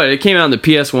mean, what, it came out in the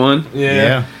PS1.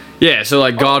 Yeah, so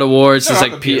like God of War, it's just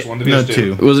like PS1, the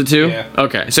PS2. Was it 2? Yeah.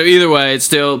 Okay, so either way, it's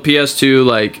still PS2,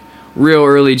 like real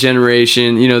early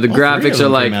generation. You know, the graphics are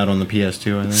like came out on the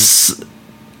PS2, I think.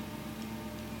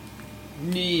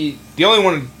 The only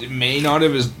one it may not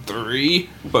have is 3,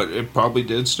 but it probably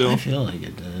did still. I feel like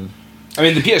it did. I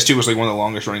mean, the PS2 was like one of the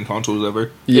longest running consoles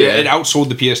ever. Yeah. It outsold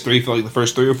the PS3 for like the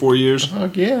first 3 or 4 years.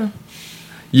 Fuck yeah.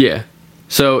 Yeah.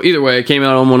 So either way, it came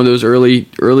out on one of those early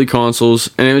consoles,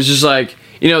 and it was just like,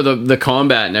 you know, the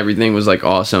combat and everything was like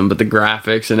awesome, but the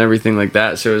graphics and everything like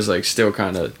that, so it was like still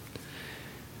kind of,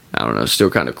 I don't know, still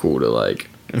kind of cool to like.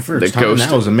 And for its time,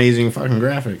 that was amazing fucking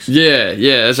graphics. Yeah,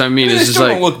 that's what I mean. It's just still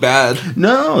like, don't look bad.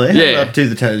 No, they have up to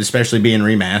the time, especially being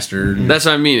remastered. That's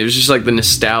what I mean. It was just like the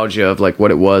nostalgia of like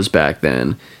what it was back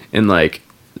then, and like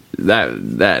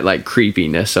that like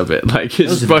creepiness of it. Like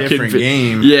his fucking different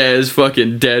game. Yeah, his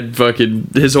fucking dead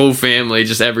fucking his whole family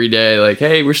just every day. Like,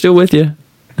 hey, we're still with you.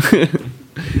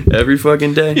 Every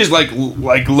fucking day. He's like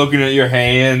looking at your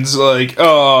hands, like,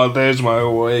 oh, there's my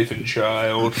wife and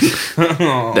child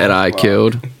that I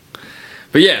killed.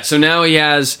 But yeah, so now he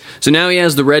has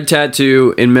the red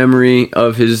tattoo in memory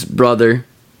of his brother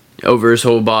over his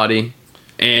whole body,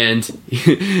 and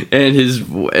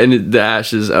the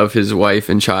ashes of his wife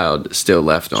and child still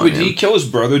left on him. Did he kill his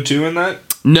brother too in that?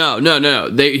 No.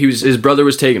 His brother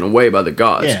was taken away by the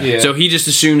gods. Yeah. So he just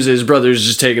assumes that his brother is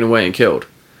just taken away and killed.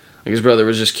 Like his brother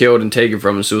was just killed and taken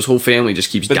from him, so his whole family just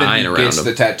keeps dying around him. He gets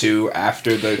the tattoo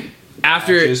after the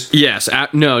ashes? Yes.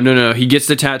 No. He gets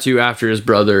the tattoo after his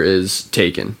brother is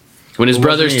taken. When his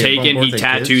brother's taken, he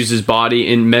tattoos his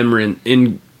body in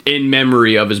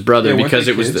memory of his brother because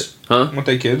it was Weren't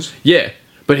they kids? Yeah.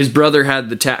 But his brother had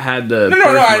the No,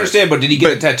 I understand, but did he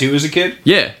get a tattoo as a kid?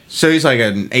 Yeah. So he's like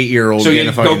an 8-year-old. So he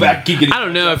go back. I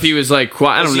don't know if he was like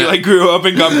I don't know. He like grew up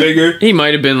and got bigger. He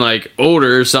might have been like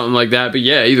older or something like that. But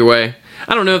yeah, either way,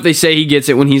 I don't know if they say he gets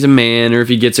it when he's a man or if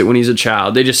he gets it when he's a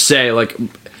child. They just say like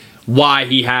why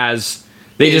he has.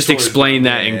 They just explain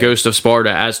that in Ghost of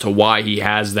Sparta as to why he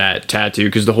has that tattoo,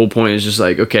 because the whole point is just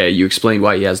like, okay, you explained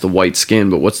why he has the white skin,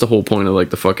 but what's the whole point of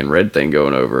like the fucking red thing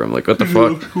going over him? Like, what the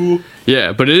fuck? Cool.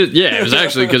 Yeah, but it was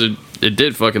actually because it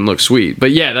did fucking look sweet.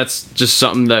 But yeah, that's just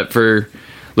something that for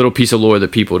little piece of lore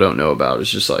that people don't know about.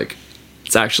 It's just like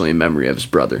it's actually in memory of his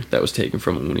brother that was taken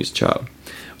from him when he was a child.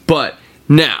 But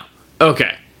now,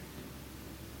 okay,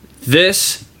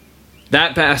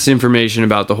 that past information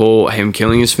about the whole him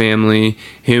killing his family,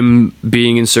 him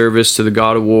being in service to the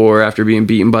god of war after being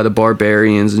beaten by the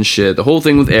barbarians and shit, the whole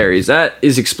thing with Ares, that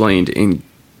is explained in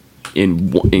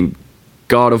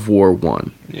God of War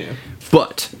 1. Yeah.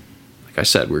 But, like I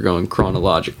said, we're going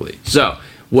chronologically. So,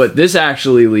 what this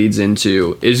actually leads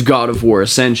into is God of War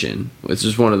Ascension, which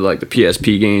is one of the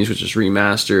PSP games, which is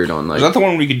remastered on Is that the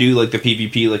one where you could do like the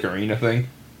PvP like arena thing?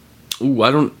 Ooh,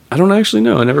 I don't actually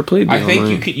know. I never played the I think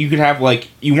online. you could have like,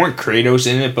 you weren't Kratos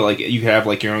in it, but like you could have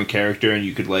like your own character and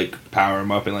you could like power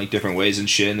him up in like different ways and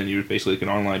shit, and then you were basically like an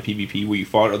online PvP where you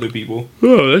fought other people.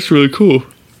 Oh, that's really cool.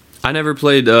 I never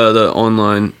played the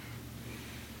online.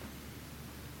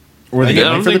 I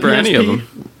don't think for any of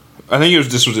them. I think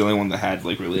this was the only one that had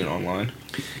like really an online.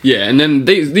 Yeah, and then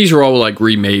these were all like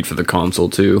remade for the console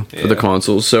too, for the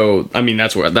consoles. So I mean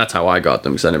that's how I got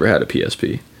them, because I never had a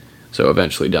PSP. So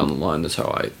eventually down the line, that's how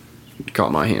I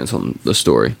got my hands on the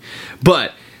story.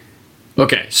 But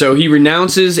okay, so he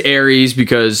renounces Ares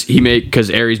because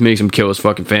Ares makes him kill his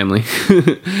fucking family.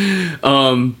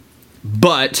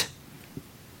 But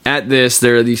at this,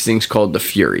 there are these things called the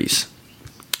Furies.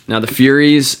 Now the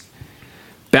Furies,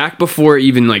 back before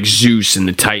even like Zeus and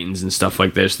the Titans and stuff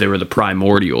like this, they were the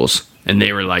Primordials, and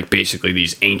they were like basically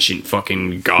these ancient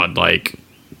fucking godlike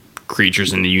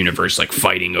creatures in the universe, like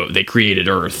fighting over. They created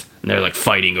Earth, and they're like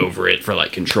fighting over it for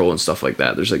like control and stuff like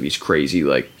that. There's like these crazy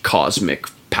like cosmic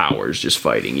powers just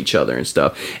fighting each other and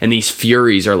stuff. And these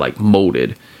Furies are like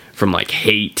molded from like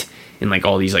hate and like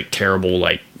all these like terrible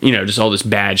like, you know, just all this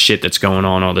bad shit that's going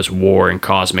on, all this war and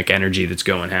cosmic energy that's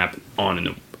going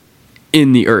on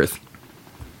in the Earth.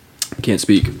 Can't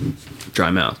speak, dry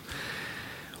mouth.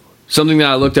 Something that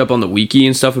I looked up on the wiki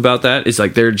and stuff about that is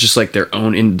like they're just like their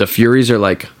own. And the Furies are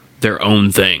like their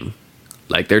own thing.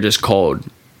 Like they're just called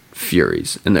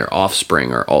Furies, and their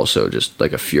offspring are also just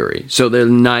like a Fury. So they're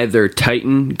neither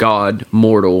Titan, God,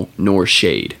 mortal, nor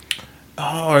Shade.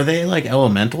 Oh, are they like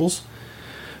elementals?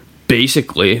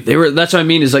 Basically, they were. That's what I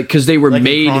mean. Is like because they were like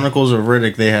made. In Chronicles of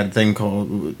Riddick, they had a thing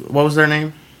called, what was their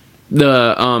name?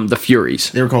 The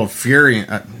Furies. They were called Fury.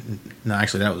 No,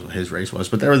 actually, that was what his race was.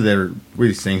 But there were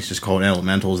these things just called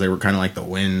elementals. They were kind of like the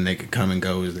wind. They could come and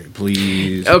go as they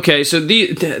please. Okay, so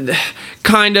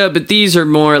kind of, but these are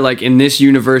more like in this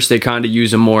universe. They kind of use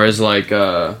them more as like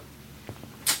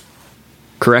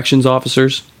corrections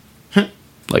officers,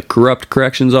 like corrupt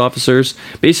corrections officers.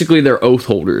 Basically, they're oath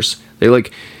holders.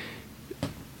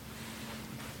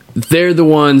 They're the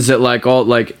ones that like all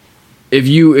like if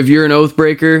you're an oath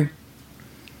breaker,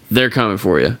 they're coming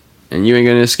for you. And you ain't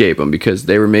gonna escape them because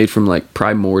they were made from like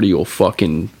primordial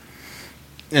fucking.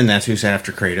 And that's who's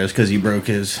after Kratos because he broke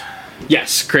his.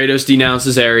 yes, Kratos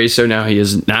denounces Ares, so now he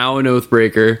is now an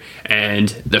Oathbreaker, and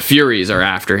the Furies are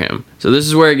after him. So this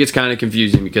is where it gets kind of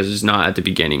confusing, because it's not at the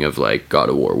beginning of like God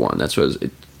of War 1. That's what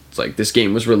it's like. This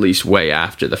game was released way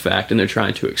after the fact, and they're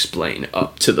trying to explain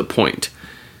up to the point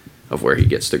of where he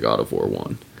gets to God of War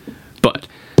 1. But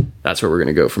that's where we're going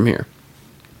to go from here.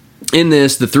 In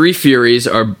this, the three Furies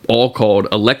are all called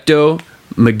Alecto,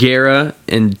 Megara,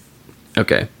 and...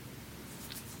 Okay.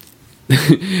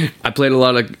 I played a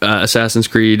lot of Assassin's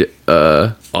Creed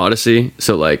Odyssey,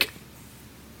 so like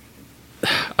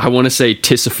I want to say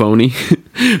Tisiphone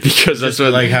because that's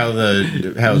what like how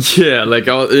yeah, like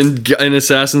in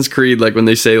Assassin's Creed, like when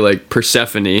they say like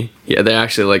Persephone, yeah, they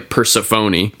actually like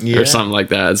Persephone or something like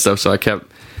that and stuff. So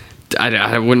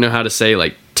I wouldn't know how to say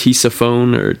like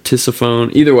Tisiphone or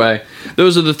Tisiphone. Either way,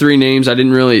 those are the three names. I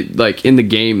didn't really like in the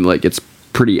game. Like it's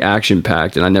pretty action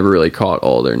packed, and I never really caught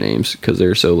all their names because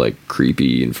they're so like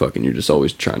creepy and fucking. You're just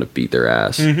always trying to beat their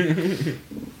ass.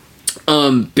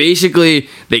 Basically,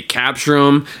 they capture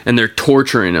them and they're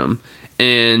torturing them,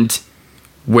 and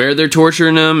where they're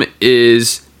torturing them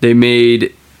is they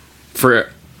made for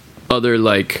other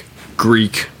like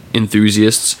Greek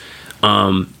enthusiasts.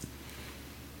 The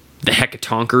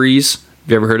Hecatoncheires. Have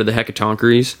you ever heard of the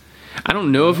Hecatoncheires? I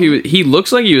don't know if he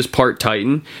looks like he was part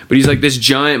Titan, but he's like this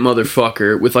giant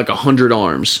motherfucker with like 100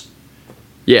 arms.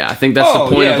 Yeah, I think that's the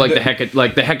point of like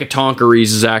the Hecatoncheires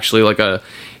is actually like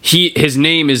his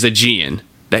name is Aegean.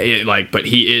 But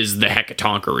he is the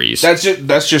Hecatoncheires.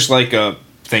 That's just like a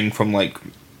thing from like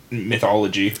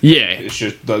mythology. Yeah, it's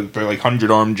just they're like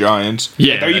 100-armed giants.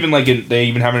 Yeah, they're even like they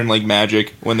even have it in like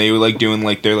Magic when they were like doing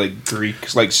like their like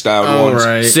Greek like style ones.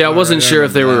 Right. See, I wasn't sure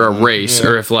if they were a race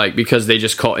or if like because they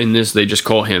just call him the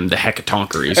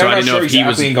Hecatoncheires. So I didn't know if he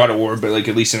was in God of War, but like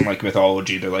at least in like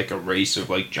mythology, they're like a race of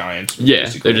like giants. Yeah,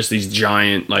 they're just these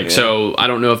giant So I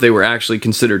don't know if they were actually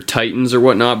considered Titans or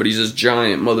whatnot, but he's this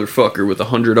giant motherfucker with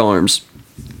 100 arms,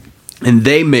 and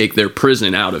they make their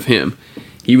prison out of him.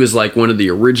 He was like one of the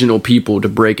original people to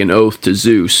break an oath to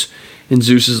Zeus. And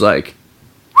Zeus is like,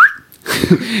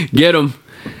 get him.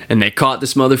 And they caught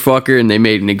this motherfucker and they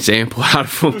made an example out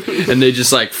of him. And they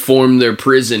just like formed their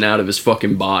prison out of his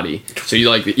fucking body. So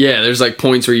you like, yeah, there's like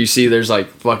points where you see there's like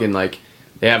fucking like,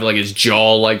 they have like his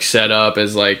jaw like set up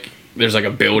as like, there's like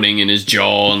a building in his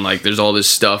jaw and like there's all this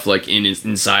stuff like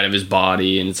inside of his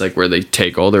body. And it's like where they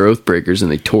take all their oath breakers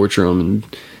and they torture them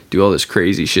and do all this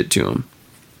crazy shit to them.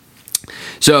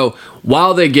 So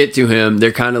while they get to him,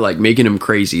 they're kind of like making him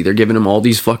crazy. They're giving him all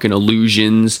these fucking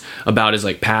illusions about his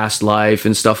like past life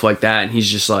and stuff like that. And he's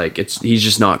just like, he's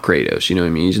just not Kratos. You know what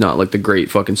I mean? He's not like the great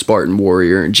fucking Spartan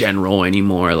warrior and general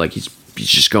anymore. Like he's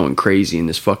just going crazy in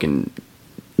this fucking,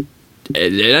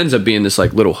 it ends up being this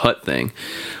like little hut thing.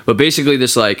 But basically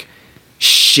this like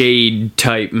shade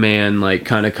type man like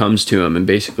kind of comes to him and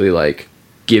basically like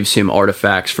gives him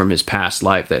artifacts from his past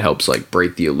life that helps like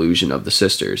break the illusion of the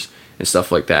sisters and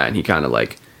stuff like that. And he kind of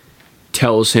like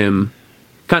tells him,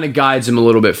 kind of guides him a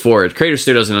little bit forward. Kratos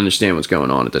still doesn't understand what's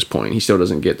going on at this point. He still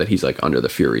doesn't get that he's like under the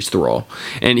Fury's thrall.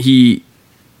 And he's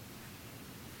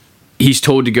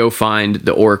told to go find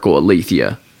the Oracle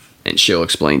Aletheia and she'll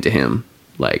explain to him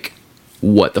like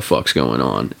what the fuck's going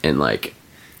on and like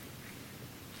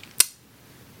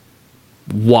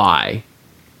why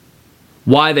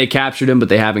they captured him but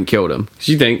they haven't killed him. Because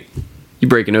you think you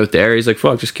break an oath there, he's like,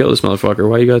 fuck, just kill this motherfucker.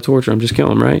 Why you gotta torture him? Just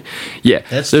kill him, right? Yeah.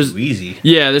 That's too easy.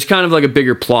 Yeah, there's kind of like a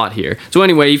bigger plot here. So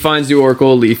anyway, he finds the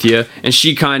Oracle Aletheia, and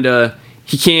she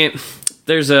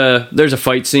there's a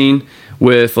fight scene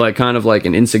with like kind of like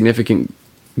an insignificant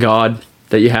god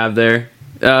that you have there.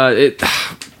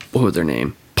 What was their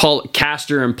name?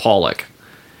 Castor and Pollock.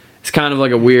 It's kind of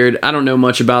like a weird, I don't know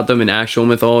much about them in actual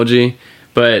mythology,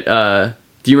 but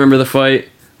do you remember the fight?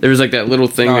 There was like that little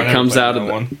thing that comes out of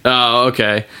the... Oh,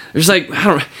 okay. There's like,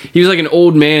 he was like an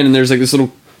old man and there's like this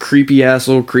little creepy ass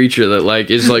little creature that like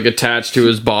is like attached to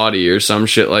his body or some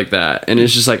shit like that. And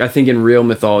it's just like, I think in real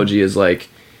mythology is like,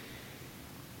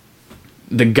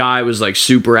 the guy was like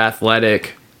super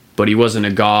athletic, but he wasn't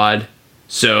a god.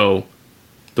 So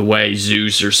the way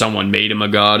Zeus or someone made him a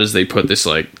god is they put this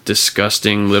like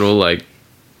disgusting little like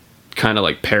kind of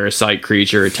like parasite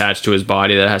creature attached to his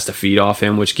body that has to feed off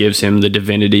him, which gives him the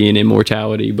divinity and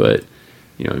immortality. But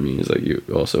you know what I mean? It's like you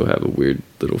also have a weird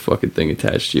little fucking thing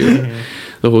attached to you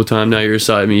the whole time. Now you're a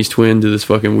Siamese twin to this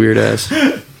fucking weird ass.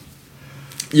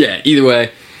 Yeah, either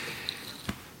way,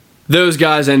 those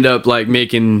guys end up like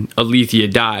making Aletheia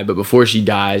die, but before she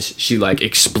dies, she like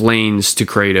explains to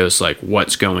Kratos like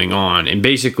what's going on, and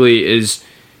basically is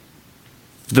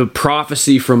the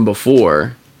prophecy from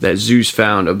before that Zeus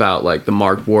found about like the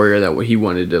marked warrior that he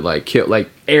wanted to like kill. Like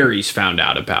Ares found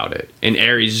out about it, and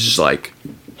Ares is just like,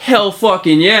 hell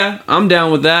fucking yeah, I'm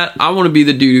down with that. I want to be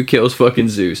the dude who kills fucking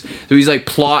Zeus. So he's like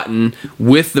plotting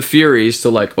with the Furies to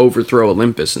like overthrow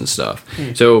Olympus and stuff.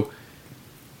 So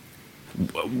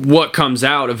what comes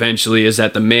out eventually is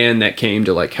that the man that came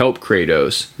to like help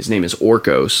Kratos, his name is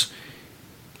Orcos.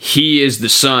 He is the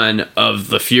son of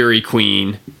the Fury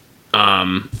Queen.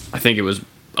 I think it was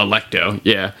Alecto,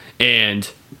 yeah, and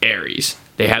Ares.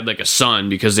 They had like a son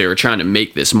because they were trying to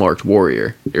make this marked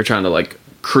warrior. They were trying to like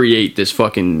create this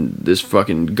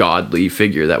fucking godly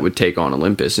figure that would take on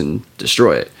Olympus and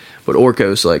destroy it. But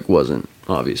Orcos like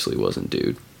wasn't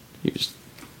dude. He was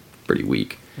pretty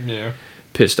weak. Yeah.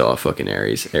 Pissed off fucking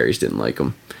Ares. Ares didn't like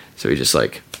him. So he just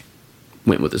like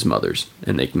went with his mothers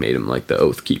and they made him like the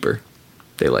Oath Keeper.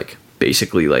 They like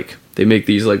basically like they make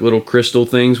these like little crystal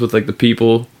things with like the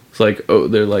people. It's like, oh,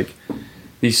 they're like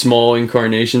these small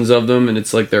incarnations of them, and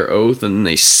it's like their oath, and then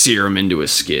they sear him into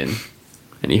his skin,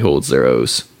 and he holds their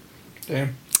oaths.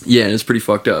 Damn. Yeah, it's pretty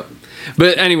fucked up.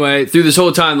 But anyway, through this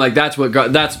whole time, like that's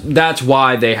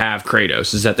why they have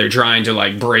Kratos, is that they're trying to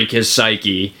like break his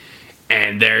psyche,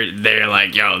 and they're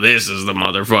like, yo, this is the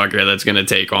motherfucker that's gonna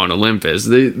take on Olympus.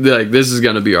 They're like, this is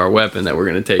gonna be our weapon that we're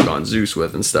gonna take on Zeus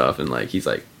with and stuff. And like he's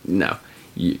like, no,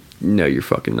 you're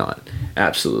fucking not.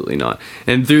 Absolutely not.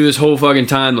 And through this whole fucking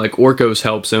time, like Orcos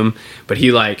helps him, but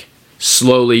he like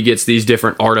slowly gets these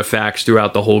different artifacts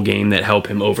throughout the whole game that help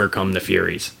him overcome the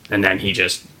Furies. And then he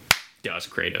just does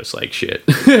Kratos like shit.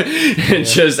 And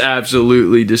just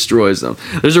absolutely destroys them.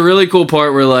 There's a really cool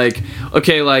part where like,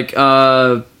 okay, like,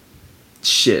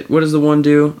 shit, what does the one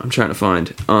do? I'm trying to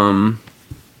find.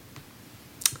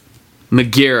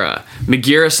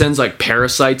 Megara sends like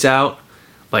parasites out.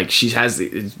 Like she's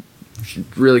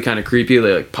really kind of creepy.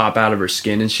 They like pop out of her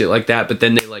skin and shit like that, but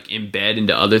then they like embed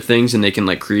into other things and they can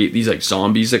like create these like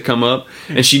zombies that come up.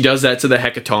 And she does that to the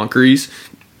Hecatoncheires,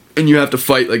 and you have to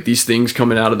fight like these things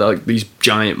coming out of like these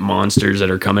giant monsters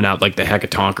that are coming out like the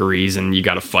Hecatoncheires, and you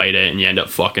got to fight it, and you end up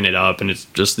fucking it up, and it's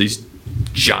just these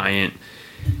giant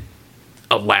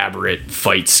elaborate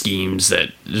fight schemes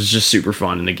that is just super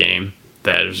fun in the game.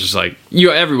 That is just like,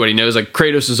 everybody knows like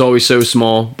Kratos is always so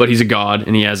small, but he's a god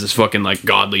and he has this fucking like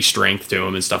godly strength to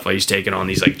him and stuff. Like he's taking on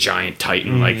these like giant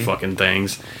titan like fucking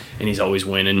things, and he's always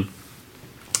winning.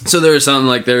 So there's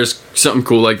something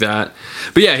cool like that.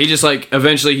 But yeah, he just like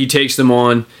eventually he takes them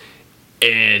on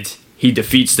and he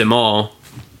defeats them all.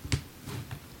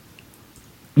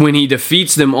 When he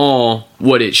defeats them all,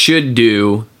 what it should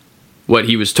do, what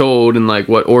he was told, and like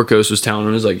what Orcos was telling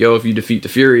him is like, yo, if you defeat the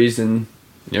Furies, then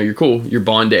you're cool. Your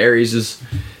bond to Ares is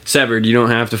severed. You don't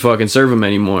have to fucking serve him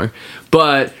anymore.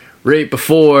 But right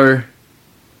before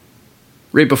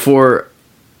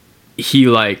he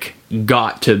like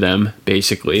got to them,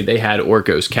 basically, they had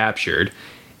Orcos captured,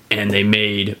 and they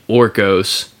made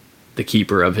Orcos the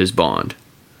keeper of his bond.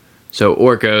 So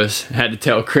Orcos had to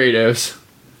tell Kratos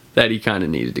that he kind of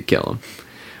needed to kill him.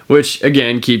 Which,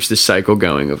 again, keeps the cycle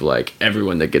going of, like,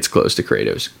 everyone that gets close to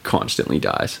Kratos constantly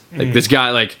dies. Like, this guy,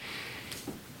 like,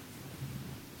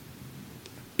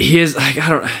 he is, like,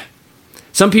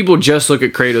 some people just look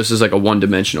at Kratos as, like, a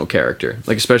one-dimensional character.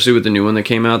 Like, especially with the new one that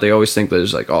came out, they always think that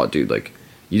it's like, oh, dude, like,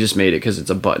 you just made it because it's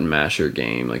a button masher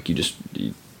game. Like, you know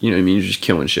what I mean? You're just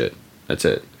killing shit. That's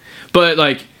it. But,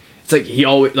 like, it's like he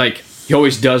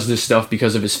always does this stuff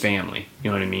because of his family. You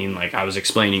know what I mean? Like I was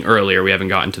explaining earlier, we haven't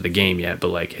gotten to the game yet, but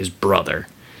like his brother,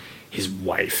 his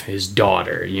wife, his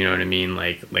daughter, you know what I mean?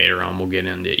 Like later on we'll get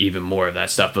into even more of that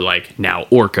stuff, but like now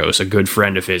Orcos, a good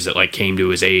friend of his that like came to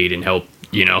his aid and helped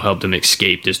him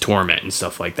escape his torment and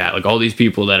stuff like that. Like all these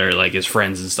people that are like his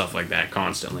friends and stuff like that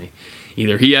constantly.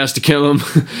 Either he has to kill them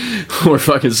or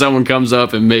fucking someone comes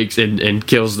up and and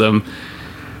kills them.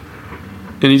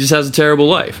 And he just has a terrible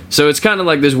life. So it's kind of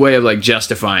like this way of like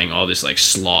justifying all this like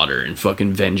slaughter and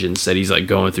fucking vengeance that he's like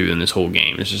going through in this whole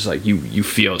game. It's just like you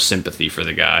feel sympathy for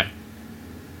the guy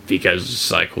because it's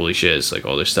like, holy shit, it's like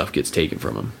all this stuff gets taken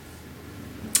from him.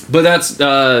 But that's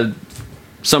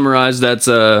summarized. That's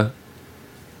God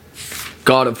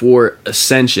of War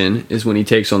Ascension is when he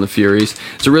takes on the Furies.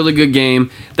 It's a really good game.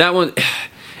 That one,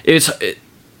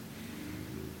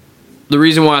 the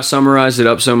reason why I summarized it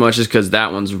up so much is because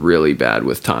that one's really bad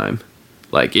with time.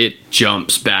 Like, it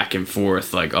jumps back and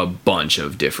forth, like, a bunch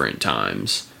of different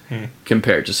times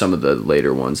compared to some of the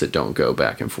later ones that don't go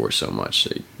back and forth so much.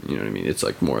 So, you know what I mean? It's,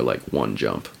 like, more like one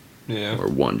jump. Yeah. Or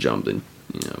one jump than,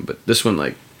 But this one,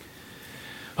 like,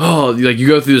 you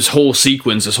go through this whole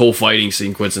sequence, this whole fighting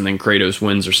sequence, and then Kratos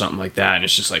wins or something like that, and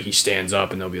it's just, like, he stands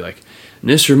up, and they'll be like, and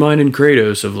this reminded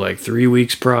Kratos of, like, 3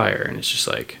 weeks prior, and it's just,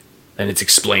 like, and it's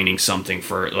explaining something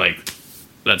for like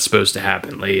that's supposed to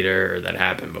happen later or that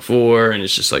happened before, and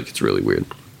it's just like it's really weird.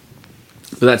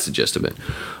 But that's the gist of it.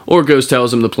 Orcos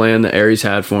tells him the plan that Ares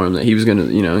had for him, that he was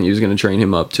gonna train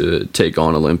him up to take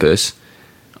on Olympus.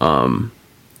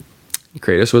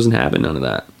 Kratos wasn't having none of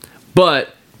that.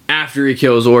 But after he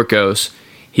kills Orcos,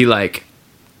 he like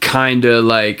kinda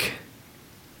like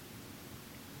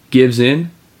gives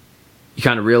in. He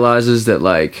kinda realizes that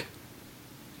like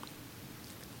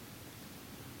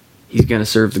he's gonna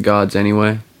serve the gods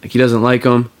anyway. Like he doesn't like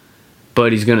them,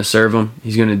 but he's gonna serve them.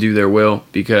 He's gonna do their will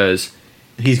because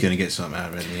he's gonna get something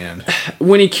out of it in the end.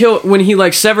 When he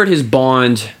like severed his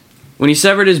bond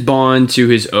to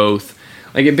his oath,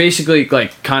 like it basically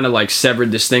like kind of like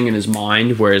severed this thing in his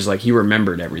mind, whereas like he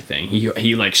remembered everything. He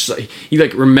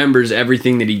remembers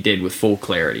everything that he did with full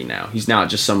clarity now. He's not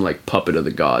just some like puppet of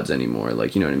the gods anymore.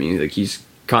 Like, you know what I mean? Like he's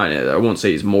kind of, I won't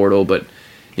say he's mortal, but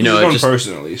you know, one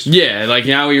person at least. Yeah, like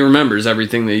now he remembers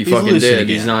everything that he fucking did. Again.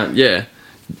 He's not,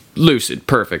 lucid.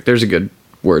 Perfect. There's a good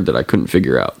word that I couldn't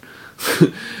figure out.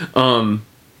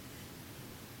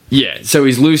 So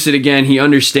he's lucid again. He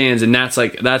understands, and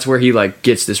that's where he like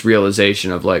gets this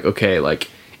realization of like, okay, like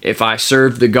if I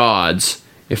serve the gods,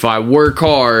 if I work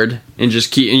hard and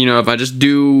just keep, you know, if I just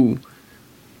do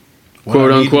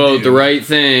quote unquote the right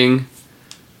thing,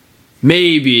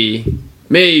 maybe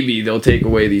they'll take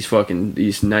away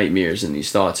these nightmares and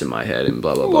these thoughts in my head and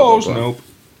blah blah blah. Blah, blah. Nope.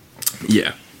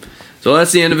 Yeah. So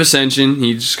that's the end of Ascension.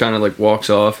 He just kind of like walks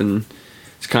off, and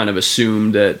it's kind of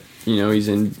assumed that, you know, he's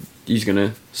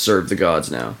gonna serve the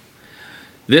gods now.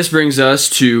 This brings us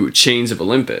to Chains of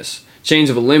Olympus. Chains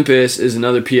of Olympus is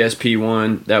another PSP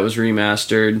one that was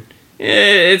remastered.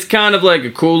 It's kind of like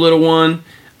a cool little one.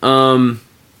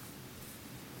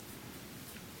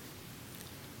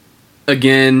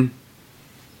 Again,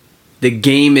 the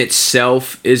game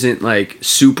itself isn't like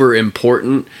super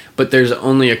important, but there's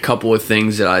only a couple of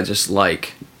things that I just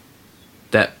like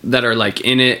that are like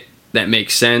in it that make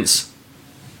sense,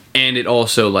 and it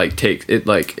also like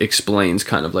explains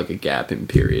kind of like a gap in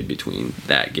period between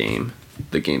that game,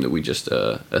 the game that we just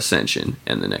Ascension,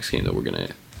 and the next game that we're gonna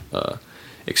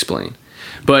explain.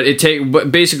 But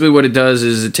basically what it does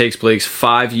is it takes place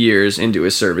 5 years into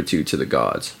his servitude to the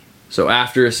gods. So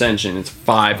after Ascension, it's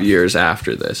 5 years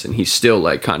after this, and he's still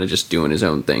like kind of just doing his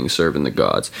own thing, serving the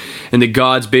gods. And the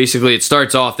gods basically, it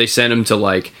starts off, they send him to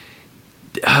like,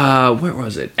 where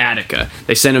was it? Attica.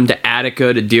 They sent him to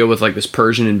Attica to deal with like this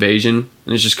Persian invasion,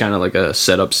 and it's just kind of like a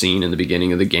setup scene in the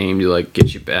beginning of the game to like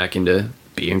get you back into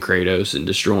being Kratos and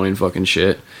destroying fucking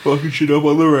shit. Fucking shit up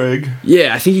on the rag.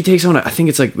 Yeah, I think he takes on I think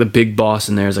it's like the big boss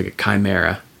in there is like a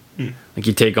chimera. Like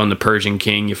you take on the Persian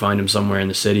king, you find him somewhere in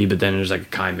the city, but then there's like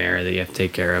a chimera that you have to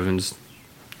take care of, and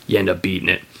you end up beating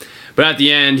it. But at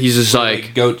the end, he's just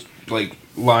like goat, like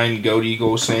lion, goat,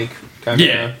 eagle, snake.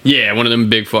 Chimera. Yeah, one of them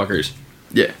big fuckers.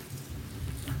 Yeah,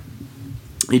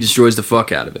 he destroys the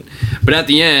fuck out of it. But at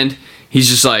the end, he's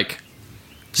just like,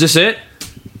 "Is this it?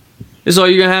 Is this all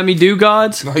you're gonna have me do,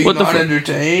 gods? Are you not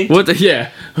entertained? What the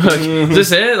Like, is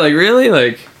this it? Like really?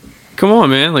 Like, come on,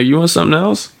 man! Like you want something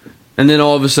else?" And then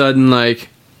all of a sudden, like,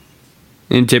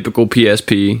 in typical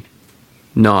PSP,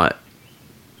 not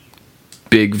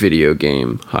big video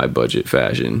game, high budget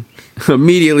fashion,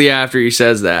 immediately after he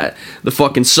says that, the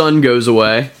fucking sun goes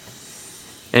away.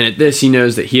 And at this, he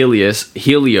knows that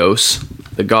Helios,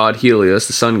 the god Helios,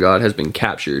 the sun god, has been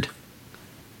captured.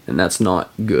 And that's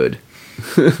not good.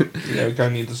 Yeah, we kind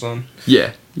of need the sun.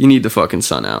 Yeah, you need the fucking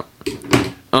sun out.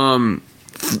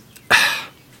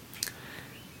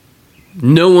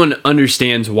 No one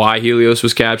understands why Helios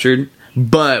was captured,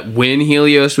 but when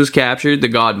Helios was captured, the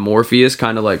god Morpheus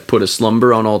kind of like put a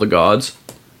slumber on all the gods.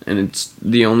 And it's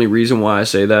the only reason why I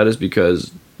say that is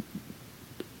because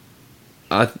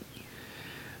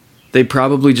they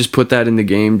probably just put that in the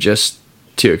game just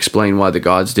to explain why the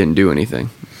gods didn't do anything.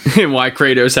 And why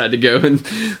Kratos had to go, and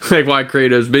like why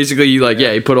Kratos basically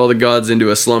he put all the gods into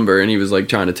a slumber, and he was like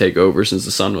trying to take over since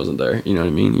the sun wasn't there. You know what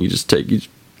I mean? You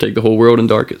take the whole world in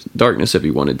darkness if he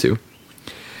wanted to.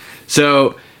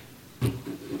 So,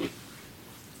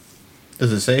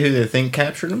 does it say who they think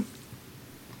captured him?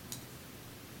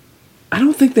 I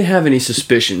don't think they have any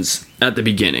suspicions at the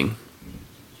beginning.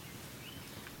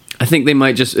 I think they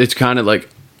might it's kind of like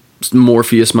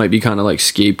Morpheus might be kind of like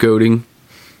scapegoating.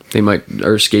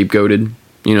 Are scapegoated.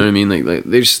 You know what I mean? Like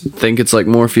they just think it's like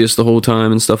Morpheus the whole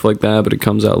time and stuff like that, but it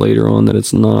comes out later on that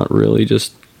it's not really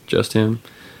just him.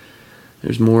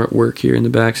 There's more at work here in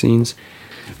the back scenes.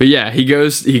 But yeah, he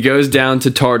goes down to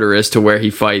Tartarus to where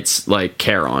he fights like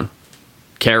Charon.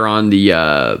 Charon,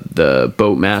 the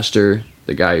boat master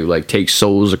the guy who like takes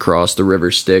souls across the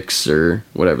river Styx or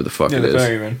whatever the fuck it is.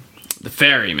 Ferryman. The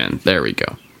ferryman. There we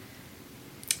go.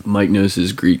 Mike knows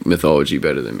his Greek mythology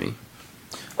better than me.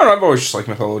 I don't know, I've always just liked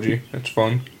mythology. It's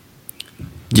fun.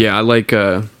 Yeah, I like.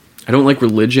 I don't like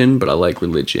religion, but I like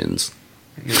religions.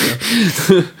 Yeah.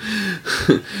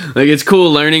 Like, it's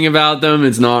cool learning about them.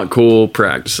 It's not cool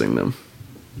practicing them.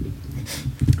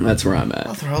 That's where I'm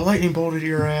I'll at. throw a lightning bolt at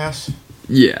your ass.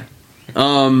 Yeah. It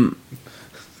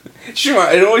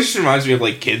always just reminds me of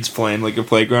like kids playing like a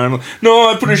playground. I'm like, no,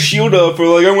 I put a shield up, or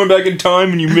like I went back in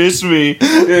time and you missed me.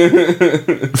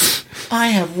 I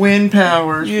have wind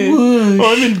powers. Yeah.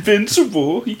 I'm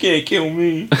invincible. You can't kill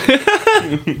me.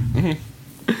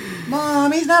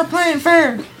 Mom, he's not playing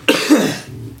fair.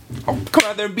 I'll come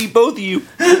out there and beat both of you.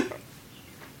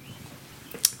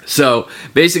 So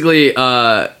basically,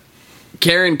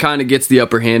 Karen kind of gets the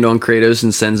upper hand on Kratos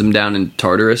and sends him down in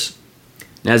Tartarus.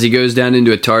 And as he goes down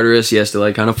into a Tartarus, he has to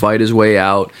like kind of fight his way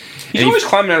out. He's always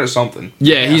climbing out of something.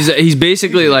 Yeah, he's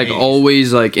basically like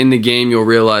always like in the game. You'll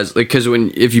realize like because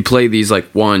if you play these like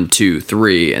 1, 2,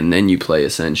 3, and then you play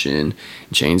Ascension,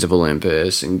 Chains of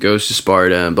Olympus, and Ghost of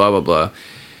Sparta, and blah blah blah.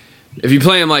 If you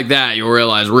play him like that, you'll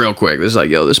realize real quick. It's like,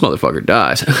 yo, this motherfucker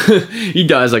dies. He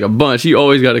dies like a bunch. He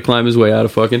always got to climb his way out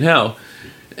of fucking hell.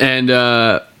 And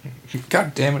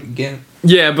God damn it again.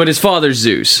 yeah, but his father's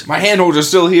Zeus. My handholds are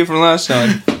still here from last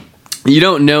time. You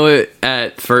don't know it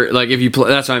at first. Like if you play,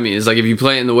 that's what I mean. It's like if you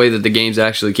play it in the way that the games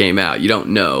actually came out, you don't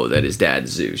know that his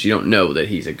dad's Zeus. You don't know that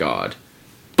he's a god.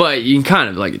 But you can kind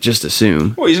of like just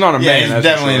assume. Well, he's not a man. He's That's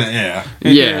definitely for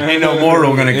sure. Yeah. Ain't no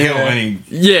mortal gonna kill any.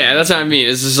 Yeah, that's what I mean.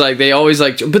 It's just like they always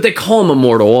like, but they call him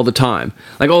immortal all the time.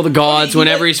 Like all the gods,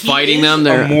 whenever he's fighting them,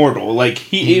 they're immortal. Like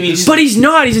he's but he's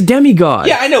not. He's a demigod.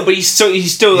 yeah, I know, but he's still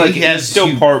like he's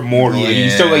still part mortal. Like,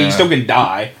 he's still he still can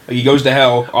die. Like he goes to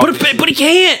hell. But he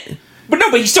can't. But no,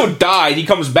 but he still died. He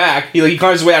comes back. He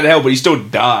climbs his way out of hell, but he still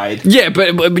died. Yeah,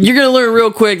 but you're gonna learn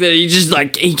real quick that he just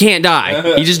like he can't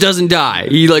die. He just doesn't die.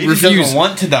 He like refuses. Doesn't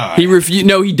want to die.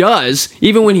 No, he does.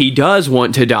 Even when he does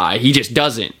want to die, he just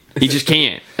doesn't. He just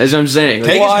can't. That's what I'm saying.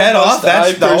 Take Like, his head off.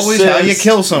 That's always how you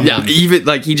kill someone. yeah, even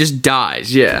like he just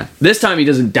dies. Yeah. This time he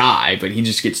doesn't die, but he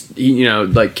just gets.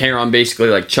 Like Charon basically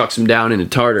like chucks him down into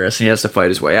Tartarus, and he has to fight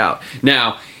his way out.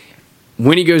 Now,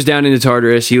 when he goes down into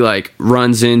Tartarus, he like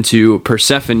runs into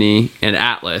Persephone and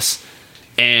Atlas,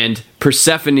 and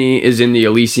Persephone is in the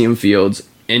Elysium fields,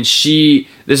 and this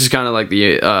is kind of like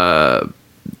the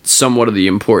somewhat of the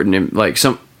important, like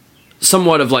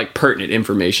somewhat of like pertinent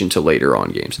information to later on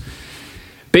games.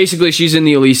 Basically, she's in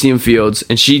the Elysium fields,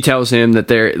 and she tells him that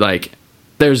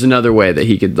there's another way that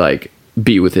he could like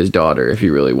be with his daughter if he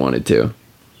really wanted to,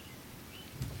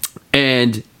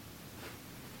 and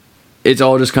it's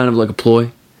all just kind of like a ploy.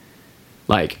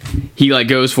 Like he like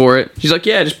goes for it. She's like,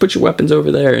 yeah, just put your weapons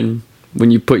over there, and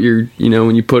when you put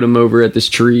them over at this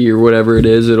tree or whatever it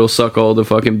is, it'll suck all the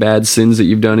fucking bad sins that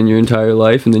you've done in your entire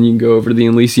life, and then you can go over to the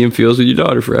Elysium fields with your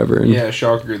daughter forever. And yeah,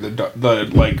 shocker. The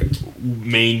like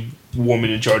main woman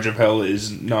in charge of hell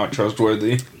is not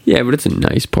trustworthy. yeah, but it's a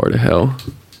nice part of hell.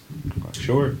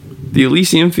 Sure. The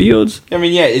Elysium fields. I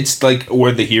mean, yeah, it's like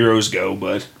where the heroes go,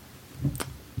 but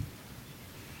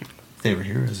If they were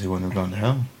heroes, they wouldn't have gone to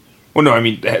hell. well, no, I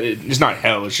mean it's not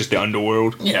hell. It's just the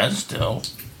underworld. Yeah, still.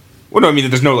 Well, no, I mean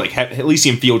there's no like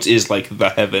Elysium fields is like the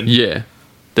heaven. Yeah,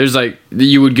 there's like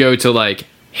you would go to like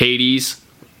Hades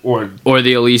Or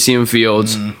the Elysium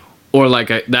fields, or like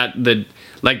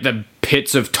the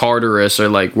pits of Tartarus are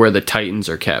like where the Titans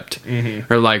are kept,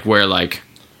 or like where like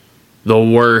the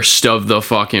worst of the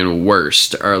fucking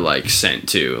worst are like sent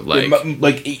to,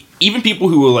 like even people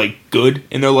who were like good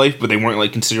in their life, but they weren't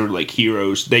like considered like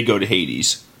heroes, they go to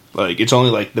Hades. Like it's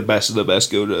only like the best of the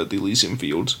best go to the Elysium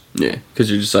fields. yeah, because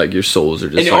you're just like your souls are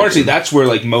just. And like, honestly, that's where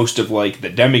like most of like the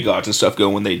demigods and stuff go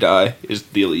when they die is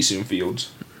the Elysium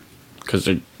fields. because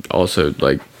they're also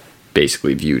like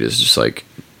basically viewed as just like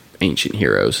ancient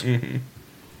heroes.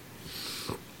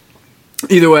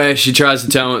 Either way, she tries to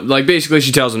tell him, like basically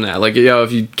she tells him that, like, yo,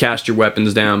 if you cast your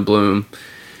weapons down, Bloom,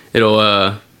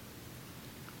 it'll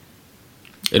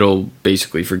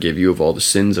basically forgive you of all the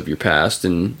sins of your past,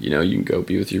 and you can go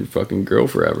be with your fucking girl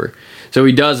forever. So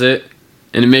he does it,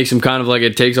 and it makes him kind of like,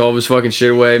 it takes all of his fucking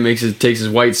shit away, takes his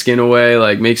white skin away,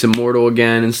 like makes him mortal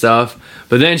again and stuff.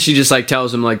 But then she just like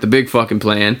tells him like the big fucking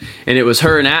plan, and it was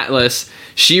her and Atlas.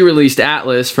 She released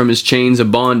Atlas from his chains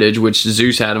of bondage, which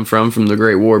Zeus had him from the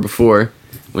Great War before,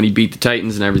 when he beat the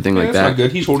Titans and everything like that. That's not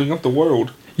good. He's holding up the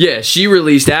world. Yeah, she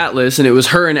released Atlas, and it was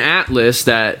her and Atlas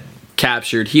that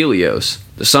captured Helios,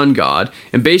 the sun god.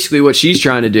 And basically what she's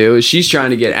trying to do is she's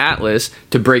trying to get Atlas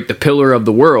to break the pillar of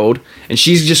the world, and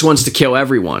she just wants to kill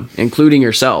everyone, including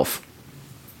herself.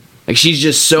 Like, she's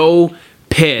just so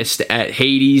pissed at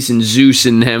Hades and Zeus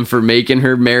and them for making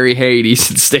her marry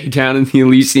Hades and stay down in the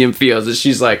Elysium fields. And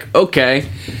she's like, okay,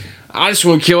 I just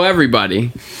want to kill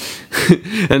everybody.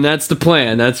 And that's the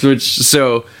plan.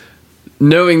 So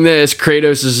knowing this,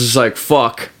 Kratos is just like,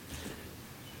 fuck.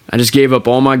 I just gave up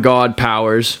all my god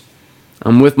powers.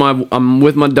 I'm with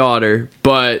my daughter,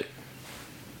 but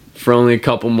for only a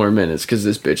couple more minutes, because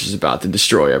this bitch is about to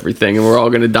destroy everything and we're all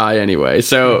gonna die anyway.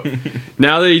 So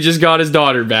now that he just got his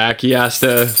daughter back, he has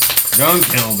to don't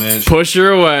kill, bitch. Push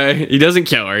her away. He doesn't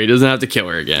kill her. He doesn't have to kill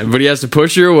her again, but he has to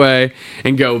push her away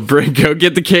and go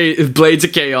get the blades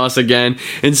of chaos again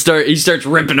and he starts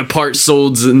ripping apart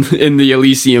souls in the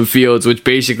Elysium fields, which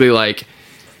basically like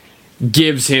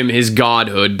gives him his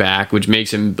godhood back, which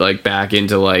makes him like back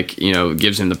into like, you know,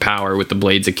 gives him the power with the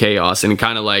blades of chaos, and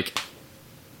kind of like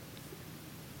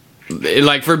it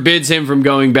like forbids him from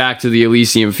going back to the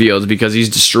Elysium fields because he's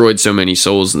destroyed so many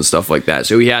souls and stuff like that.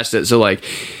 So he has to, like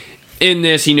in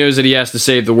this, he knows that he has to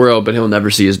save the world, but he'll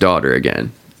never see his daughter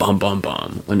again. Bum bum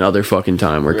bum. Another fucking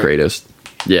time where Kratos,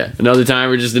 another time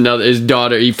where just his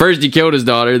daughter. He killed his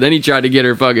daughter, then he tried to get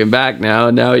her fucking back.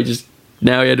 Now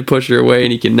he had to push her away,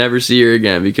 and he can never see her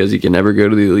again because he can never go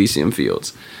to the Elysium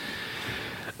fields.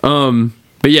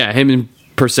 But yeah, him and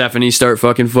Persephone start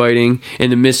fucking fighting.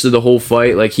 In the midst of the whole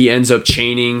fight, like he ends up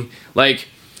chaining, like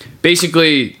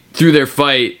basically through their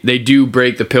fight, they do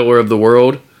break the pillar of the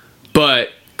world, but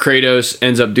Kratos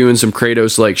ends up doing some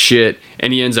Kratos like shit,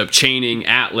 and he ends up chaining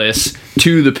Atlas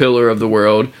to the pillar of the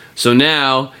world. So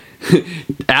now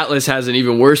Atlas has an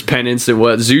even worse penance than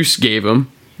what Zeus gave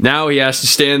him. Now he has to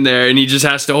stand there and he just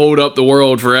has to hold up the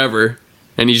world forever.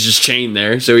 And he's just chained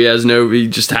there. So he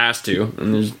just has to.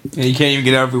 And he can't even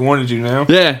get out if he wanted to now.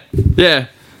 Yeah.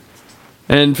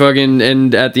 And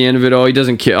at the end of it all, he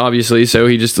doesn't kill, obviously. So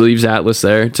he just leaves Atlas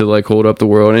there to like hold up the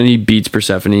world. And he beats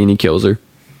Persephone and he kills her.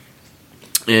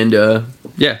 And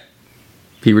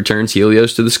he returns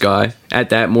Helios to the sky. At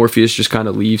that, Morpheus just kind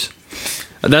of leaves.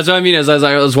 That's what I mean. As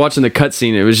I was watching the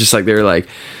cutscene, it was just like they were like,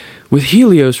 with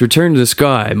Helios returned to the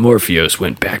sky, Morpheus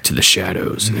went back to the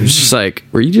shadows. And it was just like,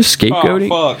 were you just scapegoating?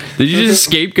 Oh, fuck. Did you just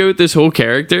scapegoat this whole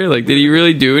character? Like, did he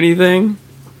really do anything?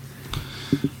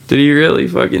 Did he really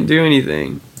fucking do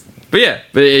anything? But yeah,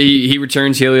 he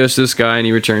returns Helios to the sky and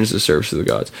he returns to the service of the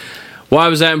gods. Why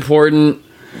was that important?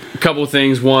 A couple of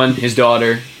things. One, his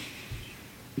daughter.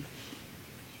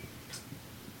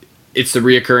 It's the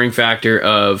reoccurring factor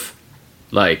of,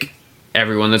 like,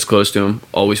 everyone that's close to him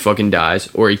always fucking dies,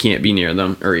 or he can't be near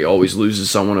them, or he always loses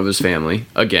someone of his family.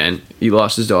 Again, he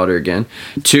lost his daughter again.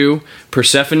 2,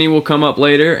 Persephone will come up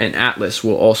later, and Atlas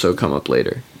will also come up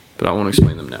later. But I won't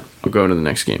explain them now. I'll go into the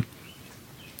next game.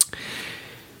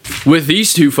 With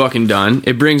these two fucking done,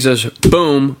 it brings us,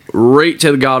 boom, right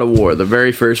to the God of War, the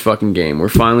very first fucking game. We're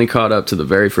finally caught up to the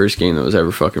very first game that was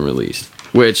ever fucking released.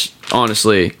 Which,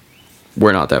 honestly,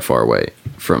 we're not that far away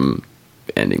from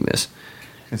ending this.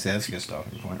 I say that's a good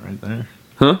stopping point right there.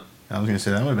 Huh? I was gonna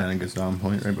say that would have been a good stopping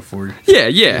point right before. Yeah.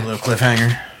 A little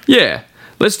cliffhanger. Yeah,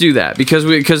 let's do that because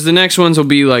the next ones will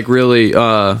be like really.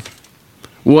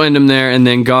 We'll end them there, and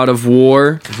then God of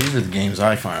War. These are the games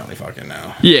I finally fucking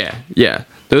know. Yeah.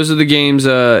 Those are the games.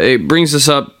 It brings us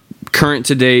up current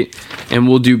to date, and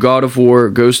we'll do God of War,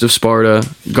 Ghost of Sparta,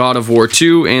 God of War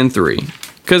 2 and 3,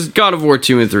 because God of War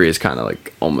 2 and 3 is kind of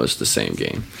like almost the same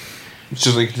game. It's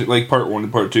just like part 1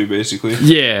 and part 2, basically.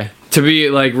 Yeah, to be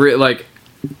like for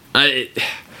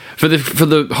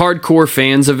the hardcore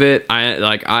fans of it,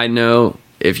 I know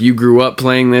if you grew up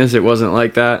playing this, it wasn't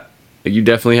like that. Like, you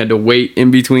definitely had to wait in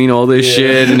between all this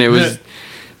shit, and it was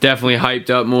definitely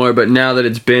hyped up more. But now that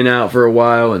it's been out for a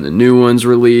while and the new one's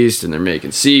released and they're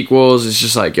making sequels, it's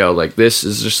just like, yo, like this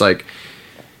is just like,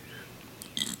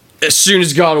 as soon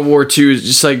as God of War 2 is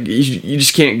just like you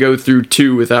just can't go through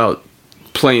 2 without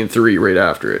playing 3 right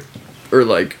after it, or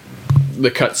like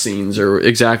the cutscenes, or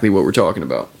exactly what we're talking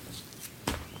about.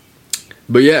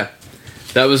 But yeah,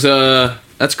 that was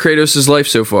that's Kratos' life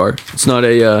so far. It's not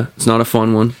a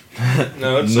fun one.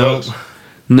 No, it sucks.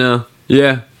 No,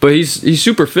 yeah, but he's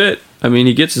super fit. I mean,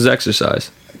 he gets his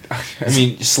exercise. I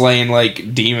mean, slaying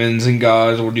like demons and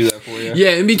gods will do that for you.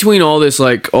 Yeah, in between all this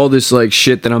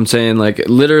shit that I'm saying, like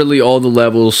literally all the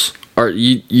levels are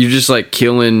you're just like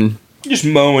killing Just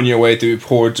mowing your way through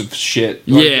hordes of shit.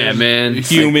 Like, yeah, man.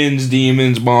 Humans,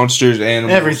 demons, monsters,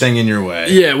 animals. Everything in your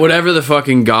way. Yeah, whatever the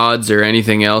fucking gods or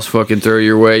anything else fucking throw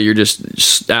your way, you're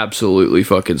just absolutely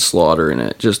fucking slaughtering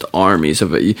it. Just armies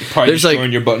of it. Probably There's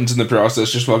destroying your buttons in the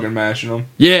process, just fucking mashing them.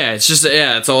 Yeah, it's just,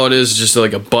 that's all it is. Just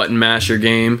like a button masher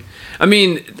game. I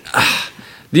mean,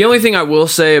 the only thing I will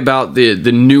say about the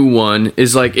new one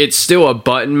is like it's still a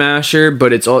button masher,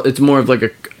 but it's more of like a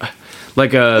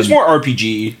it's more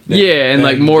RPG. And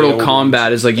like Mortal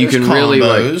Kombat is like you can really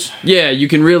like you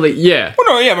can really Well,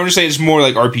 no, yeah, I'm just saying it's more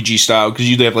like RPG style because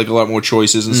you have like a lot more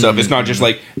choices and stuff. It's not just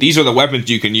like these are the weapons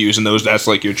you can use and that's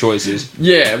like your choices.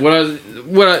 Yeah,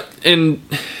 and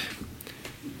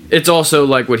it's also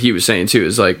like what he was saying too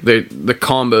is like the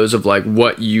combos of like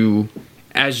what you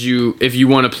if you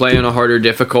want to play on a harder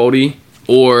difficulty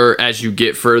or as you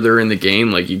get further in the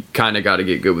game, like you kind of got to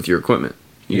get good with your equipment.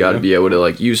 You got to be able to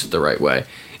like use it the right way.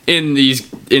 In these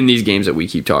games that we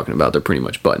keep talking about, they're pretty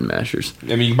much button mashers. I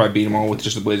mean, you can probably beat them all with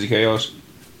just the Blades of Chaos.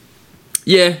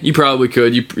 Yeah, you probably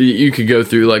could. You could go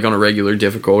through like on a regular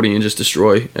difficulty and just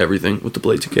destroy everything with the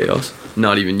Blades of Chaos.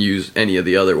 Not even use any of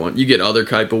the other one. You get other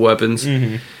type of weapons.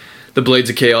 Mm-hmm. The Blades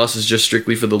of Chaos is just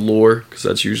strictly for the lore because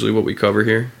that's usually what we cover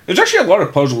here. There's actually a lot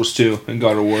of puzzles too in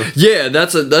God of War. Yeah,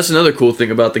 that's another cool thing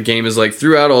about the game is like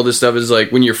throughout all this stuff is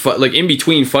like when you're like in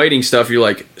between fighting stuff, you're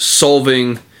like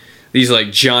solving these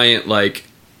like giant like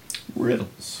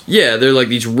riddles. Yeah, they're like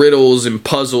these riddles and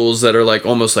puzzles that are like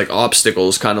almost like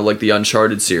obstacles, kind of like the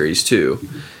Uncharted series too.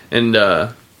 And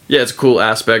it's a cool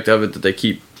aspect of it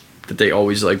that they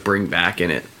always like bring back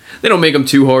in it. They don't make them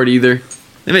too hard either.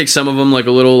 They make some of them like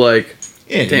a little like,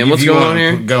 damn, what's going on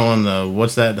here? Go on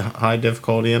what's that high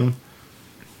difficulty in them?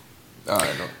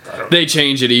 I don't They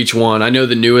change it each one. I know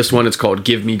the newest one, it's called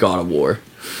Give Me God of War.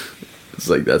 It's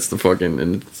like, that's the fucking,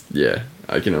 and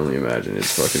I can only imagine.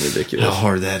 It's fucking ridiculous. How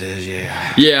hard that is,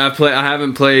 yeah. Yeah, I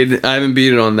haven't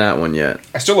beat it on that one yet.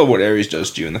 I still love what Ares does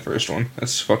to you in the first one.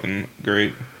 That's fucking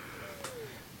great.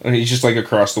 And he's just like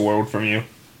across the world from you.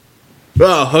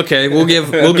 Oh, okay. We'll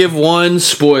give one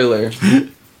spoiler.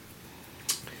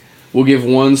 We'll give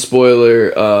one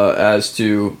spoiler as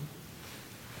to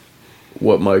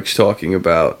what Mike's talking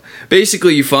about.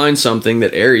 Basically, you find something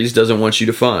that Ares doesn't want you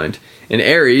to find, and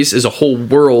Ares is a whole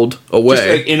world away. Just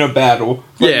like in a battle.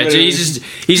 Yeah, he's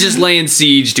just laying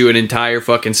siege to an entire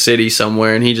fucking city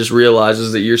somewhere, and he just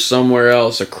realizes that you're somewhere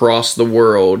else across the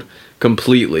world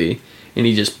completely, and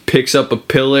he just picks up a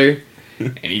pillar.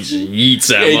 And he just yeets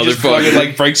that motherfucker. Just fucking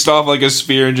like breaks off like a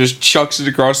spear and just chucks it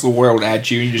across the world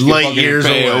at you. And you just light years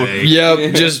away.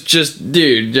 Yep,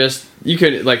 just you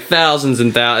could like thousands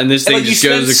and thousands. And this thing just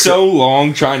goes across. So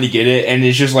long trying to get it, and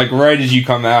it's just like right as you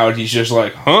come out, he's just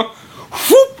like, huh?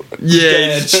 Whoop!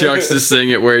 Yeah, he just chucks this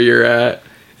thing at where you're at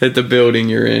the building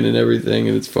you're in, and everything,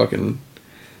 and it's fucking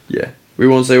We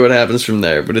won't say what happens from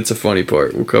there, but it's a funny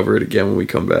part. We'll cover it again when we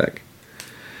come back.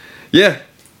 Yeah.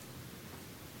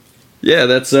 Yeah,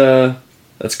 that's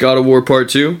God of War Part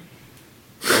 2.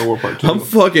 God of War Part 2. I'm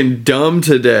fucking dumb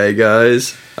today,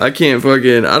 guys. I can't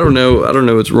fucking... I don't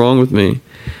know what's wrong with me.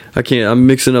 I'm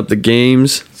mixing up the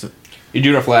games. You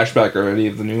doing a flashback already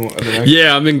of the new one?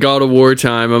 Yeah, I'm in God of War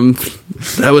time.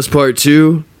 That was Part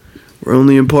 2. We're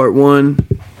only in Part 1,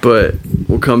 but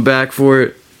we'll come back for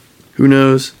it. Who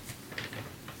knows?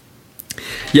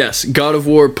 Yes, God of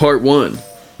War Part 1.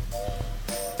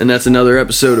 And that's another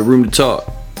episode of Room to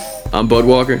Talk. I'm Bud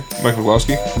Walker. Mike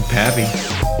McCloskey. I'm Pappy.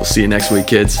 We'll see you next week,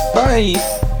 kids. Bye.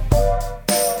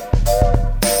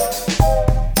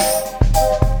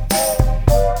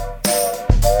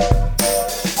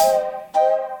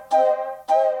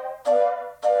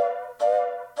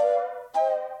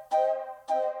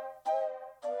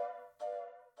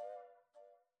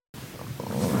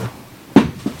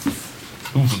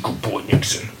 Who's a good boy,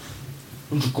 Nixon?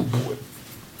 Who's a good boy?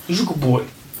 Who's a good boy?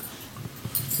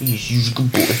 He's a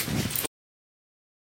good boy.